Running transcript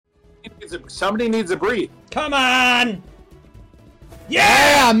Somebody needs a breathe. Come on!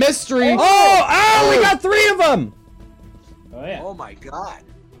 Yeah, mystery. We got 3 of them. Oh yeah. Oh my god.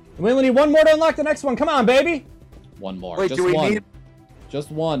 We only need 1 more to unlock the next one. Come on, baby. One more. Wait, Just do we one. need?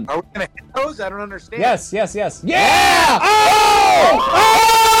 Just one. Are we gonna hit those? I don't understand. Yes. Yeah!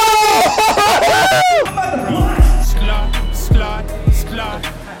 Slot,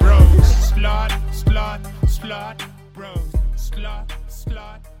 bros. Slot, bros. Slot, bros.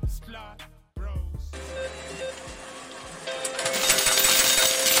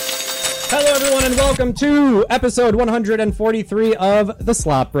 Hello, everyone, and welcome to episode 143 of The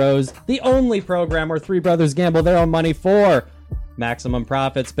Slot Bros, the only program where 3 brothers gamble their own money for maximum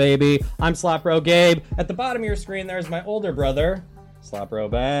profits, baby. I'm Slot Bro Gabe. At the bottom of your screen, there's my older brother, Slot Bro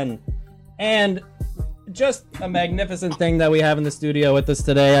Ben. And just a magnificent thing that we have in the studio with us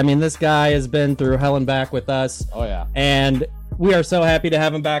today. I mean, this guy has been through hell and back with us. Oh, yeah. And we are so happy to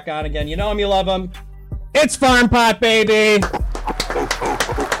have him back on again. You know him, you love him. It's Farm Pot, baby!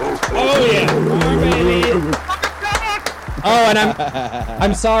 Oh yeah, Farm baby! Oh, and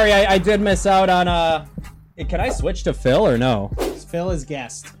I'm sorry, I did miss out on can I switch to Phil or no? Phil is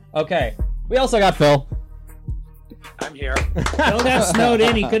guest. Okay. We also got Phil. I'm here. Phil got snowed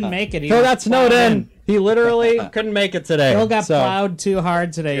in. He couldn't make it. He Phil was got snowed plowed in. He literally couldn't make it today. Phil got so. plowed too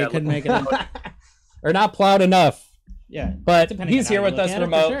hard today. Yeah, he couldn't make it in. Or not plowed enough. Yeah. But Depending he's on here how you with look us at it,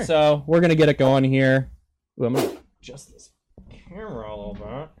 for remote, sure. so we're gonna get it going here. Ooh, I'm gonna adjust this camera a little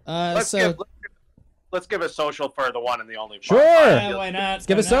bit. Let's give a social for the one and the only. Sure. Yeah, why not? Let's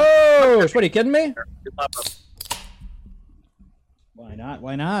give Why us not? so. What are you kidding me? Why not?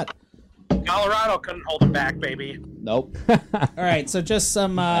 Why not? Colorado couldn't hold him back, baby. Nope. All right, so just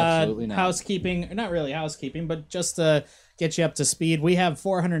some Absolutely not. housekeeping, not really housekeeping, but just to get you up to speed. We have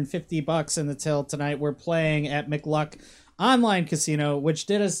 $450 in the till tonight. We're playing at McLuck Online Casino, which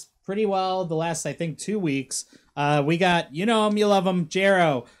did us pretty well the last, I think, 2 weeks. We got, you know him, you love him,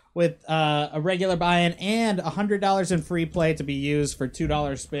 Jero, with a regular buy-in and $100 in free play to be used for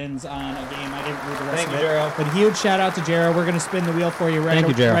 $2 spins on a game. I didn't read the rest Thank of you, it. Jero. But huge shout out to Jero. We're going to spin the wheel for you Thank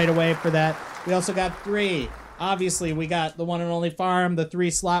you, Jero. right away for that. We also got 3. Obviously, we got the one and only Farm, the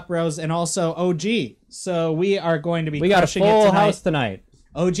 3 Slot Bros, and also OG. So we are going to be We got a crushing it full tonight. house tonight.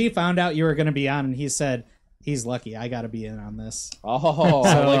 OG found out you were going to be on, and he said he's lucky. I got to be in on this. Oh,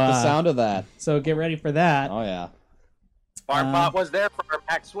 I So, like the sound of that. So get ready for that. Oh, yeah. Farm Pot was there for a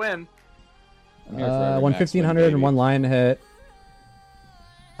max win. I'm here for every Won max win, 1,500 and baby. 1 line hit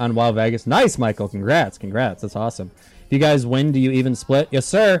on Wild Vegas. Nice, Michael. Congrats. That's awesome. If you guys win, do you even split? Yes,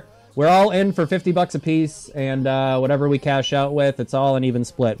 sir. We're all in for $50 a piece, and whatever we cash out with, it's all an even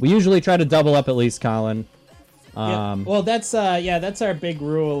split. We usually try to double up at least, Colin. Yeah. Well, that's our big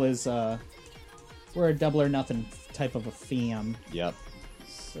rule is we're a double or nothing type of a fam. Yep.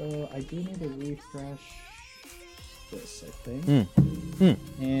 So I do need to refresh this, I think.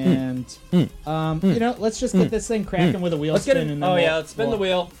 And you know, let's just get this thing cracking with a wheel Let's get spin. it. And then Oh, we'll- yeah. Let's spin the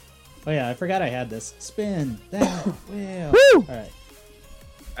wheel. Oh yeah, I forgot I had this. Spin that wheel. Woo! All right.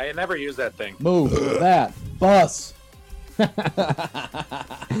 I never use that thing. Move that bus.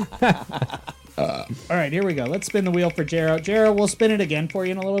 All right, here we go. Let's spin the wheel for Jero. Jero, we'll spin it again for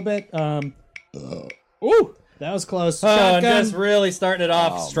you in a little bit. Ooh, that was close. Oh, and Shotgun. just really starting it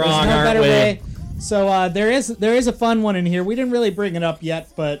off Oh, strong, There's no aren't better we? way. So there is a fun one in here. We didn't really bring it up yet,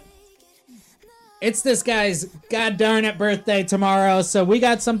 but it's this guy's god darn it birthday tomorrow. So we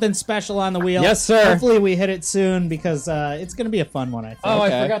got something special on the wheel. Yes, sir. Hopefully we hit it soon because it's gonna be a fun one. I think. Oh,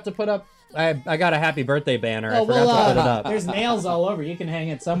 Okay. I forgot to put up. I got a happy birthday banner. Oh, I forgot to put it up. there's nails all over. You can hang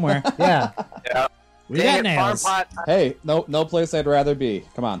it somewhere. Yeah. Yeah. We Dang got it, Farm nails. Pot. Hey, no place I'd rather be.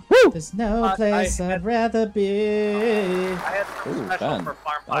 Come on. There's no place I'd rather be. I had something Ooh, special Ben. for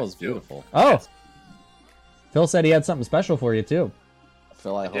Farm Pot That was too. beautiful. Oh. Phil said he had something special for you too.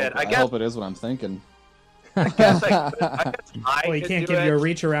 Phil, I did. hope, I I guess- hope it is what I'm thinking. I guess I Well, he could can't do give it. you a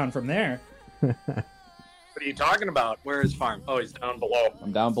reach around from there. What are you talking about? Where is Farm? Oh, he's down below.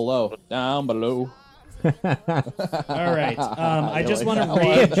 I'm down below. Down below. All right. I just like want to that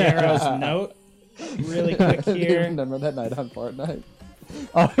read one. Jero's note really quick here. Remember that night on Fortnite?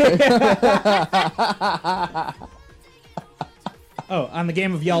 Oh, on the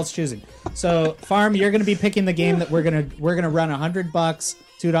game of y'all's choosing. So, Farm, you're going to be picking the game that we're gonna run $100,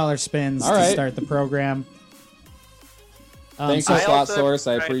 $2 spins All to right. start the program. Thanks, so- I Slot also- Source.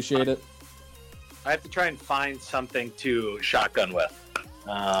 I appreciate it. I have to try and find something to shotgun with.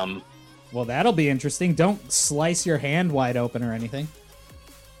 Well, that'll be interesting. Don't slice your hand wide open or anything.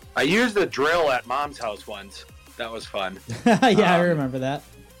 I used the drill at Mom's house once. That was fun. Yeah, I remember that.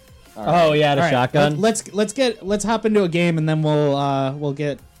 All right. Oh yeah, the All right, shotgun. Let's hop into a game and then we'll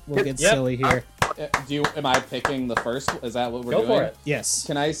get we'll get Yep. silly here. Am I picking the first? Is that what we're Go doing? for it. Yes.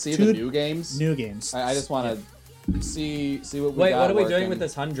 Can I see Two the new games? New games. I just want to see what we Wait, got what are we working. doing with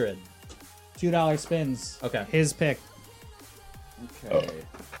this 100? $2 spins. Okay. His pick. Okay.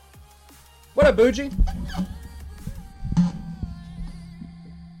 What up, Bougie?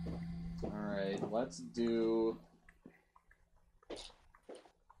 All right.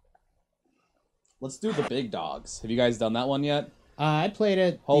 Let's do the big dogs. Have you guys done that one yet? I played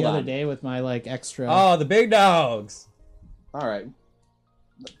it Hold the other on. day with my like extra. Oh, the big dogs. All right.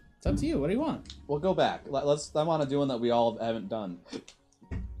 It's up to you. What do you want? We'll go back. Let's. I want to do one that we all haven't done.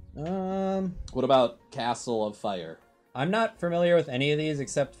 Um, What about Castle of Fire? I'm not familiar with any of these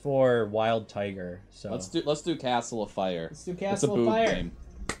except for Wild Tiger. So Let's do Castle of Fire. Let's do It's a Castle of boob Fire. game.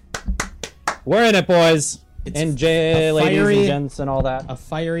 we're in it, boys. It's NJ, a ladies fiery- and gents, and all that. A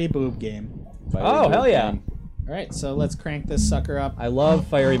fiery boob game. Fire Oh, boob hell yeah. game. All right, so let's crank this sucker up. I love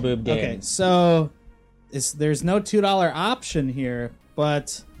fiery boob games. Okay, so there's no $2 option here,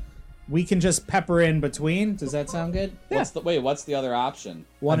 but we can just pepper in between. Does that sound good? What's the other option?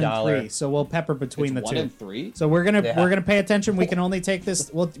 1 and $1. 3. So we'll pepper between It's the 1 two. and 3. So we're gonna Yeah. pay attention. We can only take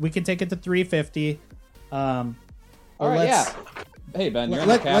this. We can take it to 350. All right, yeah. Hey Ben, you're in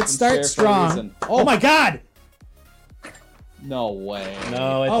the Let's captain's start chair for a strong. reason. Oh my God! No way.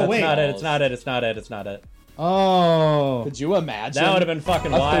 No, Oh, that's wait. not it. It's not it. It's not it. It's not it. Oh, Could you imagine? That would have been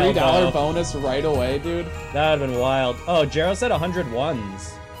fucking a wild. $3 though. bonus right away, dude. That would have been wild. Oh, Jero said 100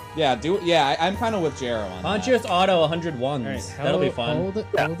 ones. Yeah, I'm kind of with Jero on Why don't that. you just auto 100 ones? all right. That'll be fun. Hold it.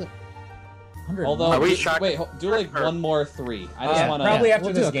 Yeah. Hold it. 100. Although, Are we do- shocked? wait, do like one more 3. I just Yeah, want to. probably after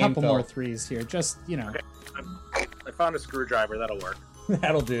we'll this do a game, couple Phil. more threes here. Just I found a screwdriver. That'll work.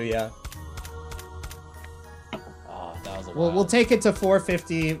 That'll do, yeah. Oh, that was a we'll wild. take it to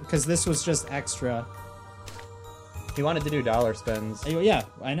 450 because this was just extra. He wanted to do dollar spins. Yeah,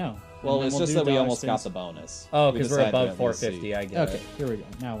 I know. Well, And then it's we'll just do that we dollar almost got spins. the bonus. Oh, We because we're decided above to at least 450. see. I get Okay, it. here we go.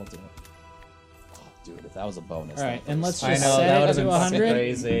 Now we'll do it. Dude, if that was a bonus. All right, that and was- let's I just know, set that it would have to been 100.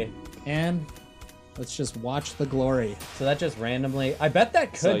 crazy. And let's just watch the glory. So that just randomly... I bet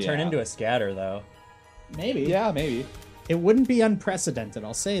that could So, turn yeah. into a scatter, though. Maybe. Yeah, maybe. It wouldn't be unprecedented.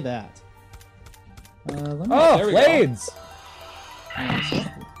 I'll say that. Let me. Oh, there we go. blades!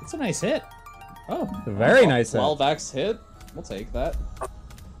 It's a nice hit. Oh, Very nice. 12x hit. We'll take that.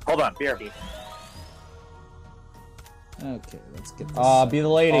 Hold on, BRB. okay. Let's get this. Be the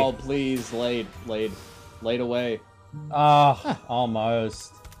lady. Oh, please, laid away.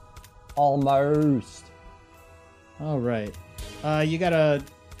 Almost. Almost. All right. You got a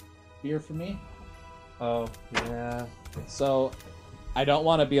beer for me? Oh, yeah. So, I don't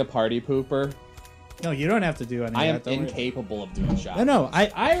want to be a party pooper. No, you don't have to do any I am of that. don't worry. incapable of doing shots. No. I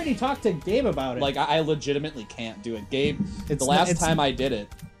already talked to Gabe about it. Like, I legitimately can't do it. Gabe, It's the not- last it's- time I did it,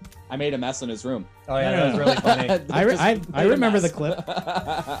 I made a mess in his room. Oh, yeah, No, that no, was no. really funny. I Just remember made a the clip.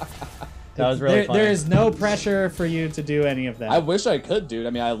 That was really funny. There is no pressure for you to do any of that. I wish I could, dude. I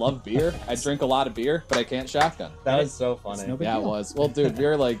mean, I love beer. I drink a lot of beer, but I can't shotgun. That was so funny. It's no big Yeah, it deal. was. Well, dude, we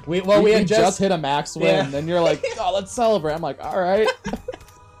were like, We we had just hit a max win, Yeah. and then you're like, oh, let's celebrate. I'm like, all right.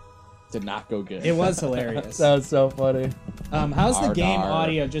 Did not go good. It was hilarious. That was so funny. How's the Dar, game dar.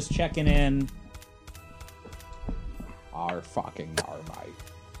 audio? Just checking in. Our fucking Marmite.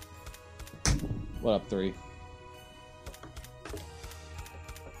 What up, 3?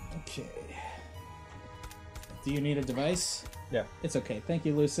 Okay. Do you need a device? Yeah. It's okay. Thank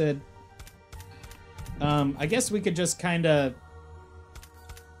you, Lucid. I guess we could just kind of.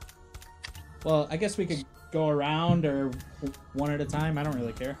 Well, I guess we could go around or one at a time. I don't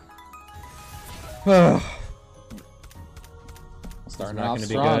really care. Starting not off gonna be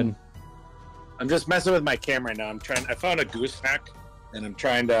strong. good. I'm just messing with my camera now. I found a goose pack, and I'm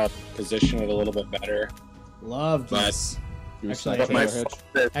trying to position it a little bit better. Love geese. Goose Actually, neck But my trailer hitch.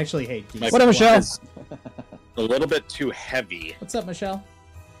 foot Actually, hate geese. My What up, Michelle? is a little bit too heavy What's up, Michelle?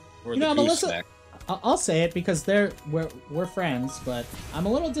 for You know, the Melissa- gooseneck. I'll say it because we're friends, but I'm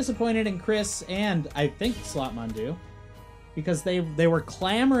a little disappointed in Chris and I think Slot Mondu because they were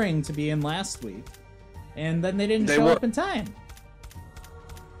clamoring to be in last week, and then they didn't They show were. up in time.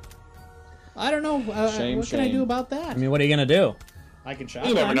 I don't know. Shame, what can I shame. do about that? I mean, what are you gonna do? I can shot.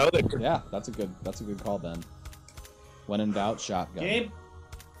 You never know. That Yeah, that's a good call, Ben. When in doubt, shotgun. Gabe,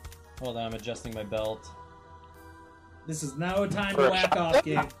 Hold on, I'm adjusting my belt. this is no time to whack off,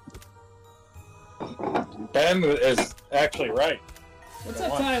 Gabe. Ben is actually right. What's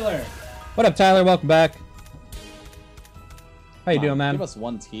up, Tyler? What up, Tyler? Welcome back. How you Come doing, on, man? Give us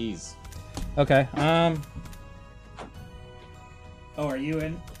one tease. Okay. Oh, are you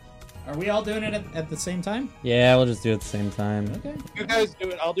in? Are we all doing it at the same time? Yeah, we'll just do it at the same time. Okay. You guys do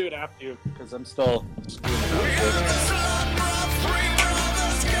it. I'll do it after you because I'm still screwing it up.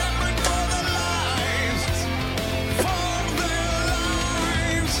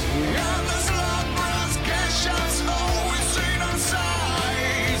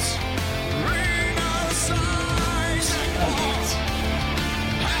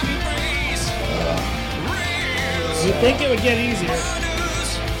 You'd think it would get easier.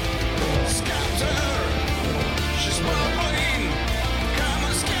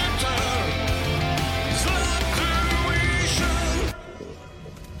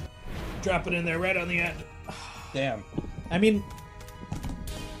 Drop it in there right on the end. Damn. I mean,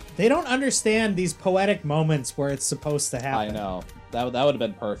 they don't understand these poetic moments where it's supposed to I happen. know. That would have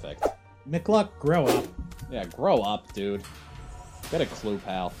been perfect. McLuck, grow up. Yeah, grow up, dude. Get a clue,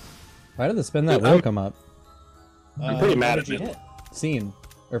 pal. Why did the spin that wheel come up? I'm pretty mad what at did you it. hit? Scene.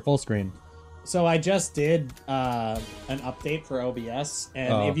 Or full screen. So I just did an update for OBS,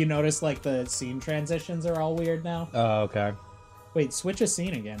 and Oh. if you notice, like, the scene transitions are all weird now. Oh, okay. Wait, switch a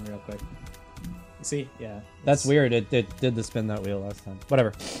scene again real quick. See? Yeah. That's weird. It did the spin that wheel last time.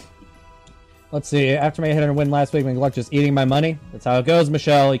 Whatever. Let's see. After my hit and win last week, McLuck just eating my money. That's how it goes,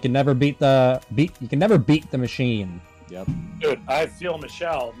 Michelle. You can never beat the machine. Yep. Dude, I feel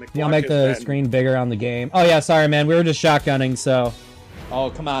Michelle. You'll make the screen bigger on the game. Oh yeah, sorry man. We were just shotgunning, so Oh,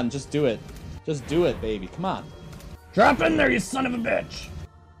 come on, just do it. Just do it, baby. Come on. drop in there, you son of a bitch.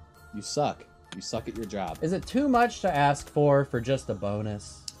 You suck. You suck at your job. Is it too much to ask for just a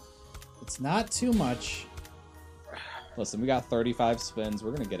bonus? It's not too much. Listen, we got 35 spins.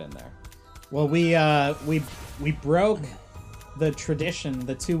 We're gonna get in there. Well, we broke the tradition,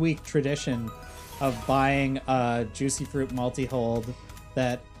 the 2-week tradition of buying a Juicy Fruit multi-hold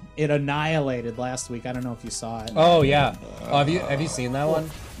that it annihilated last week. I don't know if you saw it. Oh yeah. Oh, have you seen that one?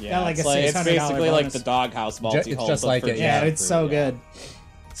 Yeah, like it's, a it's $600 basically like bonus. the doghouse multi. It's just like it, Yeah, yeah. it's so good.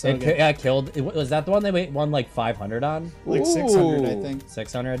 So It good. yeah, killed. Was that the one they won like 500 on? Like 600, I think.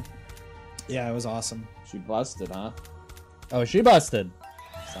 600. Yeah, it was awesome. She busted, huh? Oh, she busted.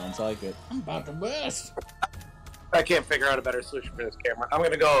 Sounds like it. I'm about to bust. I can't figure out a better solution for this camera. I'm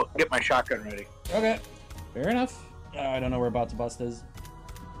gonna go get my shotgun ready. Okay. Fair enough. I don't know where about to bust is.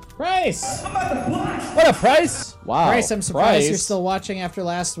 Price! What a price! Wow. Price, I'm surprised Price. you're still watching after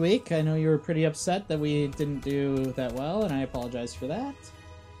last week. I know you were pretty upset that we didn't do that well, and I apologize for that.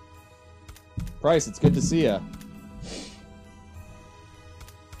 Price, it's good to see you.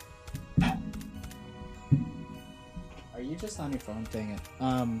 Are you just on your phone? Dang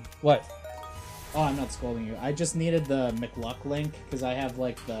it. What? Oh, I'm not scolding you. I just needed the McLuck link because I have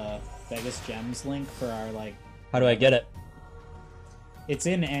like the Vegas Gems link for our like. How do I get it? It's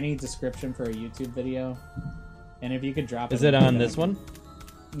in any description for a YouTube video, and if you could drop it. Is it on this one?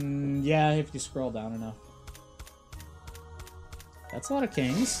 Yeah, if you scroll down enough. That's a lot of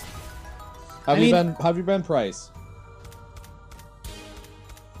kings. How I have you mean- been? How have you been, Price?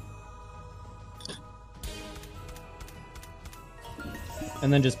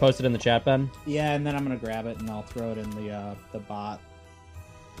 And then just post it in the chat, Ben? Yeah, and then I'm gonna grab it and I'll throw it in the bot.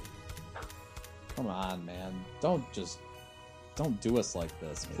 Come on, man. Don't do us like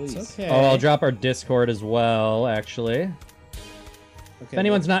this, please. It's okay. Oh, I'll drop our Discord as well, actually. Okay, If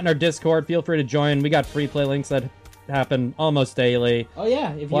anyone's not in our Discord, feel free to join. We got free play links that happen almost daily. Oh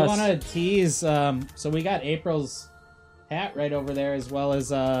yeah, if Plus- you want to tease, so we got April's hat right over there, as well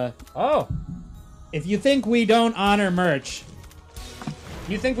as Oh, if you think we don't honor merch,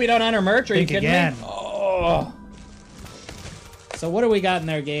 you think we don't honor merch? Are you think kidding again. me? Oh. So what do we got in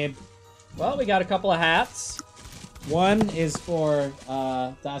there, Gabe? Well, we got a couple of hats. One is for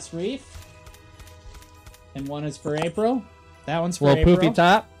Das Reef, and one is for April. That one's for Little April. poofy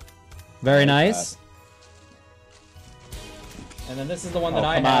top. Very like nice. And then this is the one that Oh,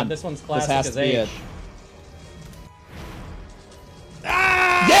 I come have. on. This one's This classic has as to be H. it.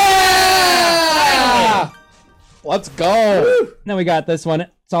 Yeah! Let's go. Then we got this one.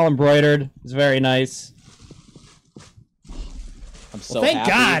 It's all embroidered. It's very nice. I'm so thank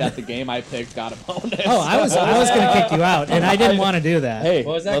happy God. that the game I picked got a bonus. Oh, I was gonna kick you out, and I didn't want to do that. Hey,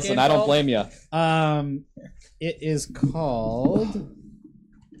 What was that listen, game I don't called? blame you. It is called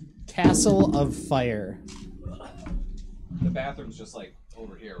Castle of Fire. The bathroom's just like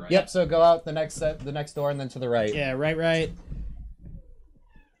over here, right? Yep. So go out the next door and then to the right. Yeah, right.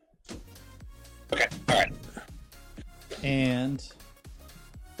 Okay, all right. And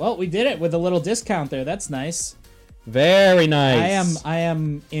well, we did it with a little discount there. That's nice. Very nice. I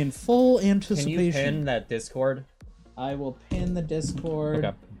am in full Can you anticipation. pin that Discord? I will pin the Discord.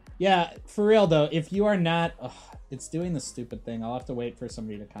 Okay. Yeah, for real though, if you are not... Ugh, it's doing the stupid thing. I'll have to wait for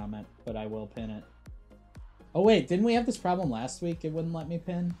somebody to comment, but I will pin it. Oh wait, didn't we have this problem last week? It wouldn't let me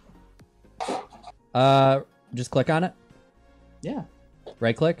pin? Just click on it. Yeah,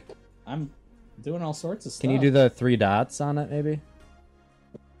 Right click. I'm doing all sorts of stuff. Can you do the 3 dots on it, maybe?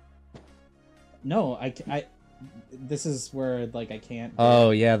 No, I this is where, like, I can't... Oh,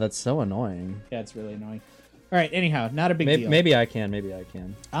 yeah, that's so annoying. Yeah, it's really annoying. All right, anyhow, not a big Maybe, deal. maybe I can.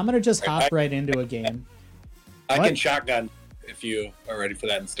 I'm going to just hop right into a game. I What? can shotgun if you are ready for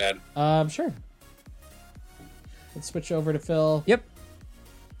that instead. Sure. Let's switch over to Phil. Yep.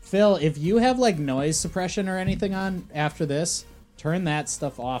 Phil, if you have, like, noise suppression or anything on after this, turn that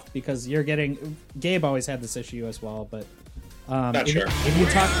stuff off because you're getting... Gabe always had this issue as well, but... Not sure. If you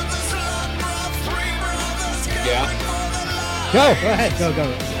talk... Yeah. Go! Go ahead,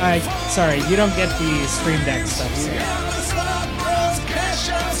 go. Sorry, you don't get the Stream Deck stuff. So.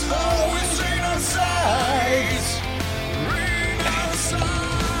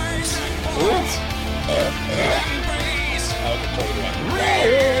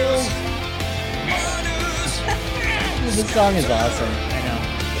 This song is awesome. I know.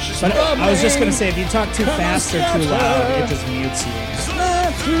 But I was just gonna say, if you talk too fast or too loud, it just mutes you.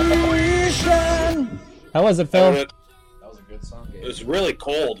 How was it, Phil? It That was a good song, Gabe. was really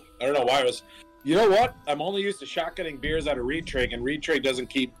cold. I don't know why it was. You know what? I'm only used to shotgunning beers out of Retrig, and Retrig doesn't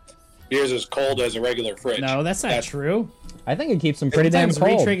keep beers as cold as a regular fridge. No, that's not true. I think it keeps them pretty damn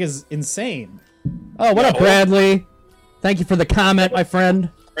Sometimes cold. Retrig is insane. Oh, what up, Bradley? Thank you for the comment, my friend.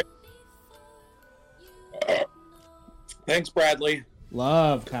 Thanks, Bradley.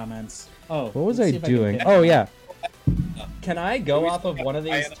 Love comments. Oh, What was let's I see if can doing? hit- Oh, yeah. Can I go off of one of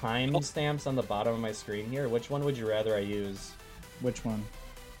these timestamps on the bottom of my screen here? Which one would you rather I use? Which one?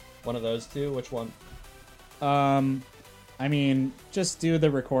 One of those two? Which one? I mean, just do the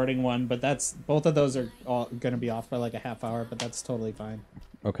recording one, but that's both of those are all going to be off by like a half hour, but that's totally fine.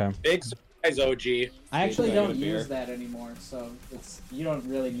 Okay. Big surprise, OG. I actually Can I get don't a beer? use that anymore, so it's you don't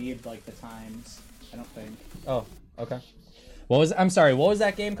really need like the times. I don't think. Oh, okay. I'm sorry, what was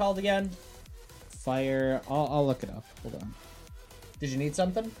that game called again? Fire. I'll look it up. Hold on. Did you need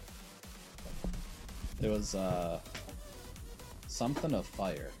something? It was something of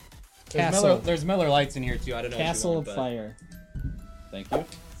fire. Castle. There's Miller Lights in here too. I don't know. Castle of Fire. Thank you.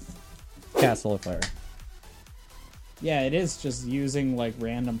 Castle of Fire. Yeah, it is just using like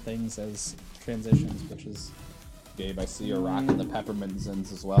random things as transitions, which is Gabe, I see you're rocking the peppermint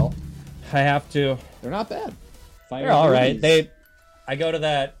zins as well. I have to. They're not bad. fire. They're all right. movies. I go to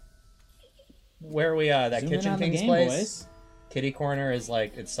that where we that Zoom in Kitchen on the King's game, place. boys. Kitty corner is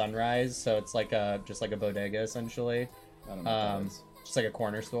like it's sunrise, so it's like just like a bodega essentially. I don't know what that is. Just like a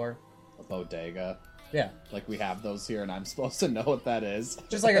corner store. A bodega. Yeah, Like we have those here, and I'm supposed to know what that is.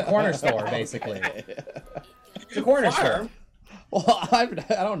 just like a corner store basically. It's a corner store. Well, I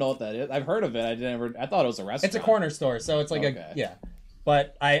don't know what that is. I've heard of it. I thought it was a restaurant. It's a corner store, so it's like Okay. yeah.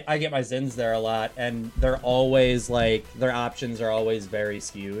 But I get my Zins there a lot, and they're always like their options are always very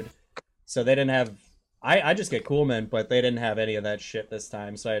skewed. So they didn't have. I just get Cool Mint, but they didn't have any of that shit this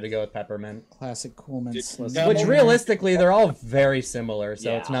time, so I had to go with Peppermint. Classic Coolman's. Yeah. Which realistically, they're all very similar,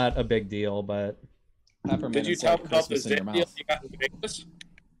 so it's Yeah. not a big deal. But Peppermint Did you is tell like them about the Christmas in your Zin deal mouth. you got in Vegas?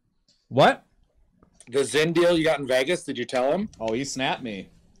 what? The Zin deal you got in Vegas? Did you tell him? Oh, he snapped me.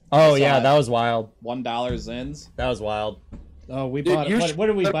 Oh I yeah, saw it. that was wild. $1 zins. That was wild. Oh, we Dude, bought you it. What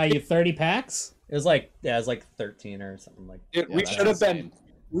did we buy you? 30 packs? It was like 13 or something like. Dude, Yeah, we that's should have been. insane.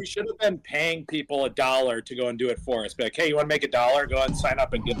 We should have been paying people $1 to go and do it for us. Be like, hey, you want to make $1? Go ahead and sign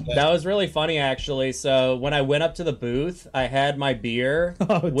up and get this. That was really funny actually. So when I went up to the booth, I had my beer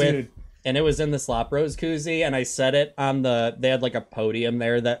Oh, with. dude. And it was in the Slop Rose koozie, and I set it on they had like a podium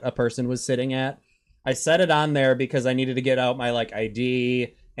there that a person was sitting at. I set it on there because I needed to get out my like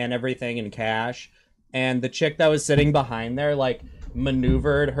ID and everything in cash. And the chick that was sitting behind there like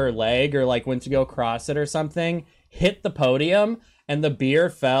maneuvered her leg or like went to go cross it or something, hit the podium, and the beer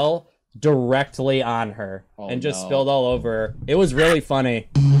fell directly on her Oh, and just no. spilled all over her. It was really funny.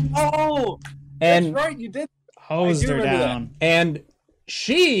 Oh, And that's right. You did. Hosed I do her remember that. down. And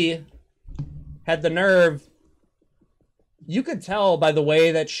she had the nerve. You could tell by the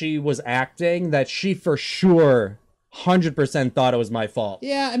way that she was acting that she for sure 100% thought it was my fault.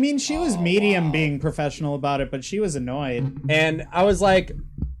 Yeah, I mean, she was medium being professional about it, but she was annoyed. And I was like,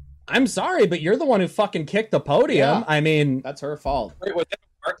 I'm sorry, but you're the one who fucking kicked the podium. Yeah. I mean, That's her fault. Wait,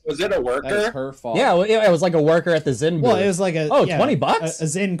 was it a worker? That is her fault. yeah, it was like a worker at the Zin booth. Well, it was like a Oh, yeah, $20? a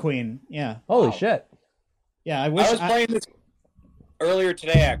Zin Queen. Yeah, Holy Wow. shit. yeah. I wish I was playing this earlier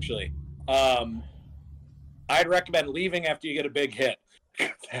today, actually. I'd recommend leaving after you get a big hit.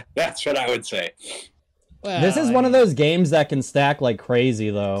 That's what I would say. Well, This is I one of mean, those games that can stack like crazy,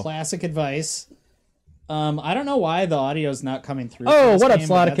 though. classic advice. I don't know why the audio's not coming through. Oh, for this what up, game,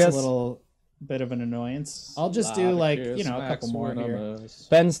 but that's Slaughticus? a little bit of an annoyance. I'll just do like a couple more here.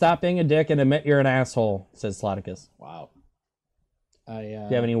 Ben, stop being a dick and admit you're an asshole, says Sloticus. Wow. Do you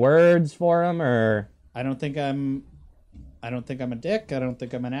have any words for him, or? I don't think I'm a dick. I don't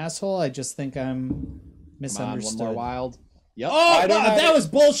think I'm an asshole. I just think I'm misunderstood. One more wild. Yep. Oh, that was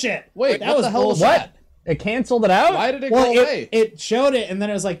bullshit. Wait, that what was the hell was bullshit. that? It canceled it out? Why did it Well, go away? it showed it, and then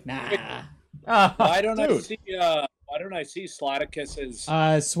it was like, nah. Why don't I Dude. see? Why don't I see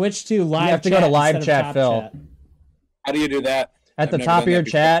Sloticus's? Switch to live. have to go to chat live instead of chat, top Phil. chat. How do you do that? At I've the never top done of your that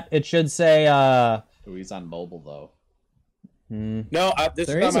before. chat, it should say, Ooh, he's on mobile though. No, this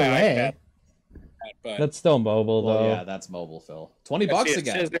There is is on a my way. iPad. But that's still mobile, Well, though. yeah, that's mobile, Phil. $20 I see it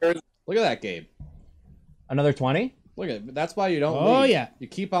again. says there's- Look at that, Gabe. Another 20? Look at it. That's why you don't Oh, leave. yeah. You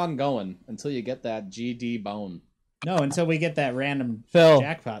keep on going until you get that GD bone. No, until we get that random Phil.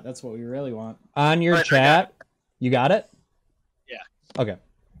 jackpot. That's what we really want. On your Right, I chat, you got it? Yeah. Okay.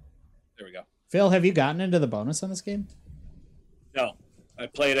 There we go. Phil, have you gotten into the bonus on this game? No, I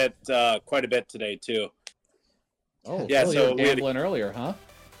played it quite a bit today too. Oh, Yeah, Phil, so you were we had- gambling earlier, huh?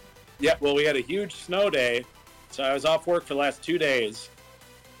 Yeah, well, we had a huge snow day, so I was off work for the last 2 days,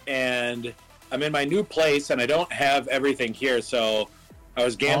 and I'm in my new place, and I don't have everything here, so I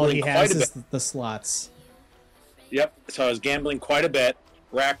was All gambling he quite has a bit. is the slots. Yep, so I was gambling quite a bit,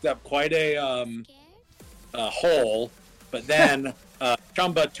 racked up quite a hole, but then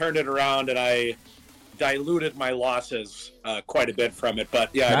Chumba turned it around, and I diluted my losses quite a bit from it.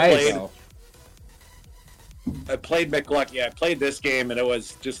 But yeah, Nice. I played McLuck. Yeah, I played this game, and it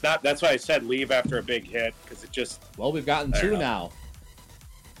was just not. That's why I said leave after a big hit, because it just Well, we've gotten I don't two know. now.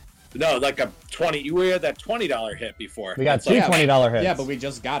 no like a 20. You had that $20 hit before. We got It's two like, $20 hits. Yeah, but we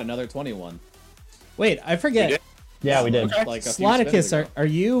just got another 21. Wait, I forget. You did? Yeah, we did. Okay. Like a few spins Sloticus, ago. are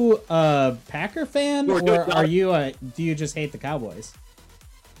you a Packer fan, We're doing or are you do you just hate the Cowboys?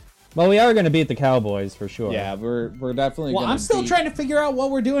 Well, we are going to beat the Cowboys for sure. Yeah, we're definitely. Well, gonna I'm still beat- trying to figure out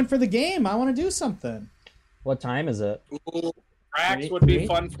what we're doing for the game. I want to do something. What time is it? Ooh, Racks Three? would be Three?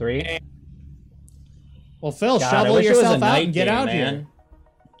 fun for 3? me. Well, Phil, God, I shovel wish it was a yourself out night and get game, out man. here.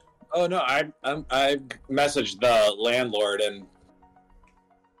 Oh no, I messaged the landlord and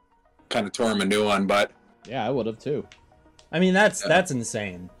kind of tore him a new one, but Yeah, I would have too. I mean, that's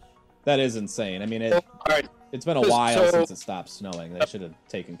insane. That is insane. I mean, all right. it's been a while So- since it stopped snowing. They should have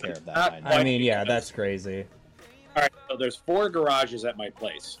taken care of that by now. I mean, yeah, that's crazy. All right, so there's 4 garages at my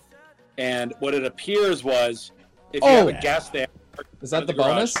place, and what it appears was if you Oh! have a guest there, Is that the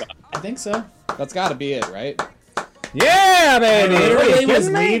bonus? I think so. That's got to be it, right? Yeah, I baby! literally Are you was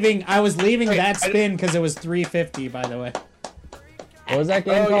kidding me? leaving. I was leaving Wait, that spin because it was 350. By the way, What was that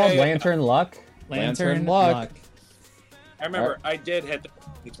game Oh, called? yeah, yeah. Lantern Luck? Lantern Luck. Luck. I remember I did hit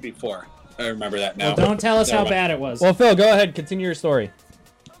the before. I remember that now. Well, don't tell us how Never mind. bad it was. Well, Phil, go ahead. Continue your story.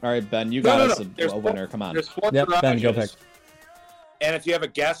 All right, Ben, you No, got no, us no. a There's winner. Come on. There's 4 Yep, garages. Ben, go pick. And if you have a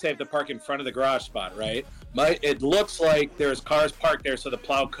guest, they have to park in front of the garage spot, right? It looks like there's cars parked there, so the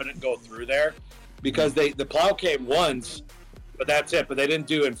plow couldn't go through there because the plow came once, but that's it. But they didn't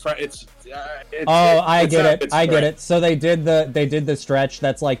do in front. I get it. I get it. So they did the stretch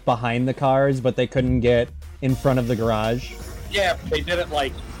that's like behind the cars, but they couldn't get in front of the garage. Yeah, they did it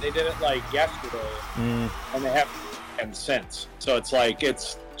like yesterday, Mm. and they haven't and since. So it's like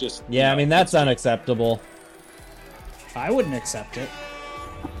it's just Yeah, I mean that's unacceptable. I wouldn't accept it.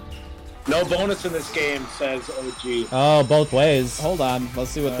 no bonus in this game, says OG. Oh, both ways. Hold on.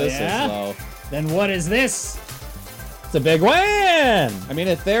 Let's see what Oh, this yeah? is, though. Then what is this? It's a big win. I mean,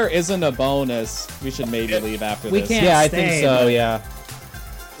 if there isn't a bonus, we should maybe leave after We this. can't- Yeah, I stay, think so. but- Yeah.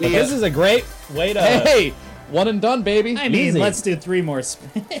 But this is a great way to. Hey, one and done, baby. I mean, Easy. let's do 3 more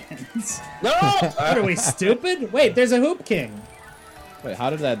spins. No, What are we, stupid? Wait, there's a Hoop King. Wait, how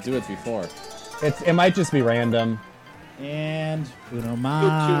did that do it before? It might just be random. And Uno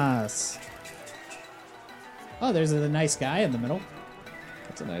Mas. Oh, there's a nice guy in the middle.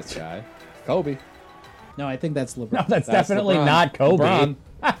 That's a nice guy. Kobe. No, I think that's LeBron. No, that's That's definitely LeBron. not Kobe. LeBron.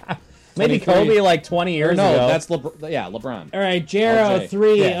 Maybe 23. Kobe like 20 years no, ago. that's LeBron. All right, Jero LJ.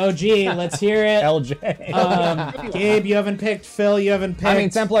 3 Yeah. OG. Let's hear it. LJ. Gabe, you haven't picked. Phil, you haven't picked. I mean,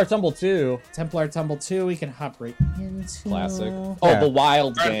 Templar Tumble 2. Templar Tumble 2. We can hop right into. Classic. Yeah. Oh, the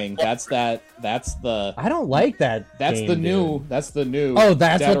Wild Gang. That's the. I don't like that. That's game, the dude. new. That's the new. Oh,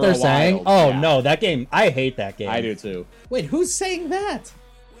 that's Dead what they're or saying. Wild. Oh Yeah. no, that game. I hate that game. I do too. Wait, who's saying that?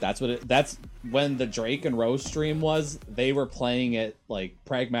 That's when the Drake and Rose stream was. They were playing it like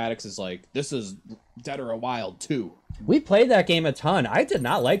Pragmatics is like, this is Dead or Wild 2. We played that game a ton. I did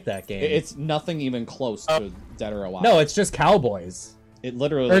not like that game. It's nothing even close to Dead or Alive. No, it's just cowboys. It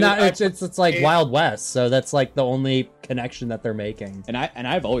literally Or not. It's like Wild West. So that's like the only connection that they're making. And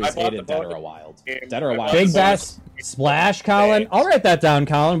I've always I bought hated the Dead bonus or Wild. game. Dead or I bought Wild. the Big is- Bass Splash, Colin. I'll write that down,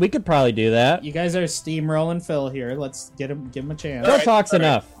 Colin. We could probably do that. You guys are steamrolling Phil here. Let's give him a chance. Phil Alright, talks alright.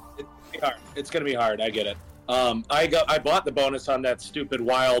 enough. It's gonna be hard. I get it. I bought the bonus on that stupid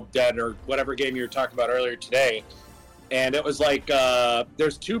Wild Dead or whatever game you were talking about earlier today, and it was like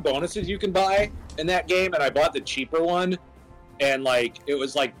there's 2 bonuses you can buy in that game, and I bought the cheaper one, and like it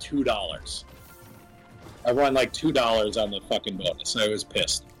was like $2. I won like $2 on the fucking bonus. I was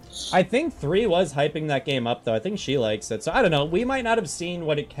pissed. I think 3 was hyping that game up, though. I think she likes it. So I don't know. We might not have seen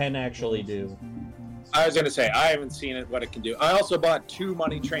what it can actually do. I was gonna say I haven't seen it what it can do. I also bought 2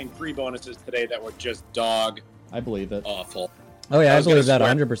 Money Train free bonuses today that were just dog I believe it. awful. Oh, yeah, I I was believe that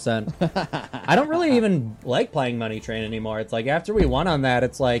gonna 100%. I don't really even like playing Money Train anymore. It's like after we won on that,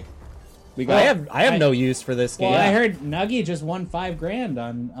 it's like We I got have no use for this game. Well, I heard Nuggy just won $5,000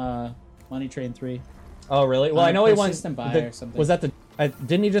 on Money Train 3. Oh, really? Well, I know he won. Persistent buy the- or something. Was that the?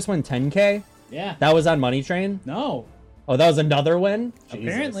 Didn't he just win 10K? Yeah. That was on Money Train. No. Oh, that was another win. Jesus.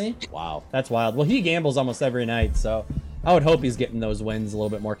 Apparently. wow. That's wild. Well, he gambles almost every night, so I would hope he's getting those wins a little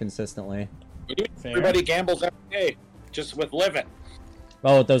bit more consistently. Fair. Everybody gambles every day, just with living.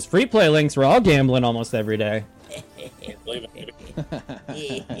 Well, with those free play links, we're all gambling almost every day. Can't believe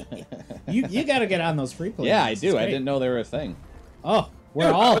it. You got to get on those free plays. Yeah, I It's do. I great. didn't know they were a thing. Oh,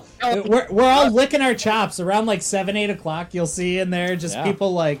 we're all licking our chops around like 7-8 o'clock. You'll see in there just Yeah.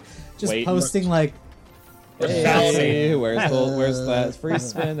 people like just Waiting. posting like Hey, where's that free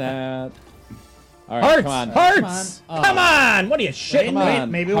spin at? All right, Hearts! come on. Hearts! Come on. Come on! What are you shitting Come me?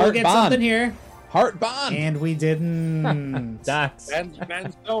 on. maybe we'll Heart get bond. something here. Heart bond. And we didn't. Docs.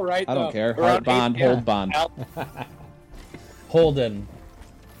 Ben's still right. I don't though. care. We're Heart on bond, 8 hold bond. Holden.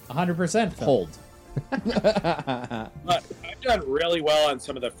 100%. Phil. Hold. But I've done really well on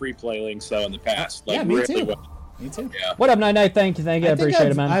some of the free play links though in the past. Like Yeah, me really too. well. Me too. Yeah. What up, Night Night? Thank you. I I think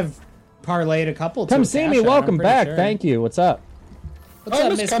appreciate it, man. I've parlayed a couple. Come to a see cash me. out, Welcome I'm pretty back. sure. Thank you. What's up? What's Oh, up,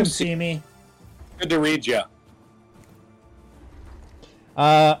 just Miss come Come see- See Me? Good to read you.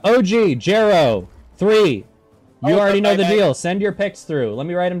 OG, Jero, 3. You Oh, already know the bye-bye. deal. Send your picks through. Let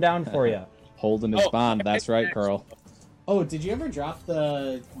me write them down for you. Holding his Oh, bond. okay. That's right, Carl. Oh, did you ever drop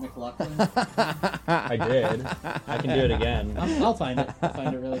the McLuck one? I did. I can do it again. I'll find it. I'll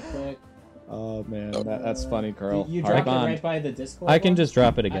find it really quick. Oh man, that's funny, Carl. You Heart dropped it bond. right by the Discord. I can one? just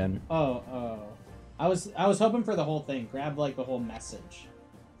drop it again. Oh. I was hoping for the whole thing. Grab like the whole message.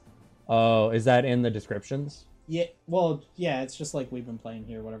 Oh, is that in the descriptions? Yeah. Well, yeah. It's just like we've been playing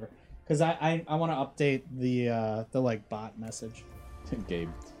here, whatever. Because I want to update the like bot message. Gabe.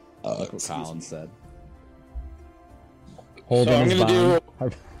 Look what Colin said. Holden I'm is gonna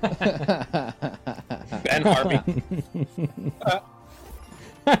bond. Ben Harvey. Oh,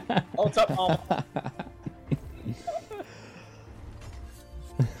 what's up, Mom?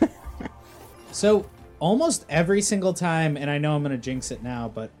 So almost every single time, and I know I'm gonna jinx it now,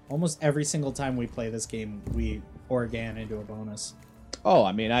 but almost every single time we play this game, we organ into a bonus. Oh,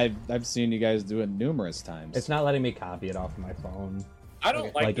 I mean, I've seen you guys do it numerous times. It's not letting me copy it off my phone, I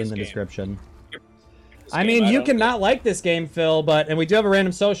don't like like this in the game. description. This I game, mean, you don't- cannot like this game, Phil, and we do have a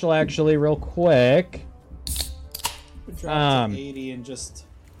random social actually, real quick. Drop to 80 and just.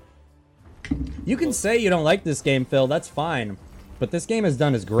 You can say you don't like this game, Phil. That's fine. But this game has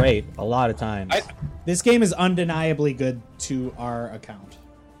done is great a lot of times. This game is undeniably good to our account.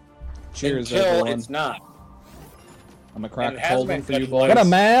 Cheers, Until everyone. it's not. I'm a crack And it has Holden been for you good. boys. What a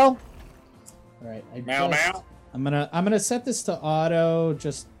Mal? All right, Meow meow. I'm gonna set this to auto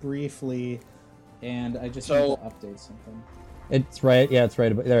just briefly, and I just So- need to update something. It's right. Yeah, it's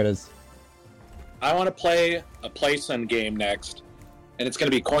right. There it is. I want to play a PlayStation game next, and it's going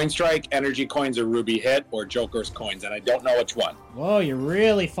to be Coin Strike, Energy Coins, or Ruby Hit, or Joker's Coins, and I don't know which one. Whoa, you're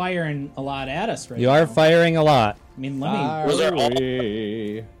really firing a lot at us right You now. are firing a lot. I mean, let me. Those are all-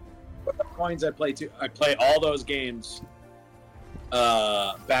 Sorry. Coins I play too. I play all those games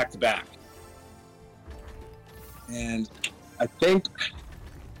back to back, and I think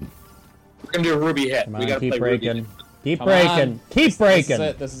we're gonna do a Ruby Hit. Come We on, gotta keep play Ruby breaking. Hit. Keep Come breaking. on. Keep breaking.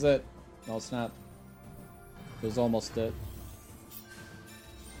 This is it. No, it's not. It was almost it.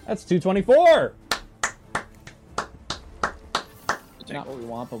 That's 224. Not what we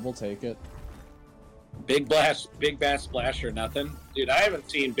want, but we'll take it. Big Bass Splash or nothing, dude. I haven't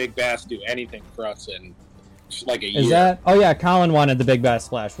seen Big Bass do anything for us in just like a year. Is that? Oh yeah, Colin wanted the Big Bass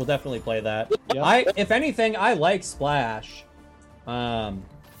Splash. We'll definitely play that. Yep. If anything, I like Splash.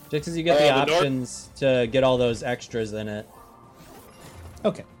 Just because you get the the North- options to get all those extras in it.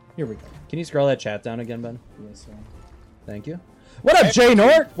 Okay, here we go. Can you scroll that chat down again, Ben? Yes, sir. Thank you. What up, Jay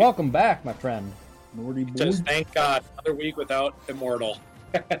Nort? Welcome back, my friend. Just thank God, another week without Immortal.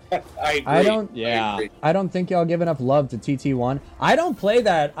 I agree. I don't. Yeah. agree. I don't think y'all give enough love to TT1. I don't play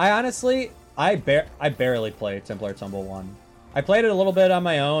that. I honestly, I barely play Templar Tumble 1. I played it a little bit on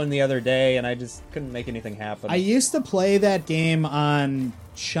my own the other day, and I just couldn't make anything happen. I used to play that game on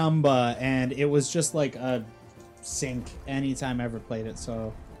Chumba, and it was just like a sink anytime I ever played it,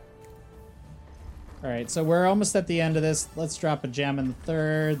 so... Alright, so we're almost at the end of this. Let's drop a gem in the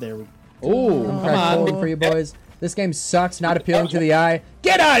third. There we go. Ooh, Come crack on. folding for you boys. This game sucks, not appealing to the eye.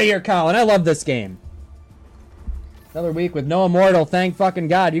 Get out of here, Colin. I love this game. Another week with no Immortal. Thank fucking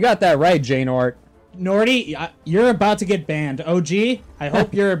God. You got that right, Jay Nort. Nordy, you're about to get banned. OG, I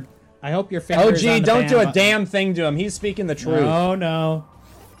hope your fingers OG, on the don't ban do a button. damn thing to him. He's speaking the truth. No.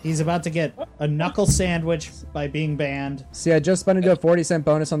 He's about to get a knuckle sandwich by being banned. See, I just spun into a 40-cent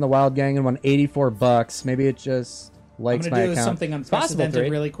bonus on the Wild Gang and won $84. Maybe it just I'm likes gonna my do account. something It's possible, unprecedented Three.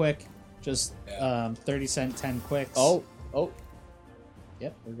 really quick. Just 30-cent 10 quicks. Oh.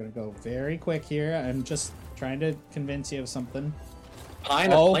 Yep, we're gonna go very quick here. I'm just trying to convince you of something.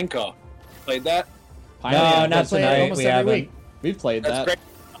 Pine Oh. and Plinko. Played that? No, Yeah, not play it tonight. almost We every haven't. week. We've played That's that. great.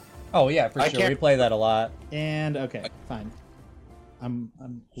 Oh yeah, for I sure. can't- We play that a lot. And okay, fine. I'm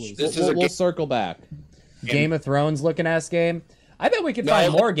losing. This is a We'll game. circle back. Game of Thrones looking ass game. I bet we could No,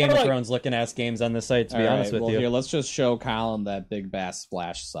 find more it's Game more of like- Thrones looking ass games on this site. To be All honest right, with well, you. here, let's just show Colin that Big Bass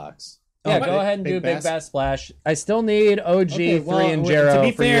Splash sucks. Yeah, Oh, go Big- ahead and Big do Big Bass? Bass Splash. I still need OG, Okay, 3, well, and Jero. to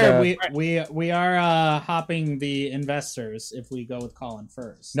be for you fair, to- we are hopping the investors if we go with Colin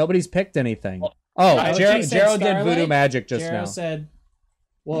first. Nobody's picked anything. Oh, OG Jero said did Starlight. Voodoo Magic just Jero now. said,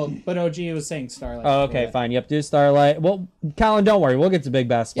 well, but OG was saying Starlight. Oh, before okay, that. fine. Yep, do Starlight. Well, Colin, don't worry. We'll get to Big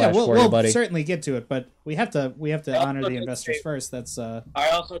Bass Yeah, Splash for we'll you, buddy. certainly get to it, but we have to also honor the did investors say- first. That's I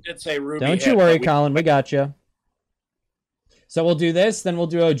also did say Ruby. Don't you hit, worry, but we- Colin. We got you. So we'll do this, then we'll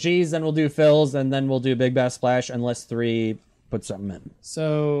do OGs, then we'll do Phil's, and then we'll do Big Bass Splash unless 3 put something in.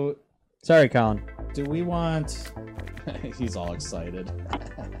 so. Sorry, Colin. Do we want? He's all excited.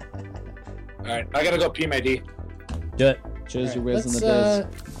 All right, I gotta go pee my D. Do it. Chiz, your Let's, whiz in the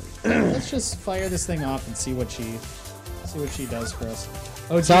biz. let's just fire this thing off and see what she does for us.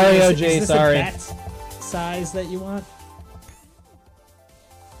 OG, Sorry, is OG, this sorry. A bet size that you want?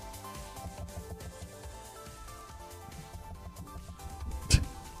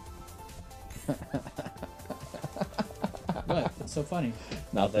 What? What's so funny?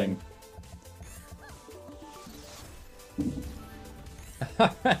 Nothing.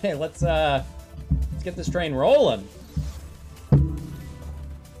 Hey, let's get this train rolling.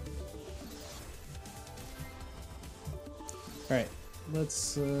 All right,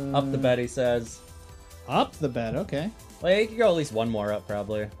 let's Up the bet, he says. Up the bet. Okay. Well, you could go at least one more up,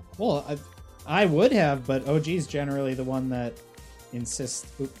 probably. Well, I would have, but OG's generally the one that insists.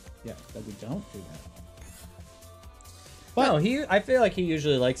 That we don't do that. But No, I feel like he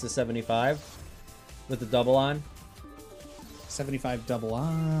usually likes the 75 with the double on. 75 double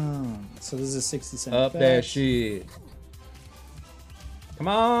on. So this is a 60-cent Up bet. there, she. Come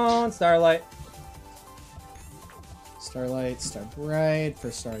on, Starlight. Starlight, Star Bright,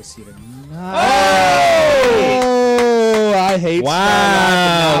 first Star I see tonight. Oh, I hate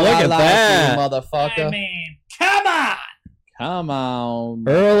Wow, Starlight, but now look I at like that. you, motherfucker. I mean, come on! Come on.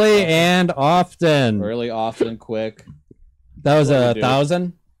 Early and often. Early, often, quick. That was What do a we do?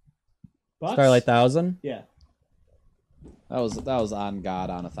 1,000. Bucks? Starlight 1,000. Yeah. That was on God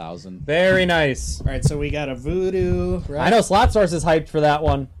on 1,000. Very nice. All right, so we got a voodoo. Right? I know Slot Source is hyped for that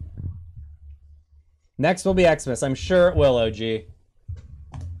one. Next will be Xmas. I'm sure it will, OG. I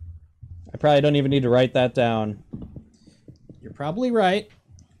probably don't even need to write that down. You're probably right.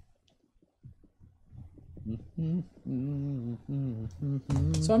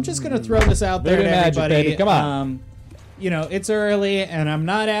 So I'm just gonna throw this out there Voodoo to magic, everybody. baby, come on. You know, it's early, and I'm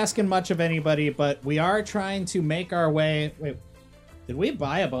not asking much of anybody, but we are trying to make our way. Wait, did we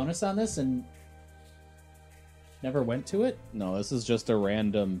buy a bonus on this and never went to it? No, this is just a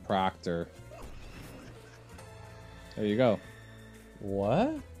random proctor. There you go.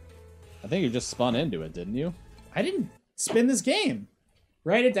 What? I think you just spun into it, didn't you? I didn't spin this game.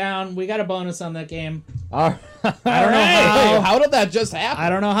 Write it down. We got a bonus on that game. All right. I don't know how. How did that just happen? I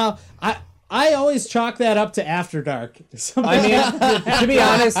don't know how. I always chalk that up to After Dark. I mean, to be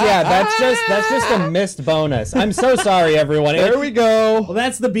honest, yeah, that's just a missed bonus. I'm so sorry, everyone. There we go. Well,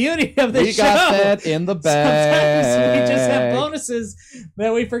 that's the beauty of this We show. got that in the bag. Sometimes we just have bonuses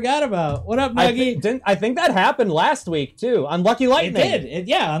that we forgot about. What up, Nuggy? I think that happened last week too. Unlucky It Lightning. did.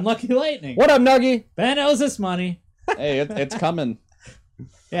 Yeah, Unlucky Lightning. What up, Nuggy? Ben owes us money. Hey, it's coming.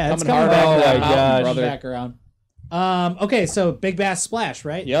 Yeah, it's Coming coming hard back, after that around, mountain, brother. back around. Okay, so Big Bass Splash,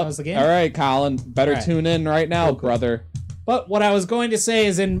 right? Yep. That was the game. All right, Colin. Better All right. tune in right now, brother. But what I was going to say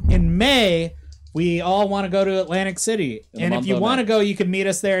is in May, we all want to go to Atlantic City. In the And if month you of want to May. go, you can meet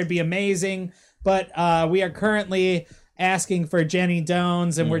us there. It'd be amazing. But we are currently asking for Jenny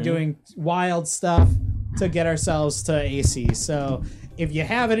Dones, and we're doing wild stuff to get ourselves to AC. So if you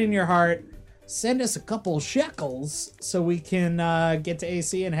have it in your heart, send us a couple shekels so we can get to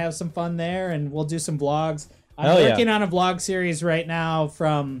AC and have some fun there, and we'll do some vlogs. I'm Hell yeah. working on a vlog series right now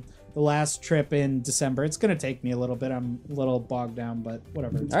from the last trip in December. It's going to take me a little bit. I'm a little bogged down, but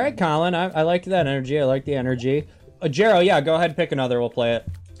whatever. It's All right, Colin. I liked that energy. I like the energy. Jero, yeah, go ahead and pick another. We'll play it.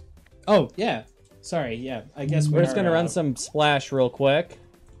 Oh, yeah. Sorry, yeah. I guess We're just gonna run some Splash real quick.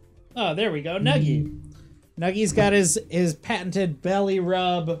 Oh, there we go. Nuggy. Nuggy's got his patented belly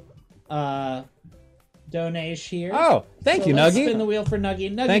rub donation here. Oh, thank you, let's Nuggy. Spin the wheel for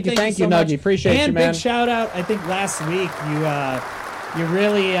Nuggy. Nuggy, Thank you, so much. Nuggy. Appreciate and you, man. big shout out. I think last week you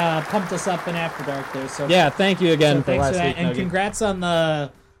really pumped us up in After Dark there. So Yeah, thank you again so for thanks last for that, week, and Nuggy. congrats on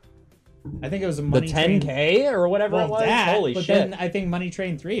the. I think it was a The Money Train. 10K or whatever Well, it was. that, Holy but shit! then I think Money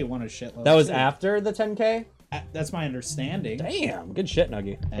Train 3 won a shitload. That was too. after the 10K. That's my understanding. Damn, good shit,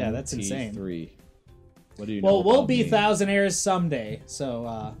 Nuggy. Yeah, that's insane. MT3. What do you know? Well, we'll about be me? thousandaires someday.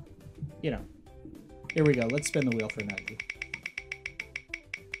 So, you know. Here we go. Let's spin the wheel for Nuggy.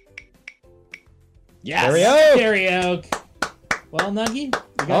 Yes! Karaoke. Well, Nuggy, you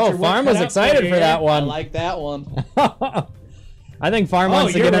got Oh, your work Farm cut was out excited you for that I one. like that one. I think Farm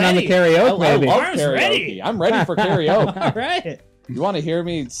wants to you're get in on the ready. karaoke, I maybe. love Farm's karaoke. ready. I'm ready for karaoke. All right. You want to hear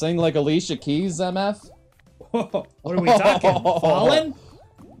me sing like Alicia Keys, MF? What are we talking? Fallen?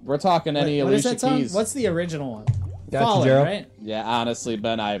 We're talking any What is Alicia that song? Keys. What's the original one? Gotcha, Fallen, Joe. right? Yeah, honestly,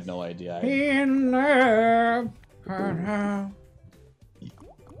 Ben, I have no idea. In there.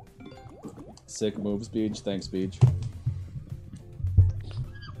 Sick move, Speech. Thanks, Speech.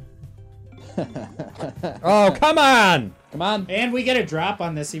 Oh, come on! Come on. And we get a drop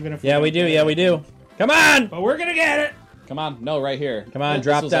on this even if Yeah, don't we do. play Yeah, it. we do. Come on! But we're gonna get it. Come on. No, right here. Come on, This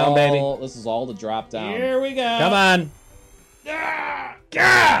drop was down, baby. This is all the drop down. Here we go. Come on!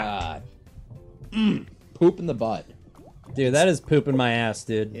 God. Poop in the butt. Dude, that is pooping my ass,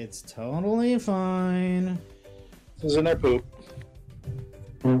 dude. It's totally fine. This is in their poop.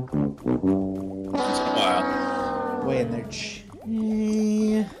 Wow. Way in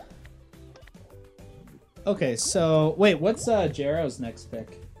there. Okay, so wait, what's Jero's next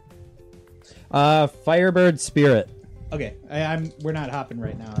pick? Firebird Spirit. Okay, we're not hopping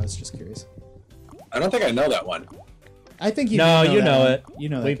right now. I was just curious. I don't think I know that one. I think you. No, do you that know one. it. You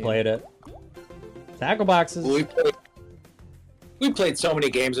know that We game. played it. Tackle boxes. We played so many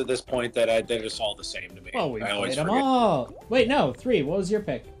games at this point that they're just all the same to me. Well, we I always played them forget. all. Wait, no, 3. What was your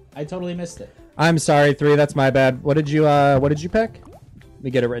pick? I totally missed it. I'm sorry, 3. That's my bad. What did you pick? Let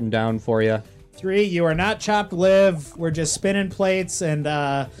me get it written down for you. 3. You are not chopped live. We're just spinning plates and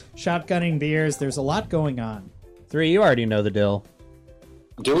shotgunning beers. There's a lot going on. 3. You already know the deal.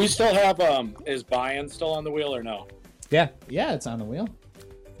 Do we still have is buy-in still on the wheel or no? Yeah. Yeah, it's on the wheel.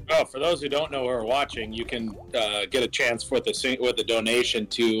 Oh, for those who don't know or are watching, you can get a chance with the donation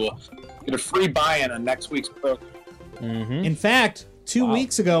to get a free buy-in on next week's program. Mm-hmm. In fact, 2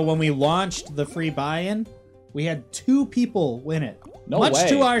 weeks ago when we launched the free buy-in, we had 2 people win it. No Much way.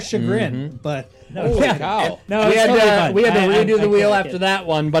 to our chagrin, but no, Holy yeah. cow. No, We it's had totally to fun. we had to redo the I wheel can't after kid. that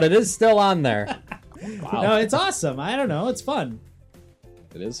one, but it is still on there. No, it's awesome. I don't know. It's fun.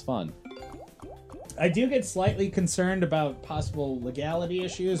 It is fun. I do get slightly concerned about possible legality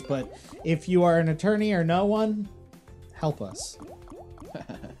issues, but if you are an attorney or no one, help us.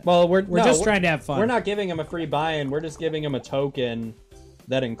 Well, We're just trying to have fun. We're not giving him a free buy-in. We're just giving him a token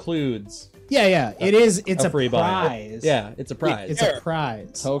that includes Yeah. It is. It's a free buy-in. prize. Yeah, it's a prize. It's a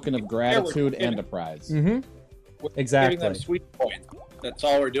prize. Token of gratitude and a prize. Mm-hmm. We're Exactly. giving them sweet coins. That's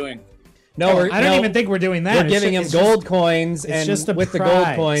all we're doing. No, I don't even think we're doing that. We're It's giving ju- him it's gold just- coins, it's and just a with the gold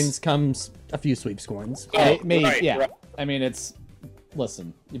prize. coins comes a few sweeps coins. Oh, Yeah. right. I mean, it's.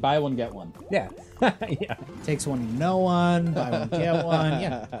 Listen, you buy one, get one. Yeah, yeah. Takes one to know one. Buy one, get one.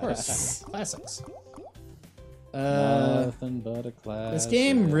 Yeah, of course. Classics. Nothing but a class. This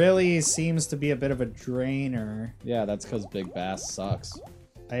game really seems to be a bit of a drainer. Yeah, that's because Big Bass sucks.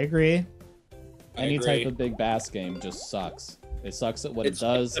 I agree. Any agree. type of big bass game just sucks. It sucks at what it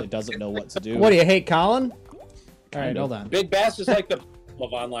does. It doesn't know what to do. What do you hate, Colin? All right, hold on. Big Bass is like the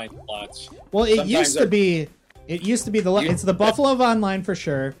of online slots. Well, it Sometimes used to be. It used to be it's the Buffalo of online for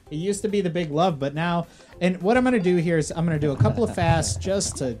sure. It used to be the big love, but now, and what I'm gonna do here is I'm gonna do a couple of fasts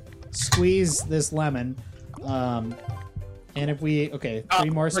just to squeeze this lemon. And if we 3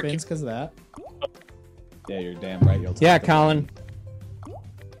 more spins because of that. Yeah, you're damn right. You'll take Yeah, the Colin.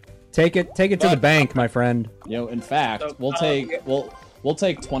 Take it to the bank, my friend. in fact, So, we'll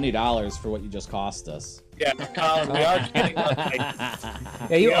take $20 for what you just cost us. Yeah, Colin, we are getting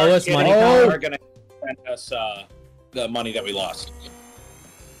Yeah, you owe us money, We Colin. are going to send us the money that we lost.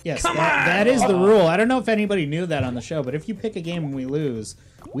 Yes, that is the rule. I don't know if anybody knew that on the show, but if you pick a game and we lose,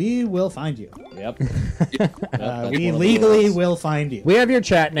 we will find you. Yep. We legally will find you. We have your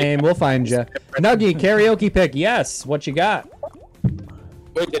chat name. We'll find you. Nuggy, karaoke pick. Yes. What you got?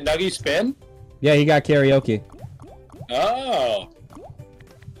 Wait, did Nuggy spin? Yeah, you got karaoke. Oh.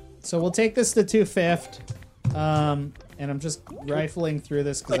 So we'll take this to 2/5. And I'm just rifling through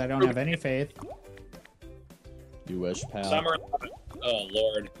this because I don't have any faith. You wish, pal. Summer. Oh,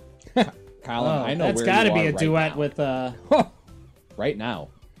 Lord. Colin, I know that's where got to you be are a right duet now. with Right now.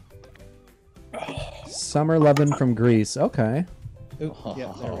 Summer Lovin' from Greece. Okay. Ooh,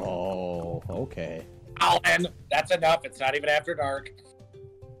 yeah, there we go. Oh, okay. Colin, that's enough. It's not even after dark.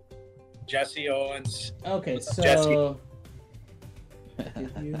 Jesse Owens. Okay, so Jesse.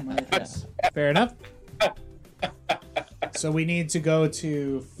 give you my fair enough. So we need to go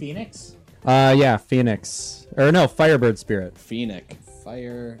to Phoenix. Yeah, Phoenix. Or no, Firebird Spirit. Phoenix.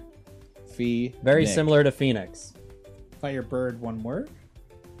 Fire, Very similar to Phoenix. Firebird, one word.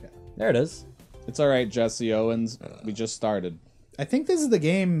 There it is. It's all right, Jesse Owens. We just started. I think this is the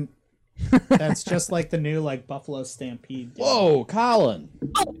game that's just like the new Buffalo Stampede game. Whoa, Colin.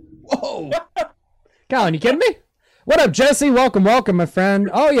 Whoa. Colin, you kidding me? What up, Jesse? Welcome, my friend.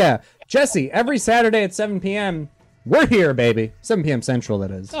 Oh, yeah. Jesse, every Saturday at 7 p.m., we're here, baby. 7 p.m. Central,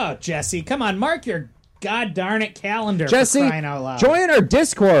 that is. Oh, Jesse, come on, mark your god darn it calendar Jesse, for crying out loud. join our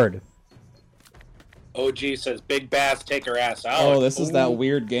Discord. OG says Big Bass, take her ass out. Oh, this is Ooh. that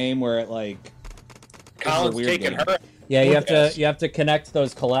weird game where it Colin's weird taking game. her. Yeah, you Yes. have to connect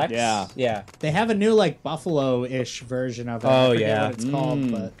those collects. Yeah. Yeah. They have a new Buffalo-ish version of it. I Oh, forget yeah. what it's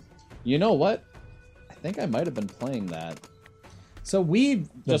called, but You know what? I think I might have been playing that so we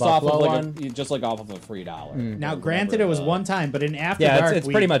just Buffalo off of one? just off of a $3. now granted it was one time, but in After Yeah, Dark it's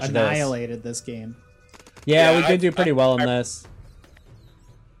we pretty much this. annihilated this game. Yeah, Yeah, we did do pretty well in this.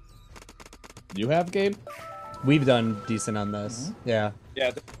 You have, Gabe? We've done decent on this. Mm-hmm. Yeah.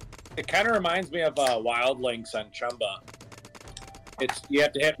 Yeah, it kind of reminds me of Wild Links on Chumba. It's you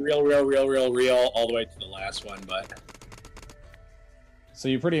have to hit real all the way to the last one, but So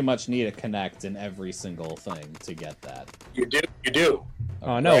you pretty much need to connect in every single thing to get that. you do.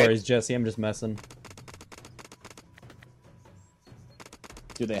 Oh, no Right. worries, Jesse. I'm just messing.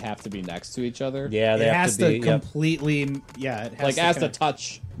 Do they have to be next to each other? Yeah, they It have has to be. to Yep. completely, yeah, it has Like to as to connect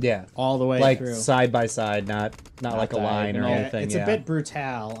touch. Yeah. all the way Like through. side by side, not like a line or diagonal. Yeah, anything. it's yeah. a bit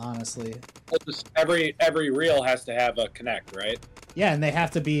brutal, honestly. Every reel has to have a connect, right? Yeah, and they have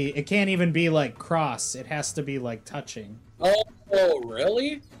to be. It can't even be cross. It has to be touching. Oh,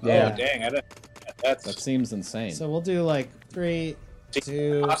 really? Yeah. Oh, dang! That's That seems insane. So we'll do 3,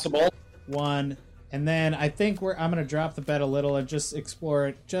 2, possible. 1, and then I think I'm gonna drop the bet a little and just explore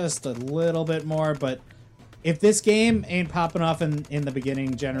it just a little bit more. But if this game ain't popping off in the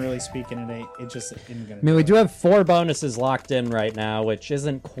beginning, generally speaking, it just isn't gonna. I mean, we do have 4 bonuses locked in right now, which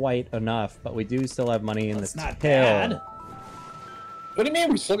isn't quite enough, but we do still have money in That's the not till. bad. What do you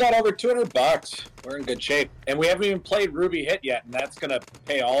mean? We still got over $200. We're in good shape, and we haven't even played Ruby Hit yet, and that's gonna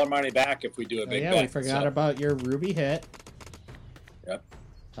pay all our money back if we do a Oh, big yeah, bet. we forgot so- about your Ruby Hit. Yep.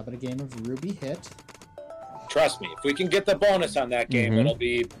 How about a game of Ruby Hit? Trust me, if we can get the bonus on that game, Mhm. it'll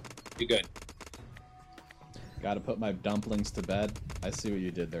be good. Got to put my dumplings to bed. I see what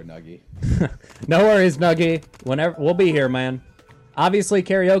you did there, Nuggy. No worries, Nuggy. Whenever we'll be here, man. Obviously,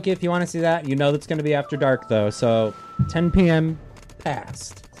 karaoke if you want to see that. You know that's going to be after dark though, so 10 p.m.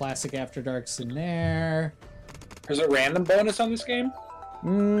 past. Classic After Dark's in there. There's a random bonus on this game.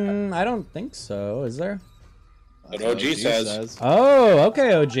 I don't think so. Is there? But OG says. Oh,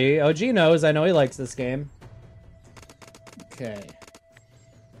 okay, OG. OG knows. I know he likes this game. Okay.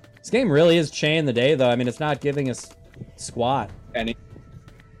 This game really is chain the day, though. I mean, it's not giving us squat. And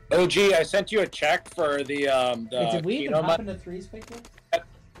OG, I sent you a check for the Wait, did we even Keno hop money. into threes pick yet?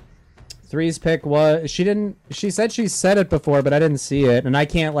 Three's pick was she didn't. She said she said it before, but I didn't see it, and I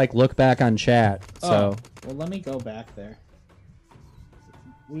can't look back on chat. So Well, let me go back there.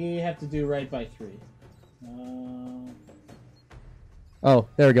 We have to do right by 3. Oh,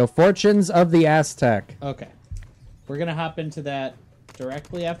 there we go. Fortunes of the Aztec. Okay. We're going to hop into that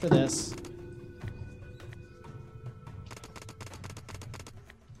directly after this.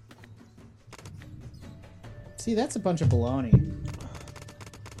 See, that's a bunch of baloney.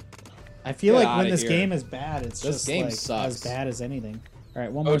 I feel Get like when outta this here. game is bad, it's This just game like sucks. as bad as anything. All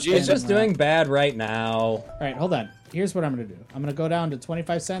right, one more. geez, It's spin just and we're doing out. bad right now. All right, hold on. Here's what I'm going to do. I'm going to go down to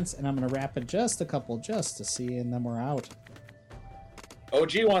 25 cents, and I'm going to wrap it just a couple just to see, and then we're out.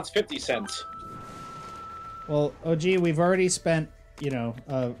 OG wants 50 cents. Well, OG, we've already spent,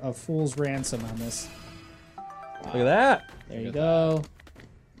 a fool's ransom on this. Look at that. There you go.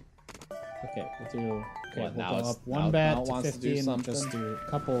 Okay, we'll do. Okay, What, we'll now go it's- up one now bet it to wants to 50 do and something? just do a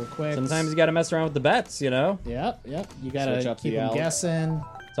couple of quicks. Sometimes you got to mess around with the bets, you know? Yep. You Switch gotta up keep the them alg. guessing.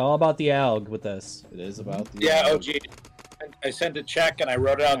 It's all about the alg with this. It is about the Yeah, OG. I sent a check and I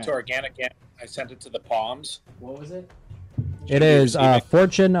wrote it out Alright. to Organic. I sent it to the Palms. What was it? It is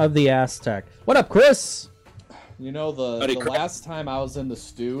Fortune of the Aztec. What up, Chris? You know, Buddy, the Chris- last time I was in the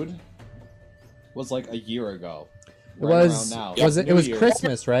stewed was like a year ago. It Right was around now. was it? It New was Year's.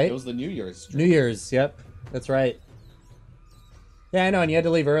 Christmas, right? It was the New Year's stream. New Year's. Yep, that's right. Yeah, I know, and you had to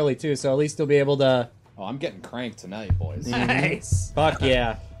leave early too, so at least you'll be able to. Oh, I'm getting cranked tonight, boys. Nice. Fuck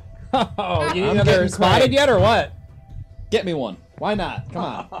yeah! Oh, you I'm either getting spotted cranked. yet or what? Get me one. Why not? Come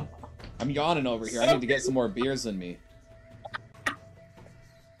on. I'm yawning over here. I need to get some more beers in me.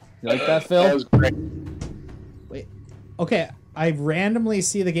 You like that, That Phil? was great. Wait. Okay, I randomly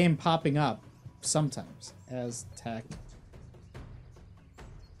see the game popping up sometimes as tech.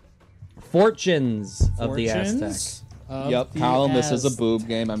 Fortunes of the Aztec. Fortunes of Yep, the Colin, this is a Aztec. boob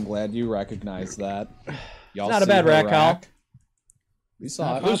game. I'm glad you recognize that. Y'all Not a see bad her rack, Kyle. We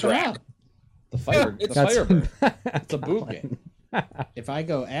saw it. Who's rack? The fire. The That's- Firebird. It's a boob game. If I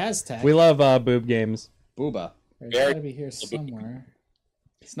go Aztec, We love boob games. Booba. there's Very- gotta be here somewhere.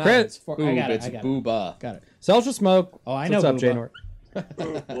 It's not Chris- it's For- boob, I got it, it's I got it. booba. Got it. Social smoke. Oh, I What's know up, Booba.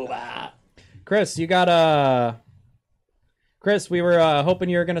 Janor? Chris, you got Chris, we were hoping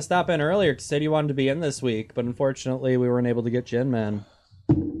you were gonna stop in earlier because said you wanted to be in this week, but unfortunately we weren't able to get you in, man.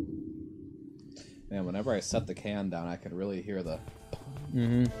 Man, whenever I set the can down, I can really hear the.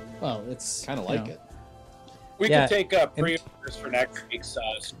 Well, it's Kind of like it. We Yeah. can take pre-orders for next week's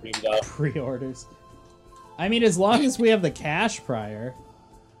stream, though. Pre-orders. I mean, as long as we have the cash prior.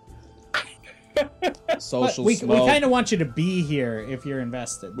 But Social we smoke. kind of want you to be here if you're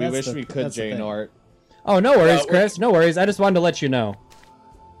invested. We That's wish the- we could, that's the Jay thing. Nort. Oh, no worries, we're- Chris. No worries. I just wanted to let you know.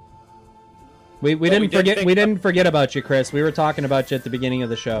 We didn't did forget think- we didn't forget about you, Chris. We were talking about you at the beginning of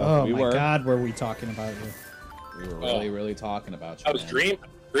the show. Oh We my were. God, were we talking about you? We were really, really talking about you. I was man.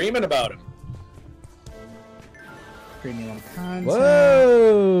 dreaming about him. Premium content.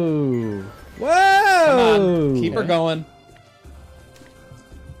 Whoa! Come Whoa! on, keep her Okay. going.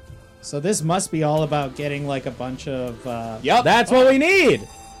 So this must be all about getting like a bunch of. Yep. That's what we need.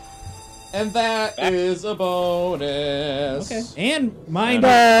 And that is a bonus. Okay. And mind,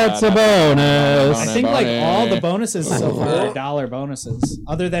 That's a bonus. I think like all the bonuses so far are dollar bonuses.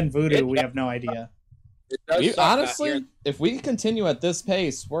 Other than Voodoo, we have no idea. It does We, suck not honestly, hearing- if we continue at this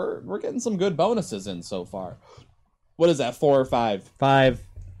pace, we're getting some good bonuses in so far. What is that? 4 or 5? 5.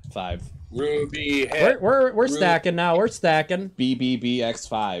 5. Ruby hit. We're stacking now. We're stacking.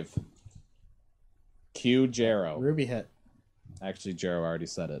 BBBX5. Q Jero. Ruby hit. Actually, Jero already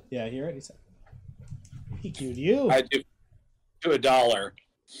said it. Yeah, he already said. He queued you. I do $1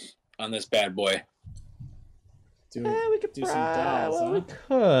 on this bad boy. Do, We could do some dials, well, we huh?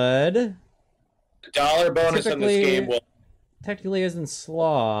 could. $1 bonus on Typically- this game. Well, Technically isn't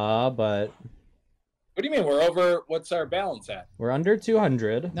slaw, but what do you mean? We're over. What's our balance at? we're under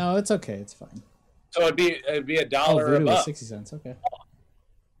 200. No, it's okay. It's fine. So it'd be Oh, $1 or Voodoo was above. 60 cents. Okay.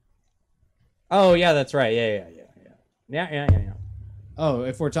 Oh yeah, that's right. Yeah. Oh,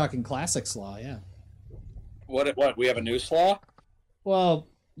 if we're talking classic slaw, yeah. What? We have a new slaw? Well,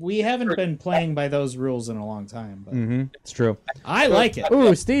 we haven't been playing by those rules in a long time, but Mm-hmm. It's true. I like it.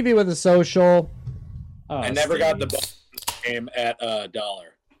 Ooh, Stevie with a social. Oh, I never got the Stevie. bonus game at $1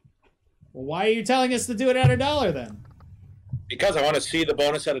 Well, why are you telling us to do it at $1 then? because I want to see the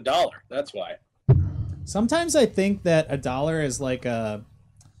bonus at $1. That's why. Sometimes I think that $1 is like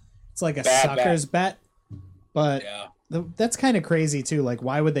it's like a Bad sucker's bet, but Yeah. that's kind of crazy too. Like,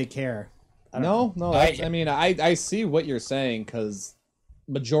 why would they care? I don't know. No, I mean, I see what you're saying because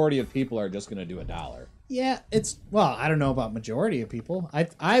majority of people are just going to do $1. Yeah, I don't know about majority of people.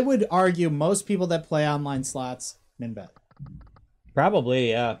 I would argue most people that play online slots min bet. Probably,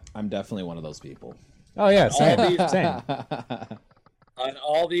 yeah. I'm definitely one of those people. Oh yeah, same. All these- Same. On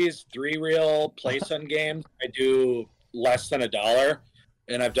all these 3-reel play-sun games, I do less than $1,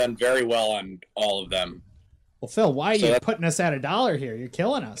 and I've done very well on all of them. Well, Phil, why are So you that's- putting us at $1 here? You're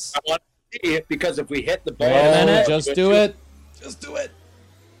killing us. I want to see it because if we hit the Wait a bonus, minute. Just do it. Just do it.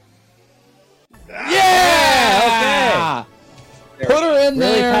 Yeah! Put her in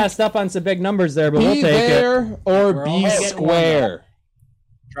Really there. passed up on some big numbers there, but Be we'll take it. there or We're be almost getting square.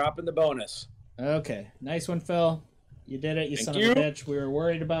 dropping the bonus. Okay, nice one, Phil. You did it, you Thank son you. of a bitch. We were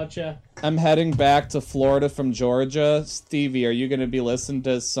worried about you. I'm heading back to Florida from Georgia. Stevie, are you going to be listening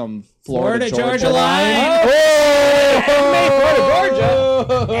to some Florida Georgia line? line.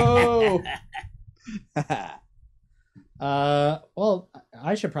 Oh! Well,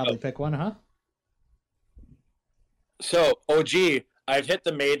 I should probably pick one, huh? So, OG, I've hit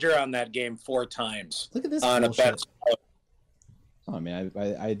the major on that game 4 times Look at this on a bullshit. bet. I mean,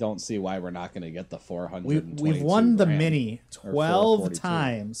 I don't see why we're not going to get the 400. We've won the mini Or 12 442.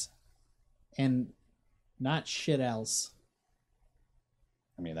 times, and not shit else.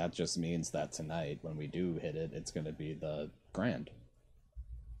 I mean, that just means that tonight, when we do hit it, it's going to be the grand.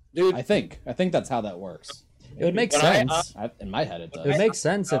 Dude, I think that's how that works. It would make When sense. In my head, it does. It would make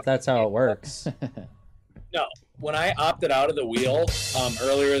sense if that's how it works. no. When I opted out of the wheel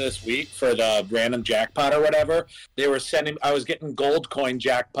earlier this week for the random jackpot or whatever, they were sending. I was getting gold coin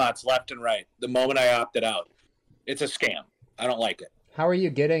jackpots left and right the moment I opted out. It's a scam. I don't like it. How are you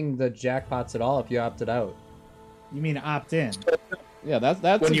getting the jackpots at all if you opted out? You mean opt in? Yeah,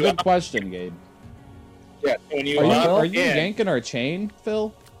 that's When a you good opt- question, Gabe. Yeah. When you Are you, opt are you in, yanking our chain,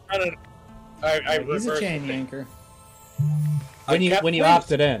 Phil? I don't know. I He's a reversed chain the thing. yanker. I When you kept when you waiting.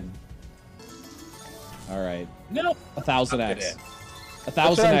 opted in. All right, No. 1000x, Opted in.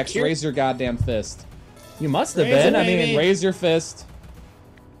 1000x. curious- Raise your goddamn fist. You must have Raise been. it, I mean, baby. Raise your fist.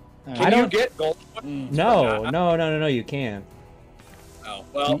 All Can right. you get gold coins? no, you can't. Oh,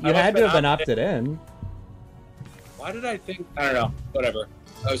 well, You had to have been opted in. Why did I think? I don't know. Whatever.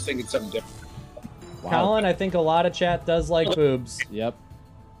 I was thinking something different. Wow. Colin, I think a lot of chat does like boobs. Yep.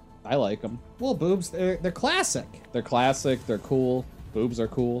 I like them. Well, boobs, they're classic. They're classic. They're cool. Boobs are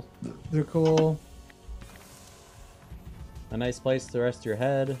cool. They're cool. A nice place to rest your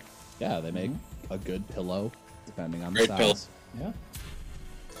head. Yeah, they make a good pillow, depending on the Great size. pillow. Yeah.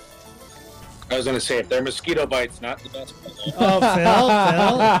 I was going to say, if they're mosquito bites, not the best. Oh,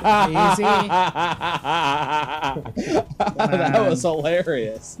 Phil, easy. That was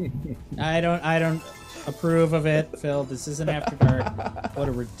hilarious. I don't approve of it, Phil. This isn't After Dark. What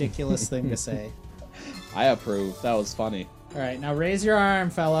a ridiculous thing to say. I approve. That was funny. All right, now raise your arm,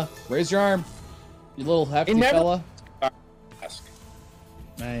 fella. Raise your arm, you little hefty never- fella. Ask.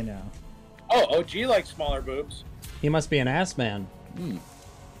 I know. Oh, OG likes smaller boobs. He must be an ass man.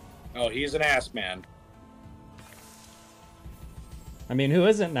 Oh, he's an ass man. I mean, who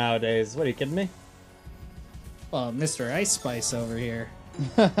isn't nowadays? What, are you kidding me? Well, Mr. Ice Spice over here.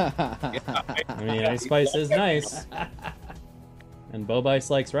 I mean, Ice Spice is nice. And Bo Bice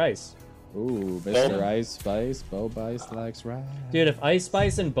likes rice. Ooh, Mr. Ice Spice, Bo Bice likes rice. Dude, if Ice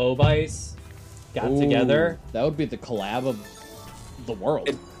Spice and Bo Bice got Ooh, together, that would be the collab of the world,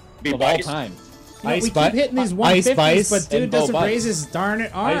 Be of all biased. time. You know, Ice we Bi- keep hitting these Ice 150s, Spice but dude and Bo doesn't Bice. raise his darn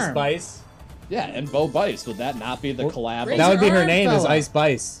it arm. Ice Spice. Yeah, and Bo Bice, would that not be the collab? raise Of... That would be your her arm, name is fella. Ice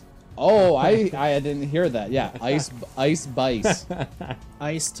Bice. Oh, I didn't hear that. Yeah, Ice Bice.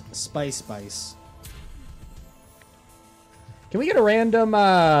 Iced Spice Bice. Can we get a random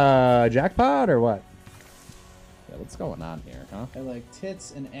jackpot or what? Yeah, what's going on here, huh? I like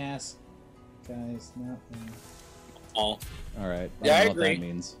tits and ass, guys. Nothing. Oh, All right. Yeah, I don't know what agree. that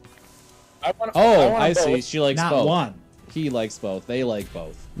means. I want. Oh, I see. She likes Not both. one. He likes both. They like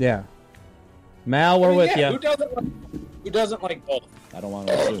both. Yeah. Mal, we're with yeah, you. Who doesn't like both? I don't want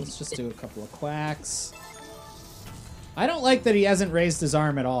to assume. Let's just do a couple of quacks. I don't like that he hasn't raised his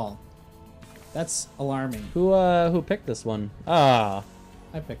arm at all. That's alarming. Who picked this one? Ah,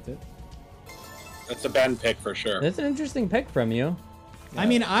 I picked it. That's a Ben pick for sure. that's an interesting pick from you. I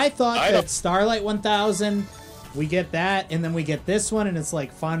mean, I thought I that don't- Starlight 1000, we get that, and then we get this one, and it's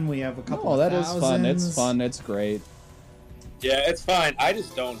like fun. We have a couple Oh, of that is fun. thousands. It's fun. It's great. Yeah, it's fine. I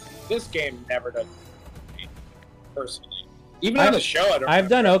just don't. This game never does. Me, personally, even I've- on the show, I don't. I've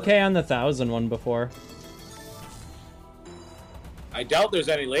done remember. okay on the 1,000 one before. I doubt there's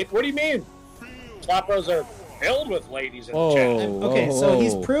any late. What do you mean? Flopros are filled with ladies in the Whoa. chat. Okay, Whoa, so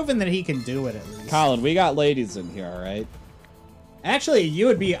he's whoa. proven that he can do it at least. Colin, we got ladies in here, all right? Actually, you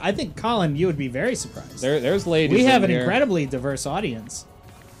would be. I think Colin, you would be very surprised. There's ladies. We have in an here. incredibly diverse audience.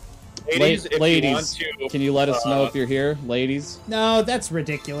 Ladies, if ladies, you want to, can you let us know if you're here, ladies? No, that's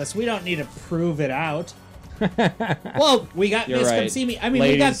ridiculous. We don't need to prove it out. Well, we got You're Miss right. Come See Me. I mean,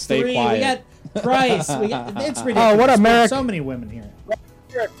 Ladies, we got stay 3. quiet. We got Price. We got. It's ridiculous. Oh, what up, We have Merrick? so many women here.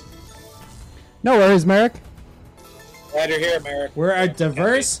 No worries, Merrick. Glad you're here, Merrick. We're a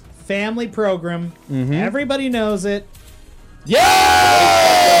diverse family program. Mm-hmm. Everybody knows it. Yeah!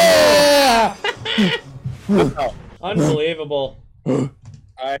 Oh, Unbelievable. I'm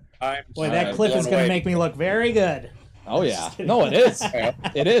Boy, that clip is going to make me look very good. Oh yeah, no, it is.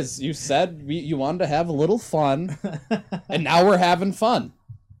 It is. You said you wanted to have a little fun, and now we're having fun.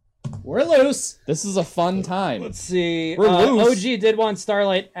 We're loose. This is a fun time. Let's see. We're loose. OG did want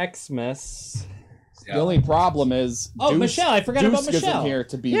Starlight Xmas. The only problem is, Oh, Michelle, I forgot about Deuce Michelle. isn't here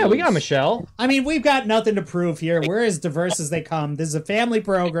to be. Yeah, we got loose. Michelle. I mean, we've got nothing to prove here. We're as diverse as they come. This is a family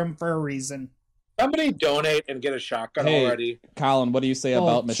program for a reason. Somebody donate and get a shotgun Hey, already. Colin, what do you say Well,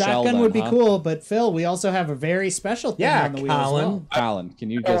 about Michelle? shotgun then, would be huh? cool, but Phil, we also have a very special thing Yeah, on the wheel as Colin. well. Colin,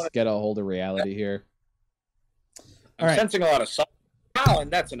 can you just get a hold of reality here? I'm All right. sensing a lot of salt. Colin,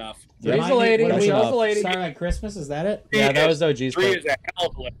 that's enough. Three's Yeah. a lady. What do we- Michelle's a lady. Starlight Christmas, is that it? Yeah, that was OG's 3 pick. is a hell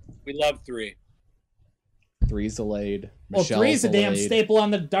of a list. We love 3. 3's a laid. Well, Michelle's 3's a damn laid. staple on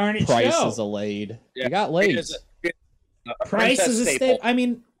the darn it Price show. is a laid. Yeah, You got Three lades. is a Price princess is a staple. I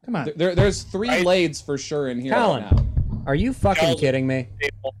mean, come on. There's 3 Right. lades for sure in here Colin. right now. Are you fucking Michelle's kidding me?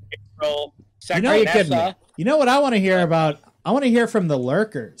 staple. April, second know- Are you kidding me? Nessa. You know what I want to hear about? I want to hear from the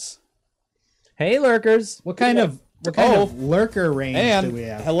lurkers. Hey, lurkers. What kind of lurker range do And we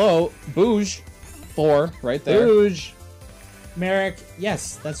have? hello, Bouge, 4 right there. Rouge. Merrick,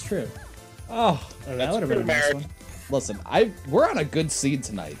 yes, that's true. Oh, Oh, that That's would have been a true, nice Merrick. one. Listen, we're on a good seed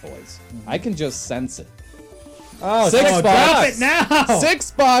tonight, boys. I can just sense it. oh, Six $6. Drop it now!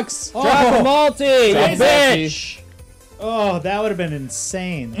 $6. Oh. Drop a multi, you Drop bitch. Oh, that would have been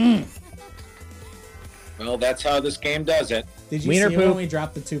insane. Well, that's how this game does it. Did you Wiener see poop. when we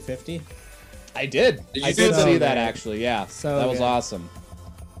dropped the 250? I did. Did you I do did that? see So that good. actually. Yeah, So that was good. awesome.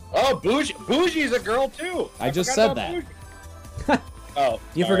 Oh, Bougie's a girl too. I just forgot said about that. Bougie. Oh,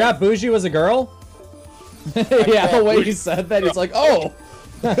 You sorry. forgot Bougie was a girl? Yeah, the way Bougie- he said that, he's like, oh.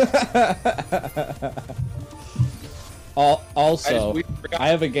 Also, we forgot I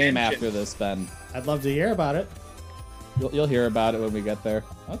have a game to mention- after this, Ben. I'd love to hear about it. You'll hear about it when we get there.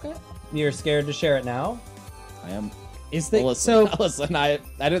 Okay. You're scared to share it now? I am. Is the, Well, listen, so listen. I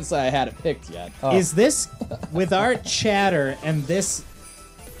didn't say I had it picked yet. Oh. is this with our chatter and this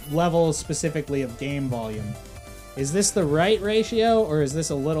level specifically of game volume? Is this the right ratio or is this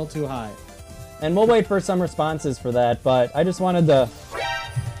a little too high? And we'll wait for some responses for that, but I just wanted to...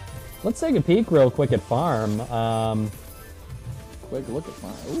 Let's take a peek real quick at Farm. Quick look at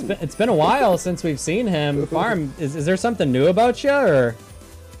mine. Ooh. It's been a while since we've seen him. Farm, is there something new about you, or do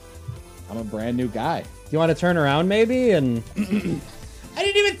I'm a brand new guy. you want to turn around maybe? And I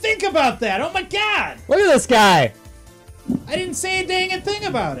didn't even think about that. Oh my god! look at this guy. I didn't say a dang thing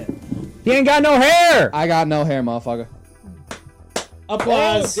about it. He ain't got no hair. I got no hair, motherfucker.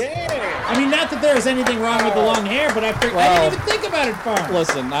 Applause. Oh, damn. I mean, not that there is anything wrong with the long hair, but I Well, didn't even think about it, Farm.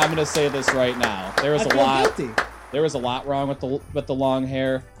 Listen, I'm gonna say this right now. There was I a feel lot. guilty. There was a lot wrong with the long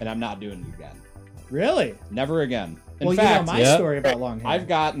hair, and I'm not doing it again. Really? Never again. In Well, fact, you know my Yep. story about long hair. I've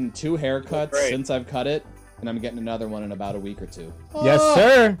gotten 2 haircuts Great. since I've cut it, and I'm getting another one in about a week or 2. Yes,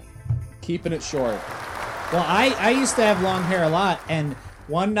 sir. Keeping it short. Well, I used to have long hair a lot, and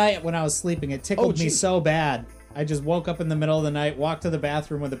one night when I was sleeping, it tickled me gee. so bad. I just woke up in the middle of the night, walked to the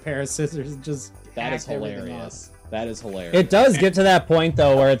bathroom with a pair of scissors, and just That is hacked everything hilarious. off. That is hilarious. It does get to that point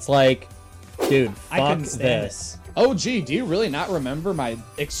though where it's like, dude, I fuck couldn't stand this. Oh, gee, do you really not remember my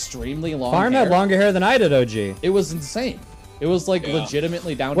extremely long Farm hair? had longer hair than I did, OG. It was insane. It was like Yeah.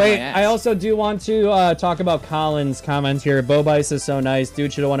 legitimately down to Wait, my ass. I also do want to talk about Colin's comment here. Bo Bice is so nice.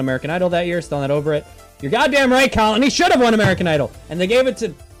 Dude should have won American Idol that year. Still not over it. You're goddamn right, Colin. He should have won American Idol. And they gave it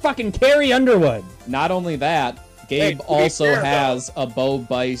to fucking Carrie Underwood. Not only that, Gabe to be also fair, has a Bo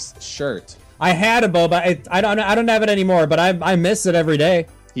Bice shirt. I had a Bo Bice. I don't have it anymore, but I miss it every day.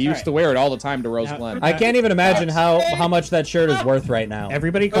 He used right. to wear it all the time to Rose Now- Glen. I can't even imagine how much that shirt is worth right now.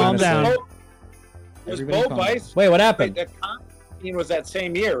 Everybody calm Honestly. down. Was Everybody Bo calm Bice? Wait, what Wait, happened? that Constantine was that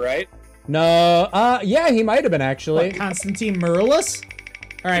same year, right? No, yeah, he might have been actually. What, Constantine Merlis?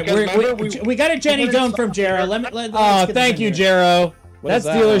 All right, Because remember we got a Jenny we Doan were- from Jero. Let's Oh, get thank this you, in here. Jero. What That's is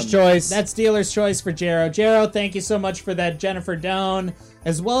that dealer's one? choice. That's dealer's choice for Jero. Jero, thank you so much for that Jennifer Doan,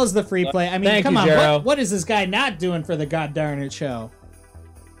 as well as the free play. I mean, Thank come you, on, Jero. what is this guy not doing for the god darn it show?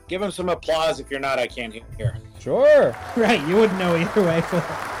 Give him some applause. If you're not, I can't hear. Sure. Right, you wouldn't know either way.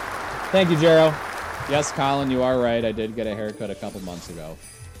 Thank you, Jero. Yes, Colin, you are right. I did get a haircut a couple months ago.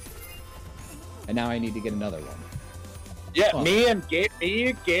 And now I need to get another one. Yeah, Well-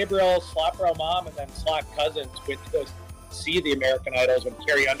 me, Gabriel, Slop Bro Mom, and then Slot Cousins went to go see the American Idols when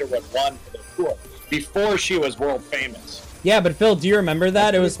Carrie Underwood won for the tour before she was world famous. Yeah, but Phil, do you remember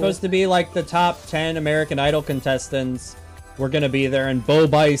that? That's It was pretty cool. supposed to be like the top 10 American Idol contestants were going to be there, and Bo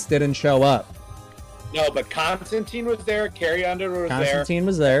Bice didn't show up. No, but Constantine was there, Carrie Underwood was Constantine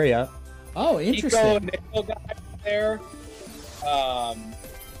was there, yeah. Oh, there, Nico interesting. Nickel guy was there.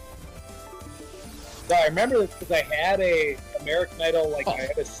 So I remember this because I had a American Idol, like I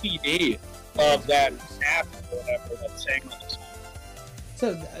had a CD of that app or whatever that sang on the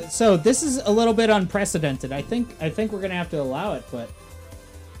song. So this is a little bit unprecedented. I think we're gonna have to allow it, but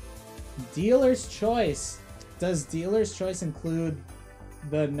dealer's choice. Does dealer's choice include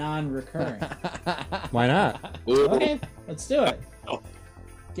the non-recurring? Why not? Okay, let's do it.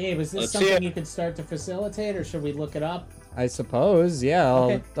 Gabe, is this Let's see something it. you could start to facilitate, or should we look it up? I suppose, yeah. I'll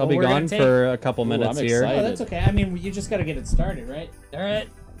Okay. I'll Well, be we're gonna gone take- for a couple minutes I'm here. excited. Oh, that's okay. I mean, you just got to get it started, right? All right.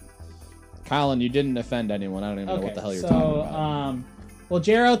 Colin, you didn't offend anyone. I don't even know what the hell you're talking about. Well,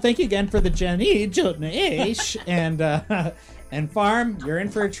 Jero, thank you again for the Jenny Jotnaish, and Farm, you're in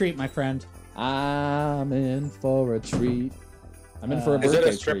for a treat, my friend. I'm in for a treat. I'm in for a Is it birthday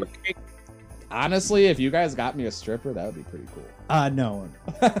a stripper treat. cake? Honestly, if you guys got me a stripper, that would be pretty cool. No,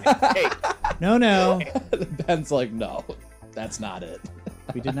 Hey, no, Ben's like, no, that's not it.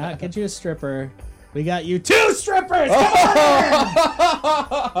 we did not get you a stripper. We got you 2 strippers.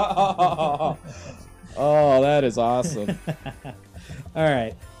 Oh, that is awesome. All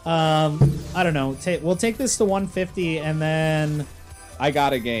right. I don't know. We'll take this to 150, and then. I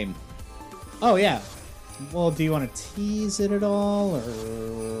got a game. Oh yeah. Well, do you want to tease it at all,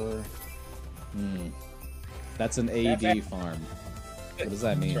 or? That's an AD farm. What does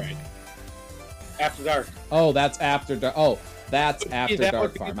that mean? That's right. After dark. Oh, that's after dark. Oh, that's after that dark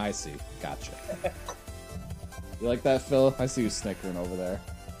would be- farm. I see. Gotcha. You like that, Phil? I see you snickering over there.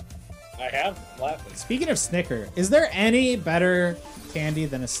 I have. I'm laughing. Speaking of Snicker, is there any better candy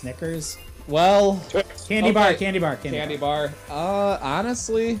than a Snickers? Well, Twix. Candy Okay. bar. candy bar.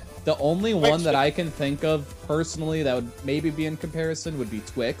 Honestly, the only one that I can think of personally that would maybe be in comparison would be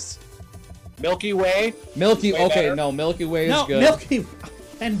Twix. Milky Way. Milky. Way Okay, better. no, Milky Way is No, good. Milky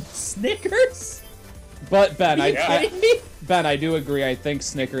and Snickers. But Ben, Are you Yeah. kidding me? Ben, I do agree. I think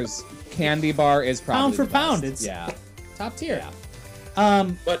Snickers candy bar is probably Pound for the pound, best. it's- yeah. Top tier. Yeah.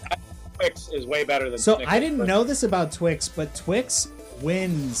 But Twix is way better than So Snickers. I didn't know this about Twix, but Twix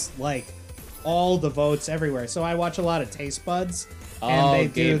wins like all the votes everywhere. So I watch a lot of Taste Buds, and they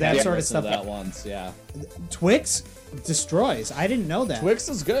do Gabe that had sort of listened stuff. to that once, yeah. Twix destroys. I didn't know that. Twix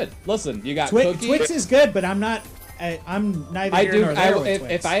is good. Listen, you got Twix, cookie. Twix is good, but I'm not. I'm neither I here do. nor there with If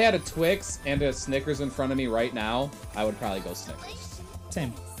Twix. I had a Twix and a Snickers in front of me right now, I would probably go Snickers.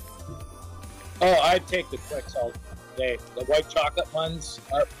 Same. Oh, I'd take the Twix all day. The white chocolate ones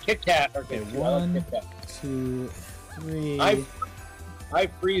are Kit Kat are good. Okay, too. I like 1, Kit Kat. 2, 3. I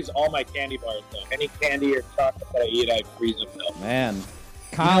freeze all my candy bars though. Any candy or chocolate that I eat, I freeze them though. Man,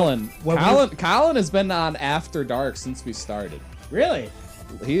 Colin, what Colin has been on After Dark since we started. Really?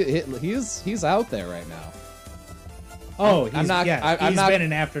 He's out there right now. Oh, I'm not- I'm he's not- been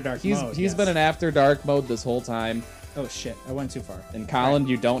in After Dark mode. He's been in After Dark mode this whole time. Oh shit! I went too far. And Colin,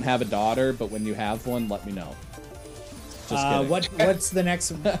 you don't have a daughter, but when you have one, let me know. Just kidding. What's the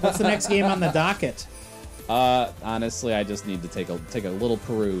next game on the docket? Honestly, I just need to take a little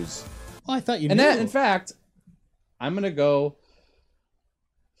peruse. Oh, I thought you And knew. then, in fact, I'm gonna go.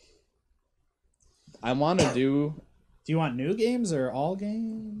 I want to Do you want new games or all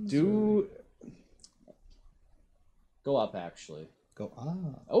games? go up actually. Go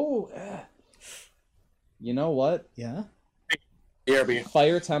Oh, you know what? yeah. BRB.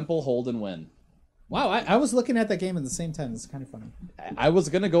 Fire Temple Hold and Win. Wow, I was looking at that game at the same time. It's kind of funny. I was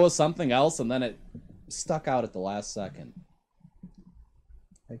gonna go with something else, and then it stuck out at the last second.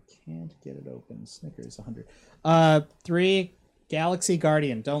 I can't get it open. Snickers 100. 3 Galaxy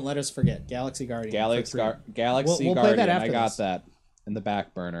Guardian. Don't let us forget Galaxy Guardian. Galaxy for 3. Galaxy We'll play Guardian. that after I got this. that in the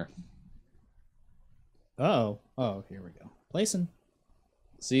back burner. Oh, here we go. Placing.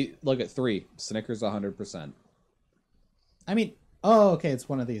 See, look at 3 Snickers 100%. I mean, okay, it's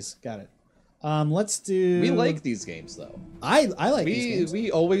one of these. Got it. Let's do. We like these games though. I like these games.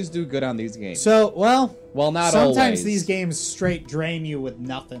 We always do good on these games. So well, Well, not sometimes always. these games straight drain you with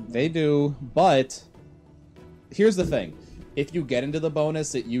nothing. They do, but here's the thing. If you get into the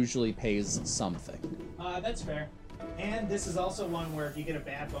bonus, it usually pays something. That's fair. And this is also one where if you get a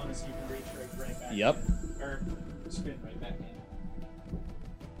bad bonus, you can reach right back. Yep. in. Or spin right back in.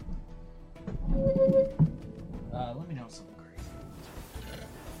 Let me know something crazy.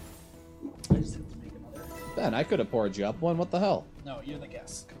 I just have to make another. Ben, I could have poured you up one. What the hell? No, you're the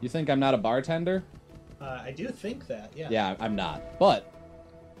guest. You think I'm not a bartender? I do think that, yeah. Yeah, I'm not. But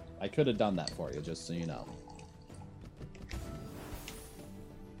I could have done that for you, just so you know.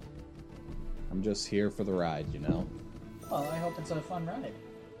 I'm just here for the ride, you know? Well, I hope it's a fun ride.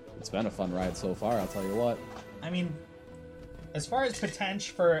 It's been a fun ride so far, I'll tell you what. I mean, as far as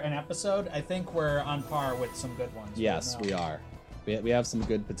potential for an episode, I think we're on par with some good ones. Yes, right now. we are. We have some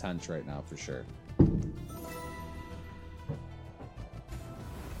good potential right now, for sure.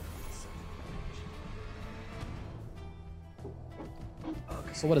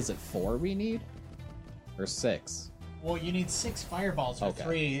 So what is it, 4 we need? Or 6? Well, you need 6 fireballs or Okay.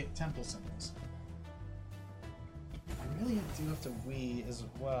 3 temple symbols. I really do have to wee as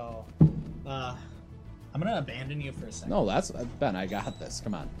well. I'm gonna abandon you for a second. No, that's... Ben, I got this.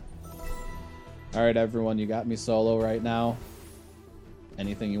 Come on. Alright, everyone, you got me solo right now.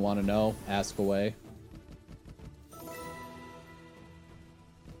 Anything you want to know, ask away.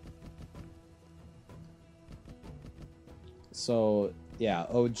 So, yeah,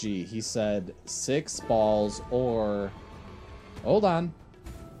 OG, he said 6 balls or... Hold on.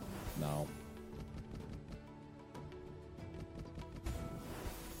 No.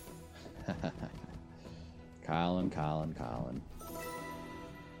 Colin.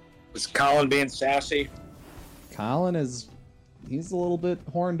 Was Colin being sassy? Colin is... He's a little bit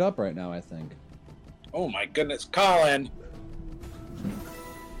horned up right now, I think. Oh my goodness, Colin!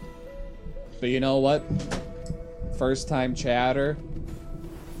 But you know what? First time chatter.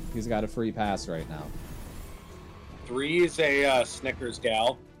 He's got a free pass right now. 3 is a Snickers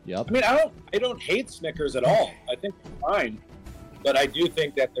gal. Yep. I mean, I don't hate Snickers at all. I think they're fine, but I do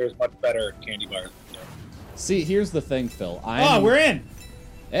think that there's much better candy bars. See, here's the thing, Phil. Oh, we're in!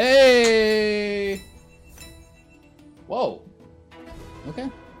 Hey! Whoa.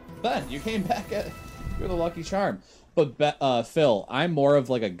 Okay. Ben, you came back at... You're the lucky charm. But, Phil, I'm more of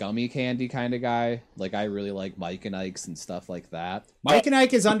like a gummy candy kind of guy. Like, I really like Mike and Ike's and stuff like that. Mike and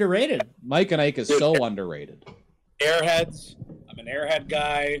Ike is underrated. Mike and Ike is so underrated. Airheads. I'm an Airhead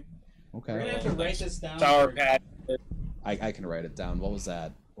guy. Okay. We're gonna have to write this down. Sour Patch. I can write it down. What was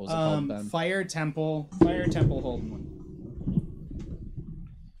that? What was it called, Ben? Fire Temple Holden one.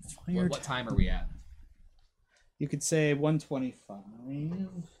 What time are we at? You could say 125.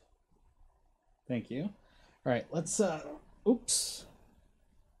 Thank you. All right, let's oops.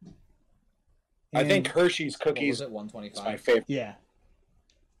 I think Hershey's What cookies was it, is my 125? favorite. Yeah.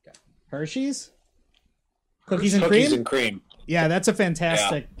 Okay. Hershey's? Cookies and Cookies cream? and cream. Yeah, that's a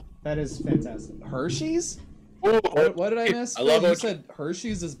fantastic. That is fantastic. Hershey's? Ooh, What did I miss? I love you it. said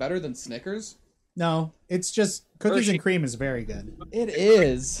Hershey's is better than Snickers? No, it's just cookies Hershey. and cream is very good. It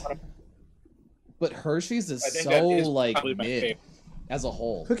is. But Hershey's is I think so, that is like, probably my mid favorite. as a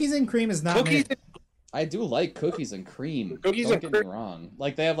whole. Cookies and cream is not Cookies. mid. I do like cookies and cream. Cookies Don't and get me cream. wrong.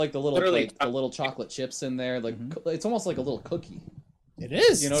 Like, they have, like, the little Literally. like, the little chocolate chips in there. Like, it's almost like a little cookie. It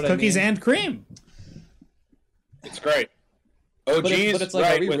is. You know It's what I cookies mean? and cream. It's great. OG's But it's like,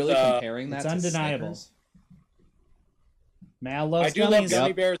 right are we with, really comparing that It's to undeniable. Snickers? Mal I loves do love gummies.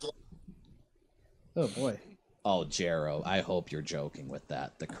 gummy bears. Oh boy. Oh, Jero, I hope you're joking with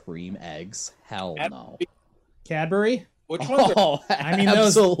that. The cream eggs? Hell no. Cadbury? Which ones are Oh, I mean,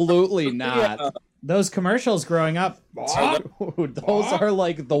 those- absolutely not. Those commercials growing up. Dude, those are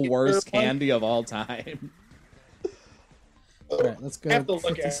like the worst candy of all time. All right, let's go. I have to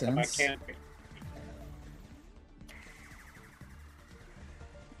look 50 at my cents. candy.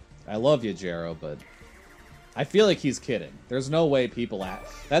 I love you, Jero, but I feel like he's kidding. There's no way people act.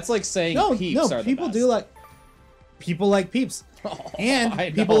 That's like saying No, Peeps no, are the people best. do like. People like Peeps, I and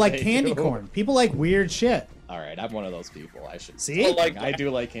know people like they candy do. corn. People like weird shit. All right, I'm one of those people. I should See? Oh, like- I do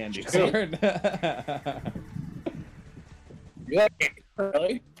like candy See? corn. You like candy?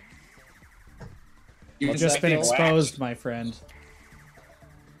 Really? You've What's just that, been Phil? exposed, my friend.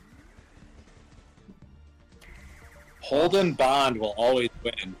 Holden Bond will always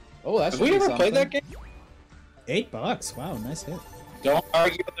win. Oh, that's Have we ever played that game? $8. Wow, nice hit. Don't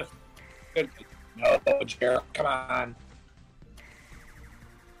argue with the. No, Jared, come on.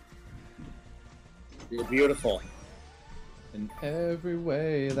 You're beautiful. In every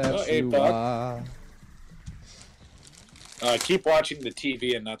way that Oh, you $8. are. Keep watching the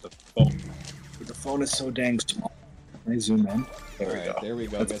TV and not the phone. The phone is so dang small. Let me zoom in. There All we right, go. there we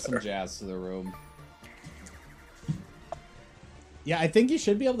go. That's Get some better. jazz to the room. Yeah, I think you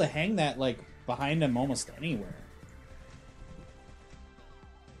should be able to hang that like behind him almost anywhere.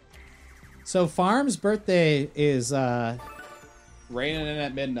 So Farm's birthday is Raining in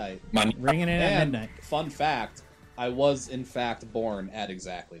at midnight. Money. ringing in at And midnight. fun fact, I was in fact born at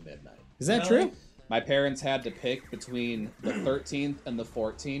exactly midnight. Is that Really? true? My parents had to pick between the 13th and the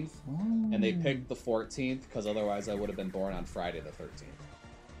 14th, and they picked the 14th because otherwise I would have been born on Friday the 13th,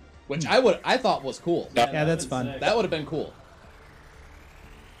 which I thought was cool. Yeah, that's fun. That would have been cool.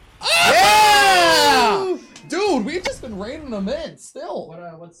 Yeah! Dude, we've just been reining them in still.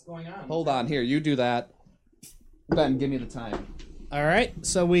 What's going on? Hold on, here, you do that. Ben, give me the time. All right,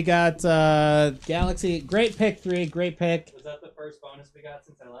 so we got Galaxy. Great pick, 3. Great pick. Was that the first bonus we got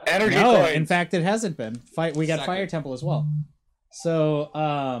since I left? Energy No, coins. in fact, it hasn't been. We got Second. Fire Temple as well. So,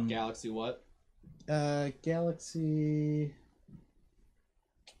 Galaxy what? Galaxy.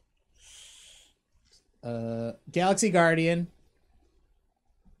 Galaxy Guardian.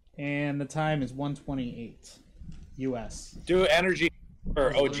 And the time is 1:28 US. Do energy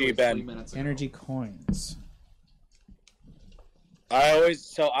or OG, Ben. Energy coins. I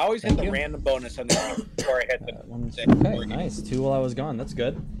always hit the random bonus on the before I hit the. Okay, nice. 2 while I was gone. That's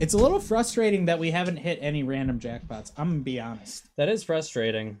good. It's a little frustrating that we haven't hit any random jackpots. I'm gonna be honest. That is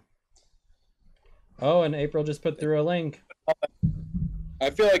frustrating. Oh, and April just put through a link. I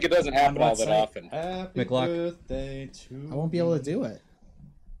feel like it doesn't happen On all what that site? often. Happy McLuck. birthday to I won't be able to do it.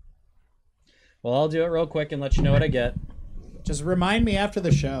 Well, I'll do it real quick and let you know what I get. Just remind me after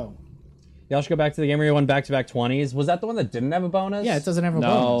the show. Y'all should go back to the game where you won back-to-back 20s. Was that the one that didn't have a bonus? Yeah, it doesn't have a No,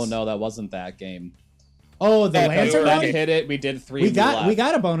 bonus. no, that wasn't that game. Oh, the Yeah, lantern Ben one. hit it. We did 3. We and got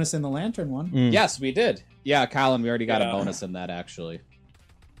left. a bonus in the lantern one. Yes, we did. Yeah, Colin, we already got Yeah. a bonus in that actually.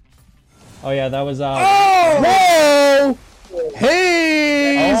 Oh, yeah, that was... Whoa!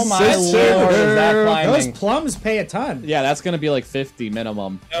 Hey! Oh, my lord, is that climbing? Those plums pay a ton. Yeah, that's gonna be like 50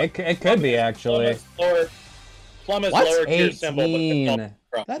 minimum. It could be, actually. Plum is What? lower tier symbol, but the 18.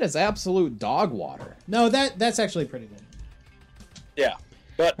 That is absolute dog water. No, that's actually pretty good. yeah.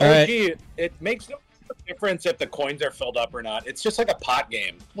 But All right. OG, it makes no difference if the coins are filled up or not. It's just like a pot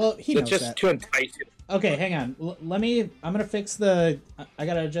game. Well, he It's knows just that. to entice you. Okay, hang on. I'm gonna fix the. I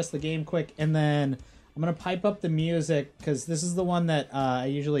gotta adjust the game quick, and then I'm gonna pipe up the music because this is the one that I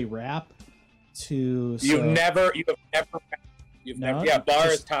usually rap to. So... You've never. No? Yeah, bar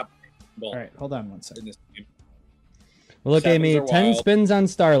is Just- top. All right, hold on one In second. this game. Well, look, Amy, Sevens are 10 wild. spins on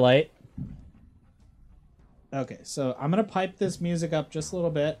Starlight. Okay, so I'm gonna pipe this music up just a little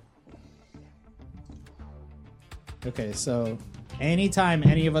bit. Okay, so anytime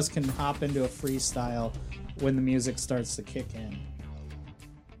any of us can hop into a freestyle when the music starts to kick in.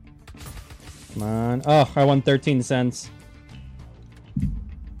 Come on. Oh, I won 13 cents.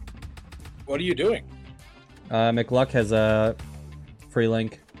 What are you doing? McLuck has a free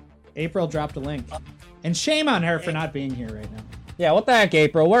link. April dropped a link. And shame on her for not being here right now. Yeah, what the heck,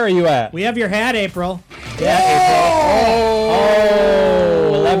 April? Where are you at? We have your hat, April.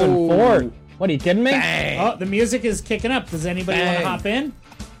 Oh, 11-4. What, are you kidding me? Oh, the music is kicking up. Does anybody want to Bang. hop in?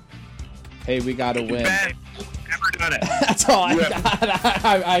 Hey, we gotta win. Ben, never done it. That's all I You got.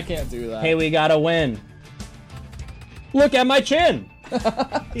 I can't do that. Hey, we gotta win. Look at my chin.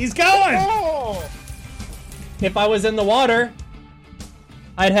 He's going! Oh! If I was in the water,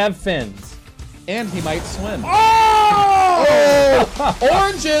 I'd have fins. And he might swim. Oh!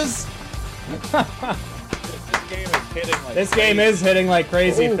 Oranges! This game is hitting like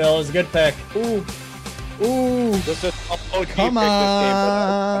crazy, Ooh. Phil. It's a good pick. Ooh. Ooh. This is OG Come picked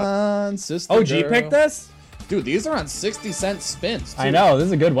on, sister. OG girl. picked this? Dude, these are on 60-cent spins. Too. I know. This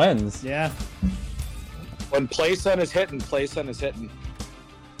is a good wins. Yeah. this game. When play sun is hitting, play sun is hitting.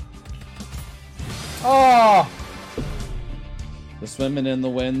 Oh! We're swimming in the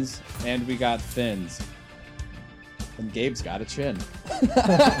winds, and we got fins. And Gabe's got a chin.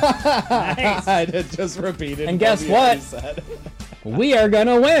 Nice. I did just repeat it. And guess he already what? said. We are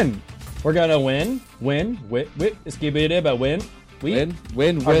gonna win. We're gonna win. Win. Skibidi, but win. We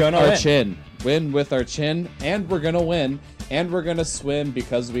Win are with gonna our win. chin. Win with our chin, and we're gonna win, and we're gonna swim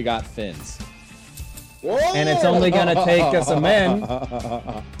because we got fins. Whoa! And it's only gonna take us a min.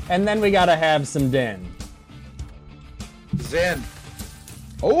 And then we gotta have some din. Zen.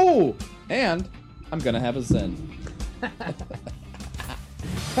 Oh, and I'm gonna have a Zen.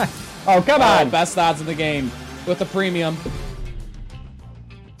 Oh, come Oh, on. best odds in the game with the premium.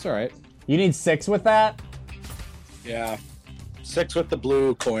 It's all right. You need 6 with that? Yeah. 6 with the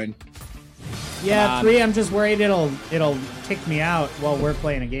blue coin. Yeah, Come on. 3, I'm just worried it'll kick me out while we're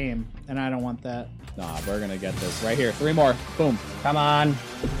playing a game, and I don't want that. Nah, we're gonna get this right here. 3 more. Boom. Come on.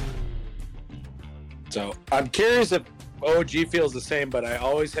 So I'm curious if OG feels the same, but I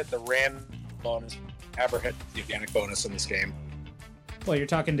always hit the random bonus. Ever hit the organic bonus in this game? Well, you're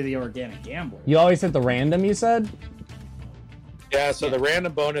talking to the organic gambler. You always hit the random, you said? Yeah. So the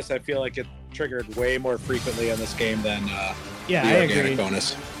random bonus, I feel like it triggered way more frequently in this game than Yeah, the I organic agree.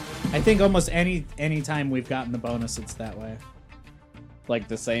 bonus. I think almost any time we've gotten the bonus, it's that way. Like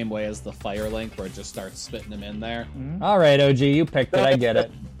the same way as the fire link, where it just starts spitting them in there. All right, OG, you picked it. I get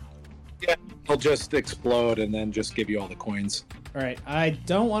it. Yeah, it'll just explode and then just give you all the coins. All right, I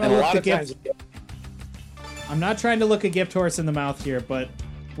don't want to And a look lot the of gift. times, I'm not trying to look a gift horse in the mouth here, but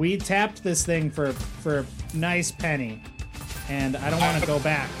we tapped this thing for a nice penny, and I don't want to go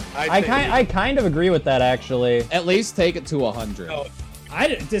back. I kind of agree with that, actually. At least take it to 100. Oh,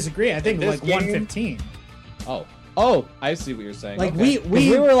 I disagree. I think this like game- 115. Oh, I see what you're saying. Like Okay.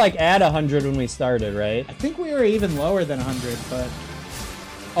 We were like at 100 when we started, right? I think we were even lower than 100, but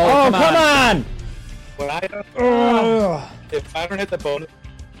Oh, come on! when I if I don't hit the bonus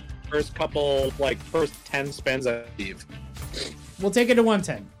first 10 spins, I leave. we'll take it to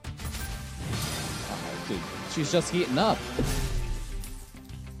 110. Oh, dude, she's just heating up.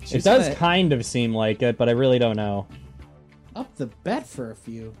 It does kind of seem like it, but I really don't know. Up the bet for a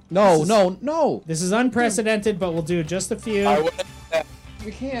few. No. This is unprecedented, but we'll do just a few. I wouldn't.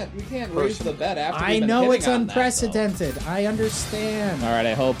 We can't raise the bet after. I we've been know hitting it's on that, though. unprecedented. I understand. All right,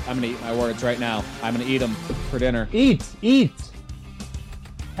 I'm gonna eat my words right now. I'm gonna eat them for dinner. Eat!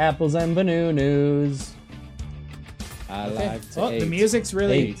 Apples and bananas. I Okay. like to Oh, the eat music's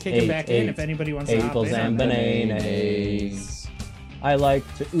really Eight, kicking eight, back in. eight. If anybody wants to hop Apples in. and bananas. I like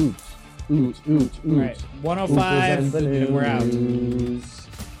to oot. All right, 105, and we're out.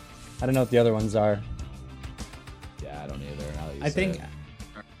 I don't know what the other ones are. Yeah, I don't either. Now that you I say think, it.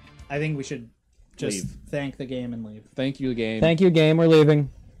 I think we should just Leave. thank the game and leave. Thank you, game. Thank you, game. We're leaving.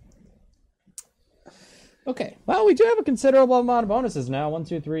 Okay. Well, we do have a considerable amount of bonuses now. 1,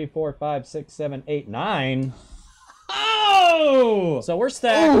 2, 3, 4, 5, 6, 7, 8, 9. Oh! So we're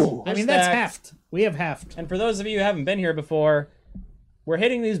stacked. I We're mean, that's stacked. heft. We have heft. And for those of you who haven't been here before, we're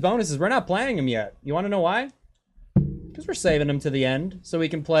hitting these bonuses. We're not playing them yet. You want to know why? Because we're saving them to the end so we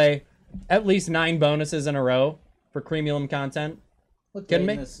can play at least 9 bonuses in a row for Creamulum content. Look Kidding right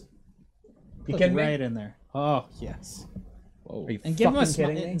me? in this- You look kidding me? right in there. Oh, yes. Whoa. Are you And give him a fucking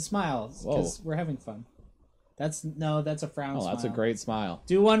kidding me? and smiles, because we're having fun. That's a frown Oh, smile. that's a great smile.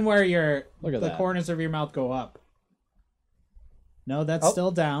 Do one where Look at the that. corners of your mouth go up. No, that's Oh.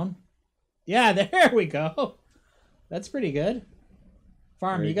 still down. Yeah, there we go. That's pretty good.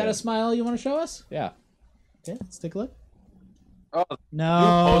 Farm, Very you got a good. smile you want to show us? Yeah. Okay, let's take a look. Oh,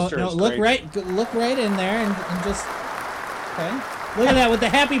 No, poster no, is look great. look right in there and just okay. Look at that with the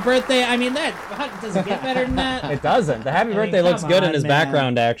happy birthday. I mean, that does it get better than that? It doesn't. The happy I mean, birthday looks come good in on, his man.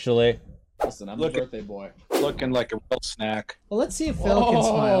 background, actually. Listen, I'm Look the at- birthday boy. Looking like a real snack. Well, let's see if Phil can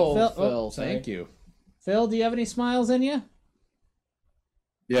smile. Phil, Phil, sorry. thank you. Phil, do you have any smiles in you?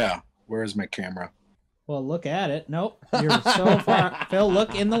 Yeah. Where's my camera? Well, look at it. Nope, you're so far. Phil,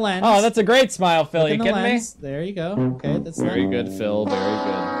 look in the lens. Oh, that's a great smile, Phil. Look You in the kidding me? lens. There you go. Okay, that's Very not... good, Phil. Very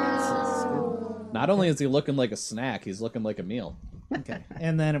good. Not only is he looking like a snack, he's looking like a meal. Okay,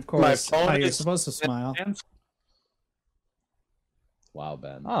 and then of My course, phone how you're is- supposed to smile. Wow,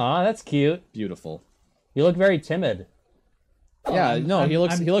 Ben. Aw, that's cute. Beautiful. You look very timid. Yeah, no, he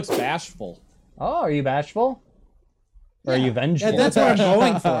I'm- looks bashful. Oh, are you bashful? Or are you vengeful? Yeah, that's what I'm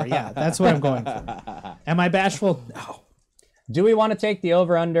going for. Yeah, that's what I'm going for. Am I bashful? No. Do we want to take the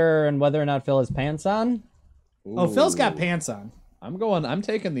over-under and whether or not Phil has pants on? Oh, Phil's got Ooh. pants on. I'm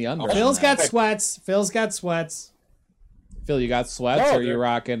taking the under. Phil's got sweats. Phil's got sweats. Phil, you got sweats No, or you they're-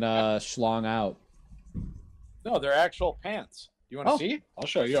 rocking schlong out? No, they're actual pants. You want to Oh. see? I'll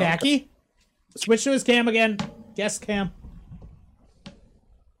show you. Khaki. Switch to his cam again. Guest cam.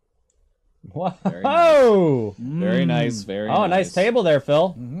 Whoa! Very Very nice. Very Oh, nice table there,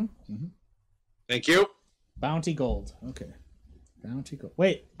 Phil. Thank you. Bounty gold. Okay. Bounty gold.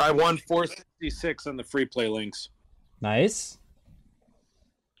 Wait. I won 466 on the free play links. Nice.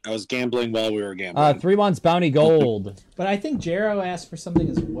 I was gambling while we were gambling. 3 months bounty gold. But I think Jero asked for something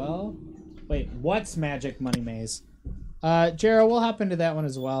as well. Wait, what's Magic Money Maze? Jero, we'll hop into that one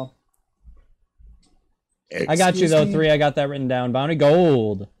as well. I got you Excuse though, me? 3. I got that written down. Bounty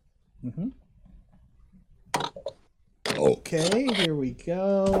gold. Okay, here we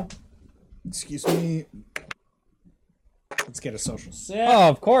go. Excuse me. Let's get a social set. Oh,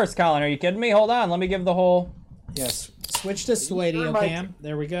 of course, Colin. Are you kidding me? Hold on. Let me give the whole... Yes. Switch to Swadio Mike. cam.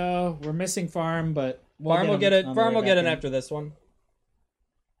 There we go. We're missing Farm, but Farm will him get it. on the Farm way will get back it in. after this one.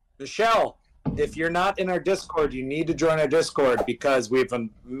 Michelle, if you're not in our Discord, you need to join our Discord because we have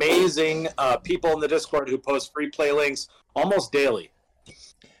amazing people in the Discord who post free play links almost daily.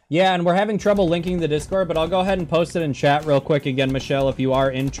 Yeah, and we're having trouble linking the Discord, but I'll go ahead and post it in chat real quick again, Michelle, if you are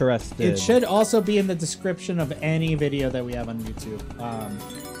interested. It should also be in the description of any video that we have on YouTube.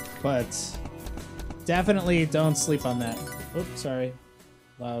 But definitely don't sleep on that. Oops, sorry.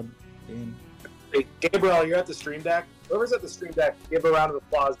 loud game. Hey, Gabriel, you're at the stream deck. Whoever's at the stream deck, give a round of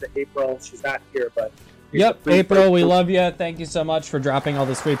applause to April. She's not here, but... Yep, April, we love you. Thank you so much for dropping all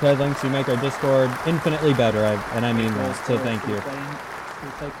those free play links. You make our Discord infinitely better, and I mean that, so thank you.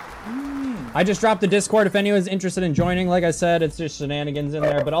 I just dropped the Discord if anyone's interested in joining. Like I said, it's just shenanigans in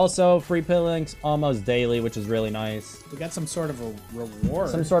there, but also free play links almost daily, which is really nice. We got some sort of a reward.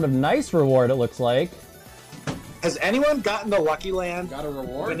 Some sort of nice reward, it looks like. Has anyone gotten the Lucky Land? Got a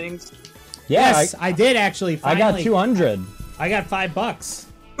reward? Winnings? Yeah, Yes, I did actually. Finally. I got 200. I got $5.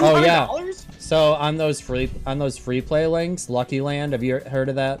 Oh yeah. $200? So on those free play links, Lucky Land, have you heard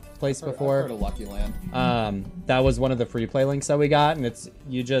of that place before? I've heard of Lucky Land. That was one of the free play links that we got, and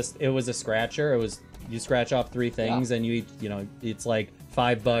it was a scratcher. You scratch off 3 things, and you know it's like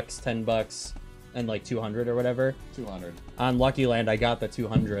 $5, $10, and like 200 or whatever. 200. On Lucky Land, I got the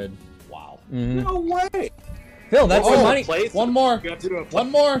 200. Wow. Mhm. No way. Phil, that's the money. One more. You have to do a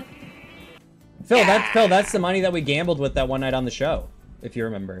One more. Phil, that's the money that we gambled with that one night on the show, if you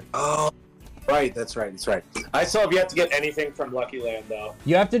remember. Oh, right. That's right. I still have yet to get anything from Lucky Land, though.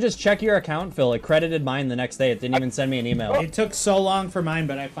 You have to just check your account, Phil. It credited mine the next day. It didn't even send me an email. It took so long for mine,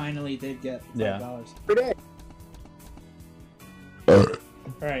 but I finally did get $5. Yeah. Today.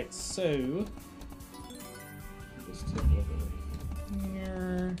 All right, so just take a look over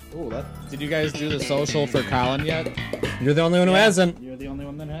here. Ooh, did you guys do the social for Colin yet? You're the only one who hasn't. You're the only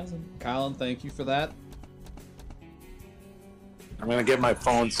one that hasn't. Colin, thank you for that. I'm gonna give my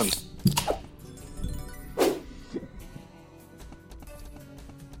phone some.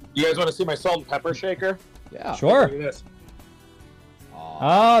 You guys want to see my salt and pepper shaker? Yeah. Sure. Look at this.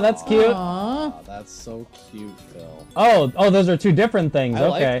 Oh, that's cute. Aww. Oh, that's so cute, Phil. Oh, those are 2 different things. I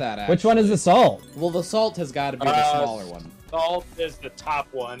like Okay. that, Which one is the salt? Well, the salt has got to be the smaller one. Salt is the top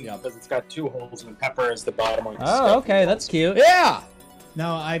one because it's got 2 holes, and pepper is the bottom one. Oh, okay, that's cute. Yeah.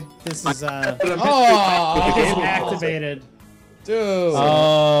 No, this is Oh, it is activated. dude.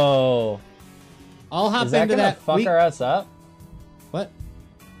 Oh. I'll hop Is that into gonna that. fuck us up? What?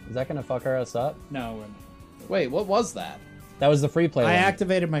 Is that gonna fuck us up? No, Wait, what was that? That was the free play. I link.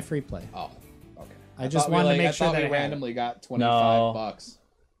 activated my free play. Oh, okay. I just wanted to make sure that we I had it. randomly got $25. No.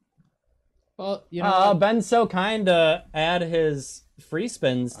 Well, you know. Ben's so kind to add his free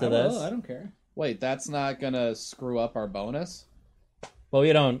spins to this. I don't care. Wait, that's not gonna screw up our bonus? Well,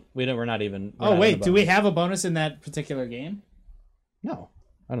 we're not even. we're Oh not wait, in a do we bonus. have a bonus in that particular game? No,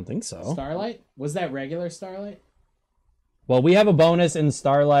 I don't think so. Starlight? Was that regular Starlight? Well, we have a bonus in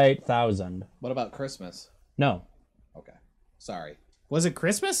Starlight 1000. What about Christmas? No. Okay. Sorry. Was it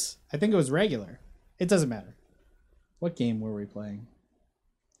Christmas? I think it was regular. It doesn't matter. What game were we playing?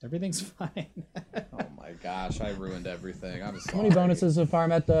 Everything's fine. Oh my gosh, I ruined everything. I'm sorry. How many bonuses so far?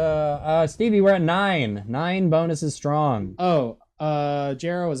 I'm at the Stevie. We're at 9. 9 bonuses strong. Oh,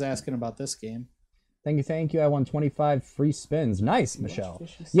 Jero was asking about this game. Thank you. I won 25 free spins. Nice, Michelle.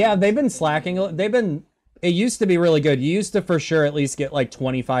 Yeah, they've been slacking. It used to be really good. You used to for sure at least get like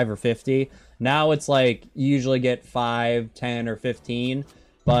 25 or 50. Now it's like you usually get 5, 10, or 15.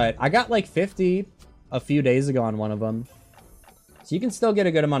 But I got like 50 a few days ago on one of them. So you can still get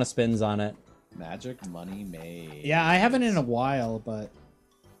a good amount of spins on it. Magic money made. Yeah, I haven't in a while, but...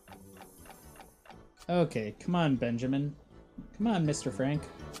 Okay, come on, Benjamin. Come on, Mr. Frank.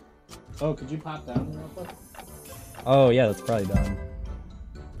 Oh, could you pop down real quick? Oh, yeah, that's probably done.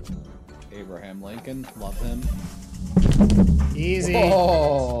 Abraham Lincoln, love him. Easy.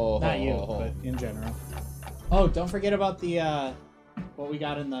 Oh, Not you, but in general. Oh, don't forget about the, what we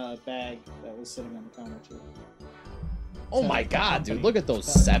got in the bag that was sitting on the counter, too. Oh my god, dude, look at those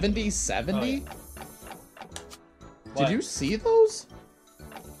 70, 70? Did you see those?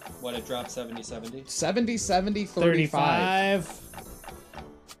 What, it dropped 70-70? 70, 70, 35.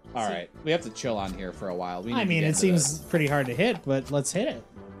 All right, we have to chill on here for a while. We need I to mean, get it into seems this. pretty hard to hit, but let's hit it.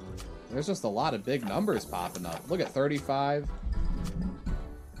 There's just a lot of big numbers popping up. Look at 35.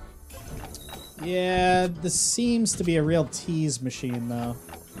 Yeah, this seems to be a real tease machine, though.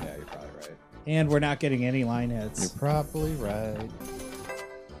 Yeah, you're probably right. And we're not getting any line hits. You're probably right.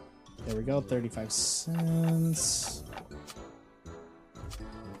 There we go, 35 cents.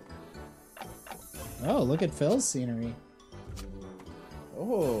 Oh, look at Phil's scenery.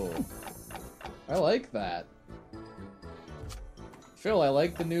 Oh, I like that. Phil, I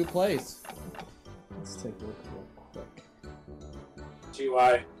like the new place. Let's take a look real quick.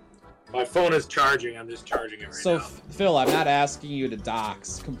 GY. My phone is charging. I'm just charging it right So, now. Phil, I'm not asking you to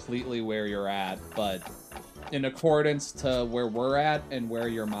dox completely where you're at, but in accordance to where we're at and where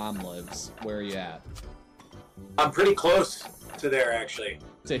your mom lives, where are you at? I'm pretty close to there, actually.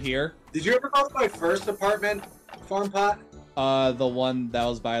 To here? Did you ever go to my first apartment, Farm Pot? The one that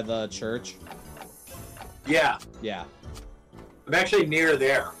was by the church. Yeah, Yeah. I'm actually near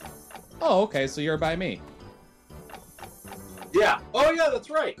there. Oh, okay. So you're by me. Yeah. Oh, yeah, that's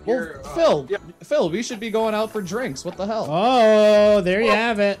right. Well, You're, Phil, yeah. Phil, we should be going out for drinks. What the hell? Oh, there you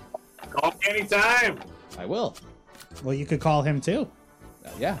have it. Call me anytime. I will. Well, you could call him too.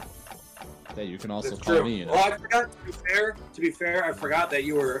 Yeah. Yeah, you can also That's call true. me. You know. Well, I forgot. To be fair, I forgot that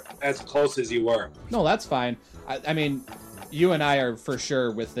you were as close as you were. No, that's fine. I mean, you and I are for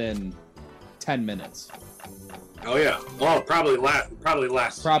sure within 10 minutes. Oh yeah. Well, probably less. Probably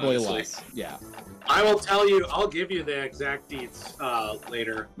less. Probably honestly. less. Yeah. I will tell you. I'll give you the exact deets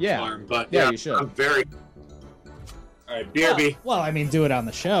later. Yeah. Farm, but Yeah, you should. I'm very. All right, BRB. Well, I mean, do it on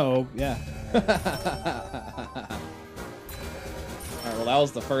the show. Yeah. All right, well, that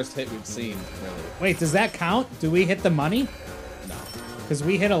was the first hit we've seen, really. Wait, does that count? Do we hit the money? No, Because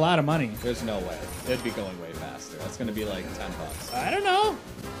we hit a lot of money. there's no way. It'd be going way faster. That's going to be like $10. I don't know.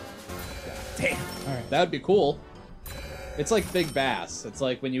 Damn. All right. That would be cool. It's like Big Bass. It's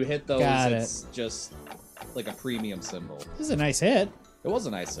like when you hit those, Got it's just like a premium symbol. This is a nice hit. It was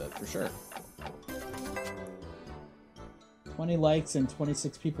a nice hit, for sure. 20 likes and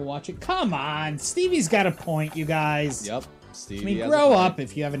 26 people watching. Come on. Stevie's got a point, you guys. Yep. I Stevie mean, has a grow point. up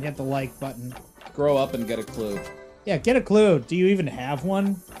if you haven't hit the like button. Grow up and get a clue. Yeah, get a clue. Do you even have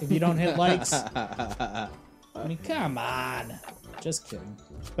one if you don't hit likes? I mean, come on. Just kidding.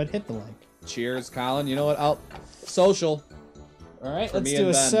 But hit the like. Cheers, Colin. You know what? Social. All right, For let's me do and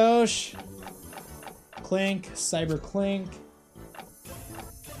a Ben. Soch. Clink, Cyber Clink.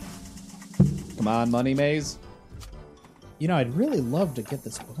 Come on, Money Maze. You know, I'd really love to get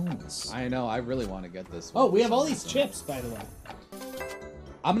this bonus. I know. I really want to get this Oh, one we for have some all these reason. chips, by the way.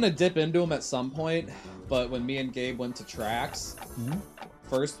 I'm going to dip into them at some point, but when me and Gabe went to Trax,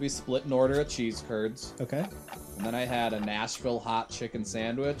 first we split an order of cheese curds, Okay. and then I had a Nashville hot chicken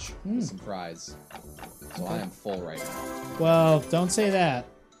sandwich with some fries. So I am full right now. Well, don't say that.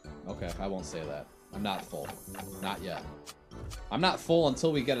 Okay, I won't say that. I'm not full. Not yet. I'm not full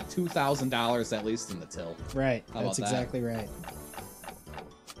until we get a $2,000 at least in the till. Right. How about That's that? exactly right.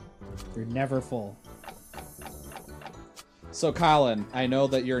 You're never full. So, Colin, I know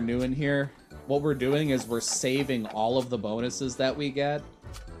that you're new in here. What we're doing is we're saving all of the bonuses that we get,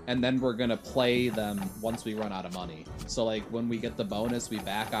 and then we're going to play them once we run out of money. So, like, when we get the bonus, we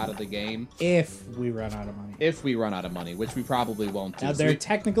back out of the game. If we run out of money. If we run out of money, which we probably won't do. Now, So there we-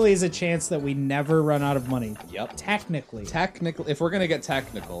 technically is a chance that we never run out of money. Yep. Technically. Technically, if we're going to get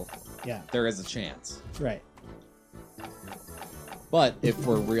technical, Yeah. there is a chance. Right. But if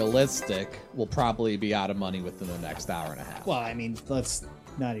we're realistic, we'll probably be out of money within the next hour and a half. Well, I mean, let's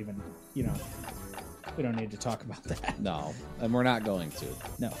not even, you know, we don't need to talk about that. No, and we're not going to.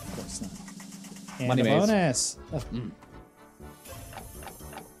 No, of course not. And Money a maze. bonus. Oh.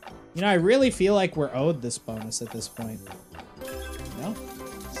 You know, I really feel like we're owed this bonus at this point. No?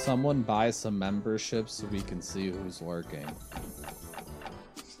 Someone buy some memberships so we can see who's lurking.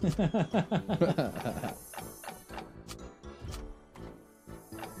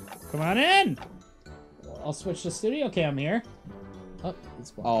 Come on in! I'll switch to studio cam here. Oh,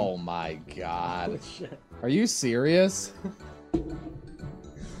 it's walking. Oh my god. Are you serious?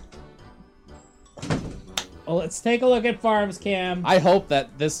 Well, let's take a look at Farms Cam. I hope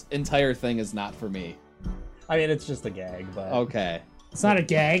that this entire thing is not for me. I mean, it's just a gag, but Okay. It's not a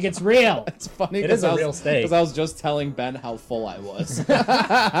gag, it's real. It's funny It is a real steak. because I was just telling Ben how full I was. Wait,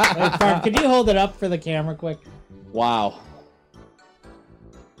 Farm, could you hold it up for the camera quick? Wow.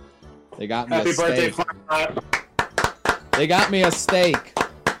 They got me Happy a birthday, steak. Farm. They got me a steak.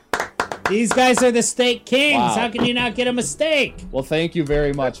 These guys are the steak kings. Wow. How can you not get them a steak? Well, thank you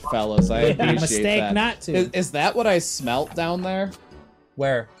very much, fellas. I appreciate Mistake that. not to. Is that what I smelt down there?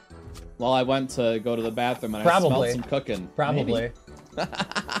 where? Well, I went to go to the bathroom and Probably. I smelled some cooking. Probably.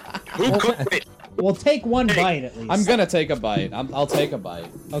 Who cooked it? We'll take one bite at least. I'm gonna take a bite. I'll take a bite.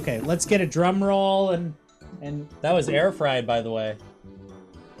 Okay, let's get a drum roll and That was air fried, by the way.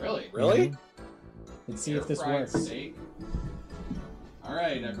 Really? Really? let's see if this works. Steak. All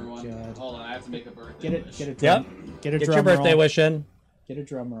right, everyone. God. Hold on, I have to make a birthday Get it. wish. Get a drum. Get a Get drum your birthday roll. wish in. Get a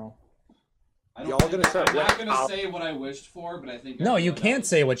drum roll. I don't Y'all think- gonna start I'm not with- gonna say what I wished for, but I think No, you everyone can't knows.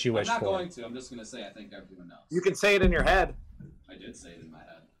 say what you I'm wish not for. going to. I'm just gonna say I think everyone knows. You can say it in your head. I did say it in my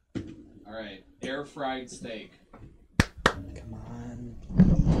head. All right, air fried steak. Come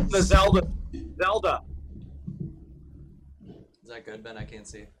on. The Zelda. Zelda. Is that good, Ben? I can't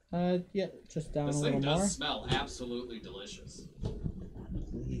see. Yeah, just down This a thing little does more. smell absolutely delicious.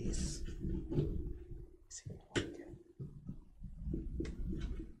 Please.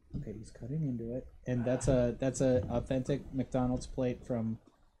 Okay, he's cutting into it, and that's a authentic McDonald's plate from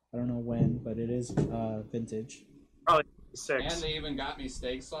I don't know when, but it is vintage. Probably And 6. they even got me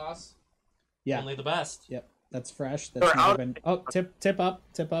steak sauce. Yeah. Only the best. Yep. That's fresh. That's never been. Oh, tip up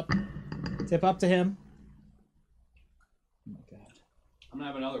to him. Oh my god. I'm gonna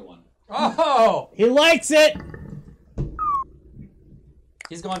have another one. Oh! He likes it.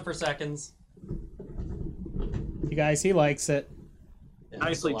 He's going for seconds. You guys, he likes it. Yeah,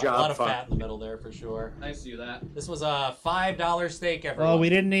 Nicely a lot job, of Fun. fat in the middle there for sure. I see that. This was a $5 steak, everyone. Well, we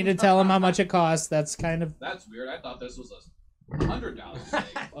didn't need to tell him how much it cost. That's kind of. That's weird. I thought this was a $100 steak.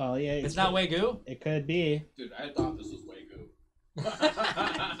 Well, yeah. It's not Wagyu? It could be. Dude, I thought this was Wagyu.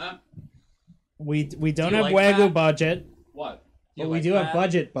 We don't Do you have like Wagyu that? budget, What? but You we like do have that?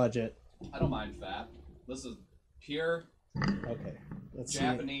 budget. I don't mind fat. This is pure Okay. Let's see.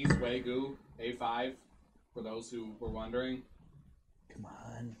 Japanese Wagyu A5, for those who were wondering. Come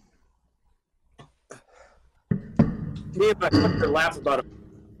on. Me and my sister laugh about it.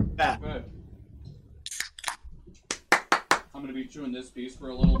 Fat. Good. I'm gonna be chewing this piece for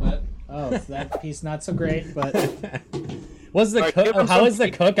a little bit. Oh, that piece not so great, but Was the Alright, cook? give him How some- is the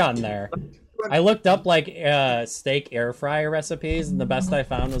cook on there? I looked up like steak air fryer recipes, and the best I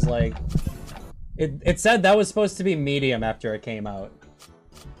found was like it said that was supposed to be medium after it came out.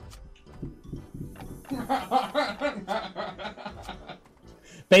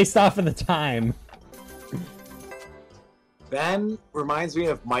 Based off of the time. Ben reminds me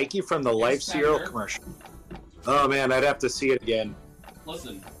of Mikey from the Life cereal Senator. commercial. Oh man, I'd have to see it again.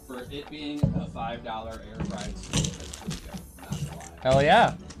 Listen, for it being a $5 air fried steak, that's pretty good. Not gonna lie. Hell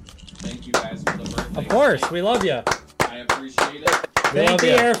yeah! Thank you guys for the birthday. Of course, steak. we love you. I appreciate it. We love thank the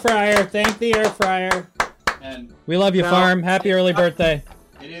you. air fryer. Thank the air fryer. And We love you, Now- Farm. Happy early birthday.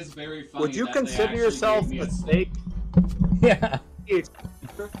 it is very funny. Would you that they consider actually yourself gave me a steak? Yeah.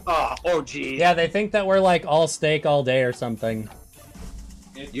 Oh, geez. Yeah, they think that we're like all steak all day or something.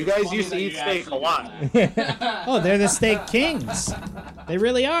 You guys used to eat steak a lot. Oh, they're the steak kings. They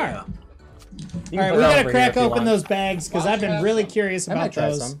really are. Yeah. All right, we put it gotta over crack here if you open want. those bags because Why I've don't you been have really some? curious I might about try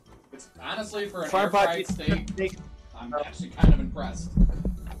those. some. It's honestly for an Farm air pot fried steak. I'm actually kind of impressed.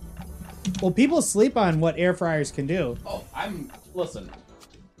 Well, people sleep on what air fryers can do. Oh, listen.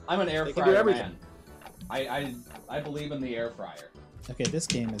 I'm an air They can do fryer everything. man. I believe in the air fryer. Okay, this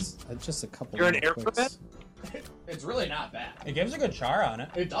game is just a couple. You're an more air clicks. fryer? It's really not bad. It gives a good char on it.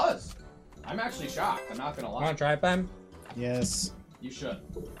 It does. I'm actually shocked. I'm not gonna lie. Want to try it, Ben? Yes. You should.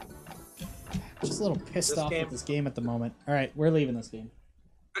 Just a little pissed This off game- with this game at the moment. All right, we're leaving this game.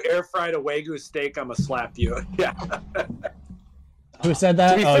 Air fried a Wagyu steak, I'ma slap you. Yeah. Who said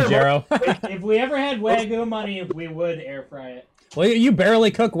that? To be Oh, fair, Jero. If we ever had Wagyu money, we would air fry it. Well, you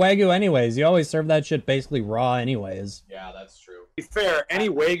barely cook Wagyu anyways. You always serve that shit basically raw anyways. Yeah, that's true. To be fair, any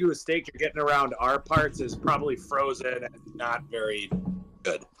Wagyu steak you're getting around our parts is probably frozen and not very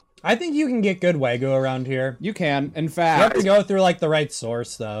good. I think you can get good Wagyu around here. You can. In You have fact, to go through like the right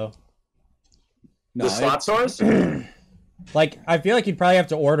source though. no, The slot source? Like I feel like you'd probably have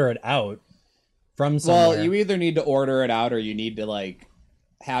to order it out from somewhere. well, you either need to order it out or you need to like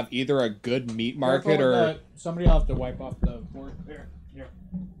have either a good meat market or somebody will have to wipe off the fork there. Here.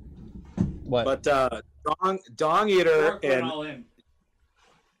 what? But Dong Eater Fork went all and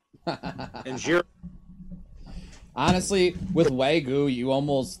in. Jiro. honestly, with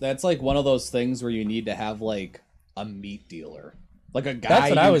Wagyu, that's like one of those things where you need to have like a meat dealer, like a guy That's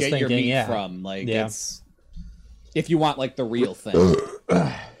what you I was get your thinking, meat yeah. from. Like Yeah. it's if you want like the real thing.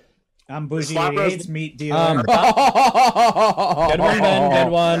 I'm Bougie Slop roast- 88's meat dealer. Good one, Ben. Good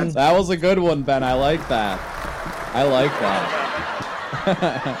one. That was a good one, Ben. I like that. I like that.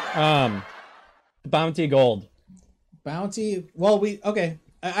 Bounty Gold. Bounty. Well, okay.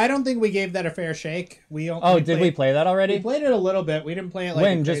 I don't think we gave that a fair shake. Oh, did we play that We already? played it a little bit. We didn't play it like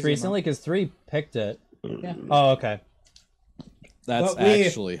When? a Just crazy recently? Because 3 picked it. amount. Yeah. Oh, okay. That's But we-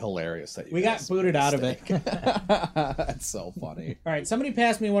 actually hilarious. That you We got guys booted made a out of it. mistake. That's so funny. All right, somebody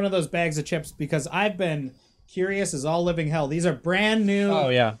passed me one of those bags of chips because I've been curious as all living hell. These are brand new Oh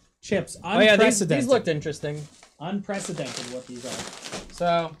yeah. chips. Oh yeah. Unprecedented. These looked interesting. Unprecedented what these are.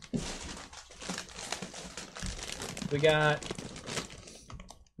 So we got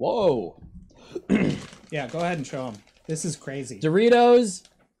Whoa. Yeah, go ahead and show them. This is crazy. Doritos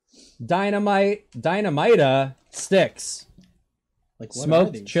Dynamita sticks. Like what are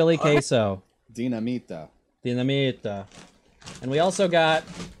Smoked these? chili queso. Dinamita. Dinamita. And we also got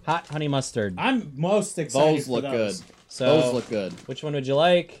hot honey mustard. I'm most excited Those for look good. those. So Those look good. which one would you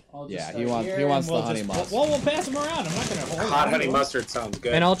like? I'll just Yeah, start he wants- here he wants and the honey just- mustard. Well, we'll pass them around. I'm not gonna hold Hot on honey to 'em. mustard sounds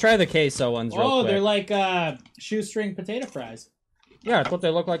good. And I'll try the queso ones real Oh, quick. they're like shoestring potato fries. Yeah, that's what they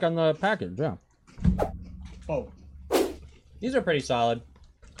look like on the package. Yeah, Oh, these are pretty solid.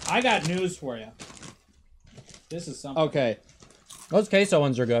 I got news for you. This is something. Okay, Those queso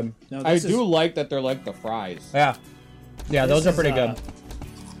ones are good. No, I this do is- like that they're like the fries. Yeah, yeah, this those are is, pretty good.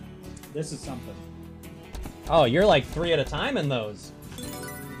 This is something. Oh, you're like 3 at a time in those.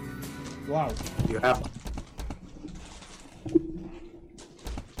 Wow. You have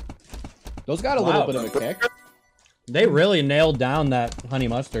Those got a Wow. little bit of a kick. They really nailed down that honey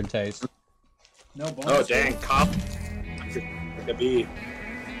mustard taste. No bonus. Oh dang, cop. Like a bee.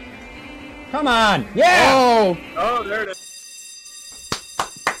 Come on, yeah. Oh, Oh, there it is.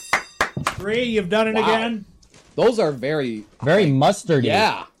 3, you've done it Wow. again. those are very. Very mustardy.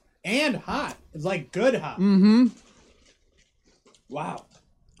 Yeah. And hot. It's like good hot. Mm-hmm. Wow.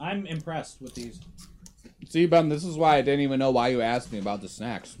 I'm impressed with these. See, Ben, this is why I didn't even know why you asked me about the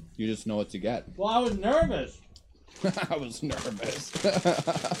snacks. You just know what to get. Well, I was nervous. I was nervous.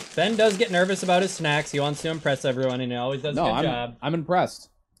 Ben does get nervous about his snacks. He wants to impress everyone, and he always does a good job. I'm impressed.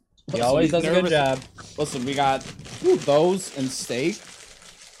 He always does a good nervous. job. Listen, we got those and steak.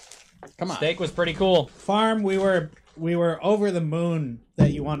 Come on. Steak was pretty cool. Farm, we were over the moon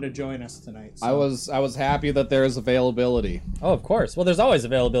that you wanted to join us tonight. So. I was happy that there's availability. Oh, of course. Well, there's always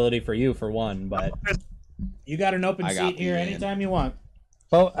availability for you, for one, but... You got an open I got seat here the in. anytime you want.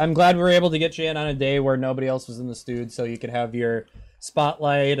 Well, I'm glad we were able to get you in on a day where nobody else was in the studio, so you could have your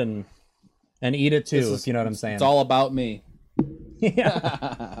spotlight and eat it too, if you know what I'm saying. It's all about me.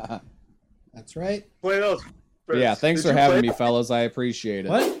 Yeah. That's right. Play those. Yeah, thanks Did for you having play me, fellas. I appreciate it.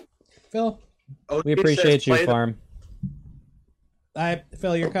 What? Phil? Oh, We it appreciate says you, play the- Farm.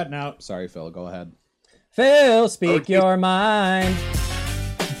 Phil, you're cutting out. Sorry, Phil. Go ahead. Phil, speak Okay. your mind.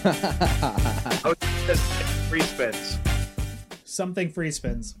 Oh, it says free spins. Something free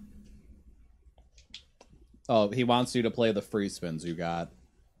spins. Oh, he wants you to play the free spins you got.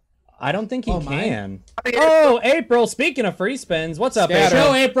 I don't think he Oh, mine? can. Oh, April, speaking of free spins, what's up, Scatter.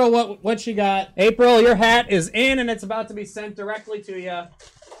 April? Show April what she got. April, your hat is in, and it's about to be sent directly to you.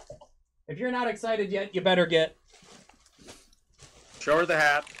 If you're not excited yet, you better get... Show her the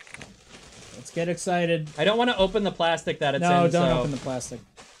hat. Let's get excited. I don't want to open the plastic that it's No, in, don't so... open the plastic.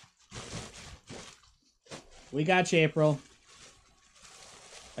 We got you, April.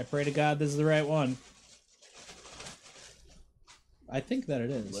 I pray to God this is the right one. I think that it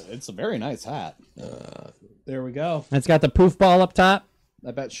is. It's a very nice hat. There we go. It's got the poof ball up top.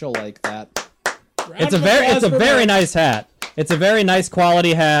 I bet she'll like that. It's a very nice hat. It's a very nice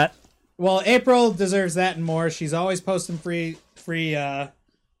quality hat. Well, April deserves that and more. She's always posting free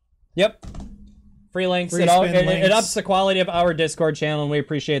Yep. Free links. Free It spin links. ups the quality of our Discord channel, and we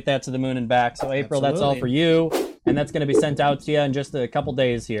appreciate that to the moon and back. So, April, that's all Absolutely. for you, and that's going to be sent out to you in just a couple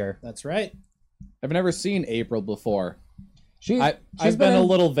days here. That's right. I've never seen April before. She's I've been a in-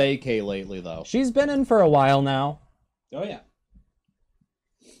 little vacay lately, though. She's been in for a while now. Oh yeah.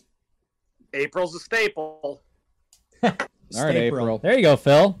 April's a staple. All right, April. April. There you go,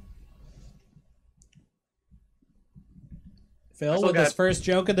 Phil. Phil still with his got- first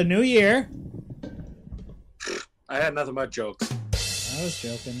joke of the new year. I had nothing but jokes I was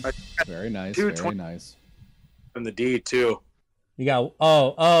joking. Very nice. Two Very twen- nice. from the D too. You got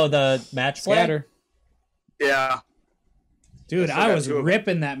the match play. Scatter. Yeah. Dude, I still I got was two of 'em.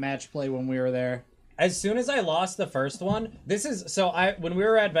 ripping that match play when we were there. As soon as I lost the first one, when we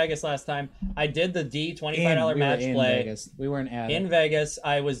were at Vegas last time, I did the D $25 match in play. Vegas. We weren't at In it. Vegas,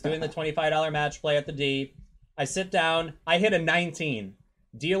 I was doing the $25 match play at the D. I sit down, I hit a 19.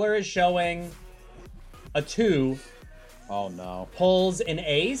 Dealer is showing a 2, Oh, no. pulls an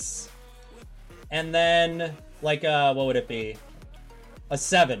ace, and then, what would it be? A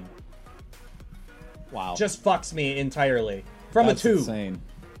 7. Wow. Just fucks me entirely. From That's a 2. insane.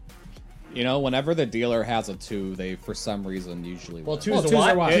 You know, whenever the dealer has a 2, they, for some reason, usually Well, win. 2's Well, a twos are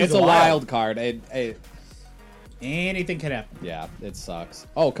wild. wild. two's It's a wild card. Anything could happen. Yeah, it sucks.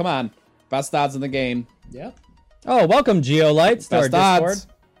 Oh, come on. Best odds in the game. Yep. Oh, welcome, Geolights, to our Best Discord. odds.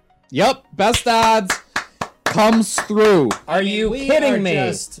 Yep, best odds comes through. Are mean, you we kidding are me?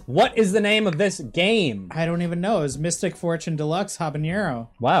 just- What is the name of this game? I don't even know. It was Mystic Fortune Deluxe Habanero.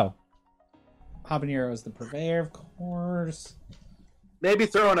 Wow. Habanero is the purveyor, of course. Maybe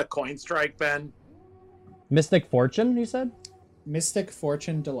throw in a coin strike, Ben. Mystic Fortune, you said? Mystic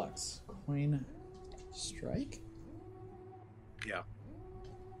Fortune Deluxe. Coin strike? Yeah.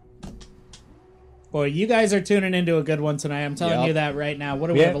 Boy, you guys are tuning into a good one tonight. I'm telling Yep. you that right now. What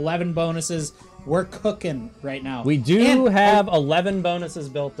do we Yeah. have? 11 bonuses. We're cooking right now. We do And have 11 bonuses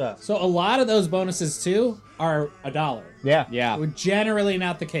built up. So a lot of those bonuses, too, are $1. Yeah. Yeah, Generally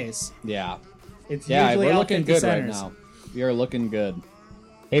not the case. yeah. It's Yeah, usually we're all looking 50 good centers. right now. You're looking good.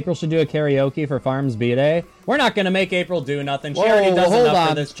 April should do a karaoke for Farms B-Day. We're not going to make April do nothing. She already does hold enough on.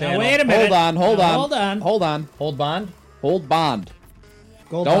 for this channel. Now, wait a minute. Hold on. Hold on. Hold on. Hold bond? Hold bond.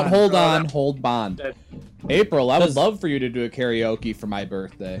 Gold Don't bond. hold on. Hold bond. April, I would Does- love for you to do a karaoke for my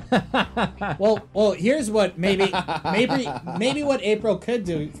birthday. Well, here's what maybe what April could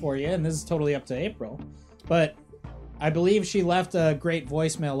do for you, and this is totally up to April. But I believe she left a great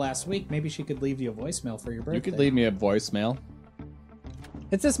voicemail last week. Maybe she could leave you a voicemail for your birthday. You could leave me a voicemail.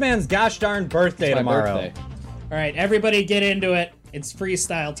 It's this man's gosh darn birthday It's my tomorrow. birthday. All right, everybody, get into it. It's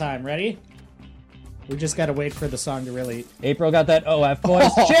freestyle time. Ready? We just gotta wait for the song to really. April got that OF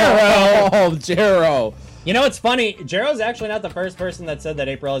voice. Jero! Oh, Jero. You know what's funny? Jero's actually not the first person that said that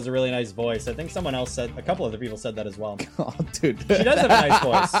April has a really nice voice. I think someone else said, a couple other people said that as well. Oh, dude. She does have a nice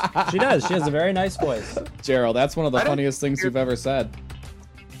voice. She does. She has a very nice voice. Jero, that's one of the I don't funniest things hear- you've ever said.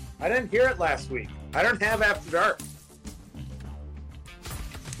 I didn't hear it last week. I don't have After Dark.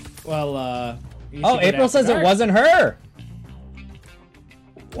 Well, you Oh, should get April After says it Dark. wasn't her.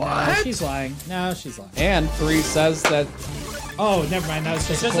 No, she's lying. No, she's lying. And 3 says that. Oh, never mind. That was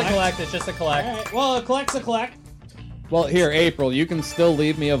It's just just a collect. It's just a All collect. right. Well, a collect's a collect. Well, here, April, you can still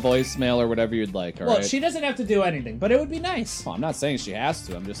leave me a voicemail or whatever you'd like, all Well, right? she doesn't have to do anything, but it would be nice. Oh, I'm not saying she has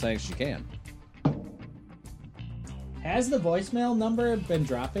to. I'm just saying she can. Has the voicemail number been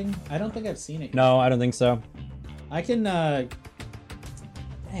dropping? I don't think I've seen it yet. No, I don't think so. I can, Dang,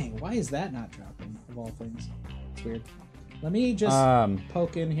 why is that not dropping, of all things? It's weird. Let me just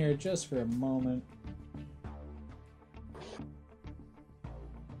poke in here just for a moment.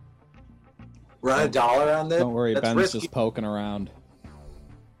 Run $1 on this. Don't worry, That's Ben's risky. just poking around.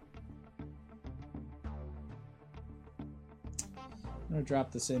 I'm gonna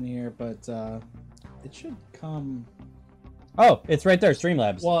drop this in here, but it should come. Oh, it's right there.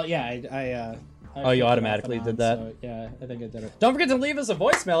 Streamlabs. Well, yeah, I Oh, you flipped it automatically off and did that? so, yeah, I think I did it. Don't forget to leave us a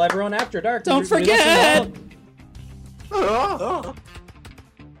voicemail, everyone, after dark. Don't We listen forget! well.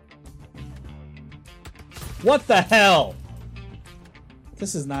 What the hell?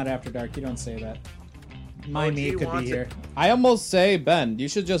 This is not After Dark. You don't say that. My OG me could be wants here. it. I almost say, Ben, you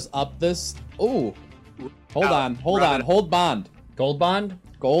should just up this. Ooh. Hold Out. on. Hold Run on. it. Hold bond. Gold bond?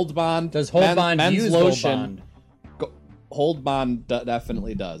 Gold bond. Does hold bond men's use lotion. gold bond? Hold bond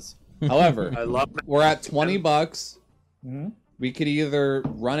definitely does. However, I love it. we're at $20. Mhm. We could either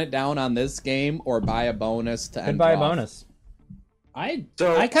run it down on this game or buy a bonus to Could end buy a off. bonus. I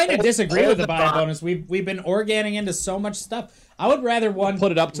So, kind of hold- disagree hold with the the buy bond. bonus. We've been organing into so much stuff. I would rather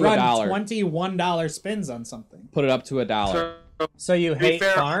Put it up to run $1. $21 spins on something. Put it up to $1. So, So you be hate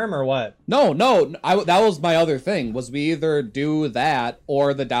fair- farm or what? No, that was my other thing. Was we either do that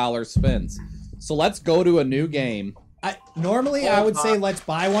or the dollar spins. So let's go to a new game. Normally, I would say let's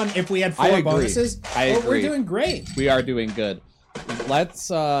buy one if we had I 4 agree. bonuses. I but we're agree. doing great. We are doing good.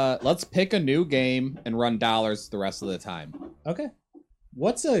 Let's pick a new game and run dollars the rest of the time. Okay.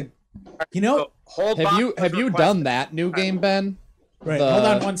 What's a... You know... so hold Have bond you was have you requested. done that new game, Ben? Right, the- hold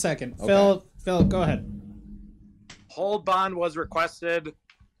on one second. Okay. Phil, go ahead. Hold bond was requested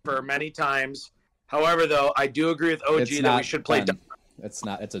for many times. However, though, I do agree with OG It's that not we should play Ben. It's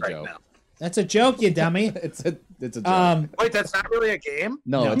not. It's a right joke. now. That's a joke, you dummy. It's a joke. Wait, that's not really a game?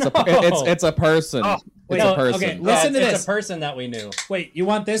 no, No. it's a person. Oh, it's No, a person. okay, listen to it's this. a person that we knew. Wait, you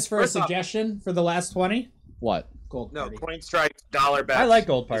want this for a First off- suggestion for the last 20? What? Gold No, Party. coin strike, dollar bet. I like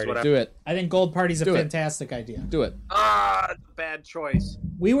Gold Party. Do it. I think Gold Party's a Do it. fantastic idea. Do it. Bad choice.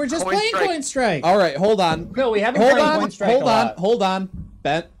 We were just Coin playing Strike. Coin Strike. All right, hold on. Phil, we haven't Hold played on. Coin Strike Hold a on. lot. Hold on.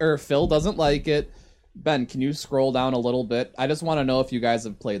 Ben or Phil doesn't like it. Ben, can you scroll down a little bit? I just want to know if you guys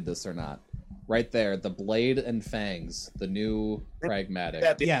have played this or not. Right there, the Blade and Fangs, the new pragmatic.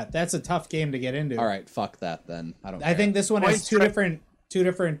 Yeah, that's a tough game to get into. All right, fuck that then. I don't. I care. think this one Coin has two Strike. different.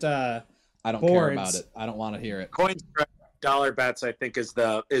 I don't care boards. about it. I don't want to hear it. Coin strike, dollar bets, I think, is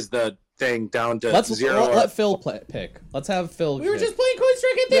the thing down to Let's 0. let Phil pick. Let's have Phil. We were pick. just playing Coin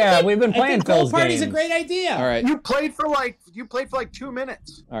Strike. I think Yeah, that- we've been I playing think Gold Phil's Party's a games. great idea. All right. You played for like 2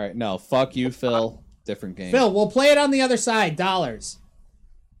 minutes. All right. No, fuck you, Phil. Different game. Phil, we'll play it on the other side, dollars.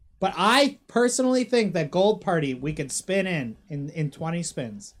 But I personally think that Gold Party we could spin in 20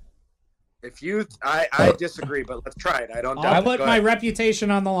 spins. If you, I disagree, but let's try it. I don't. I'll put go my ahead.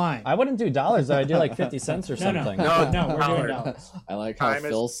 reputation on the line. I wouldn't do dollars though. I'd do like 50 cents or No, something. no, we're doing dollar. dollars. I like how Time is-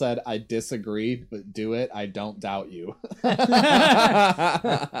 Phil said, "I disagree, but do it. I don't doubt you."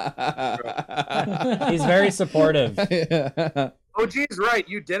 He's very supportive. OG's right.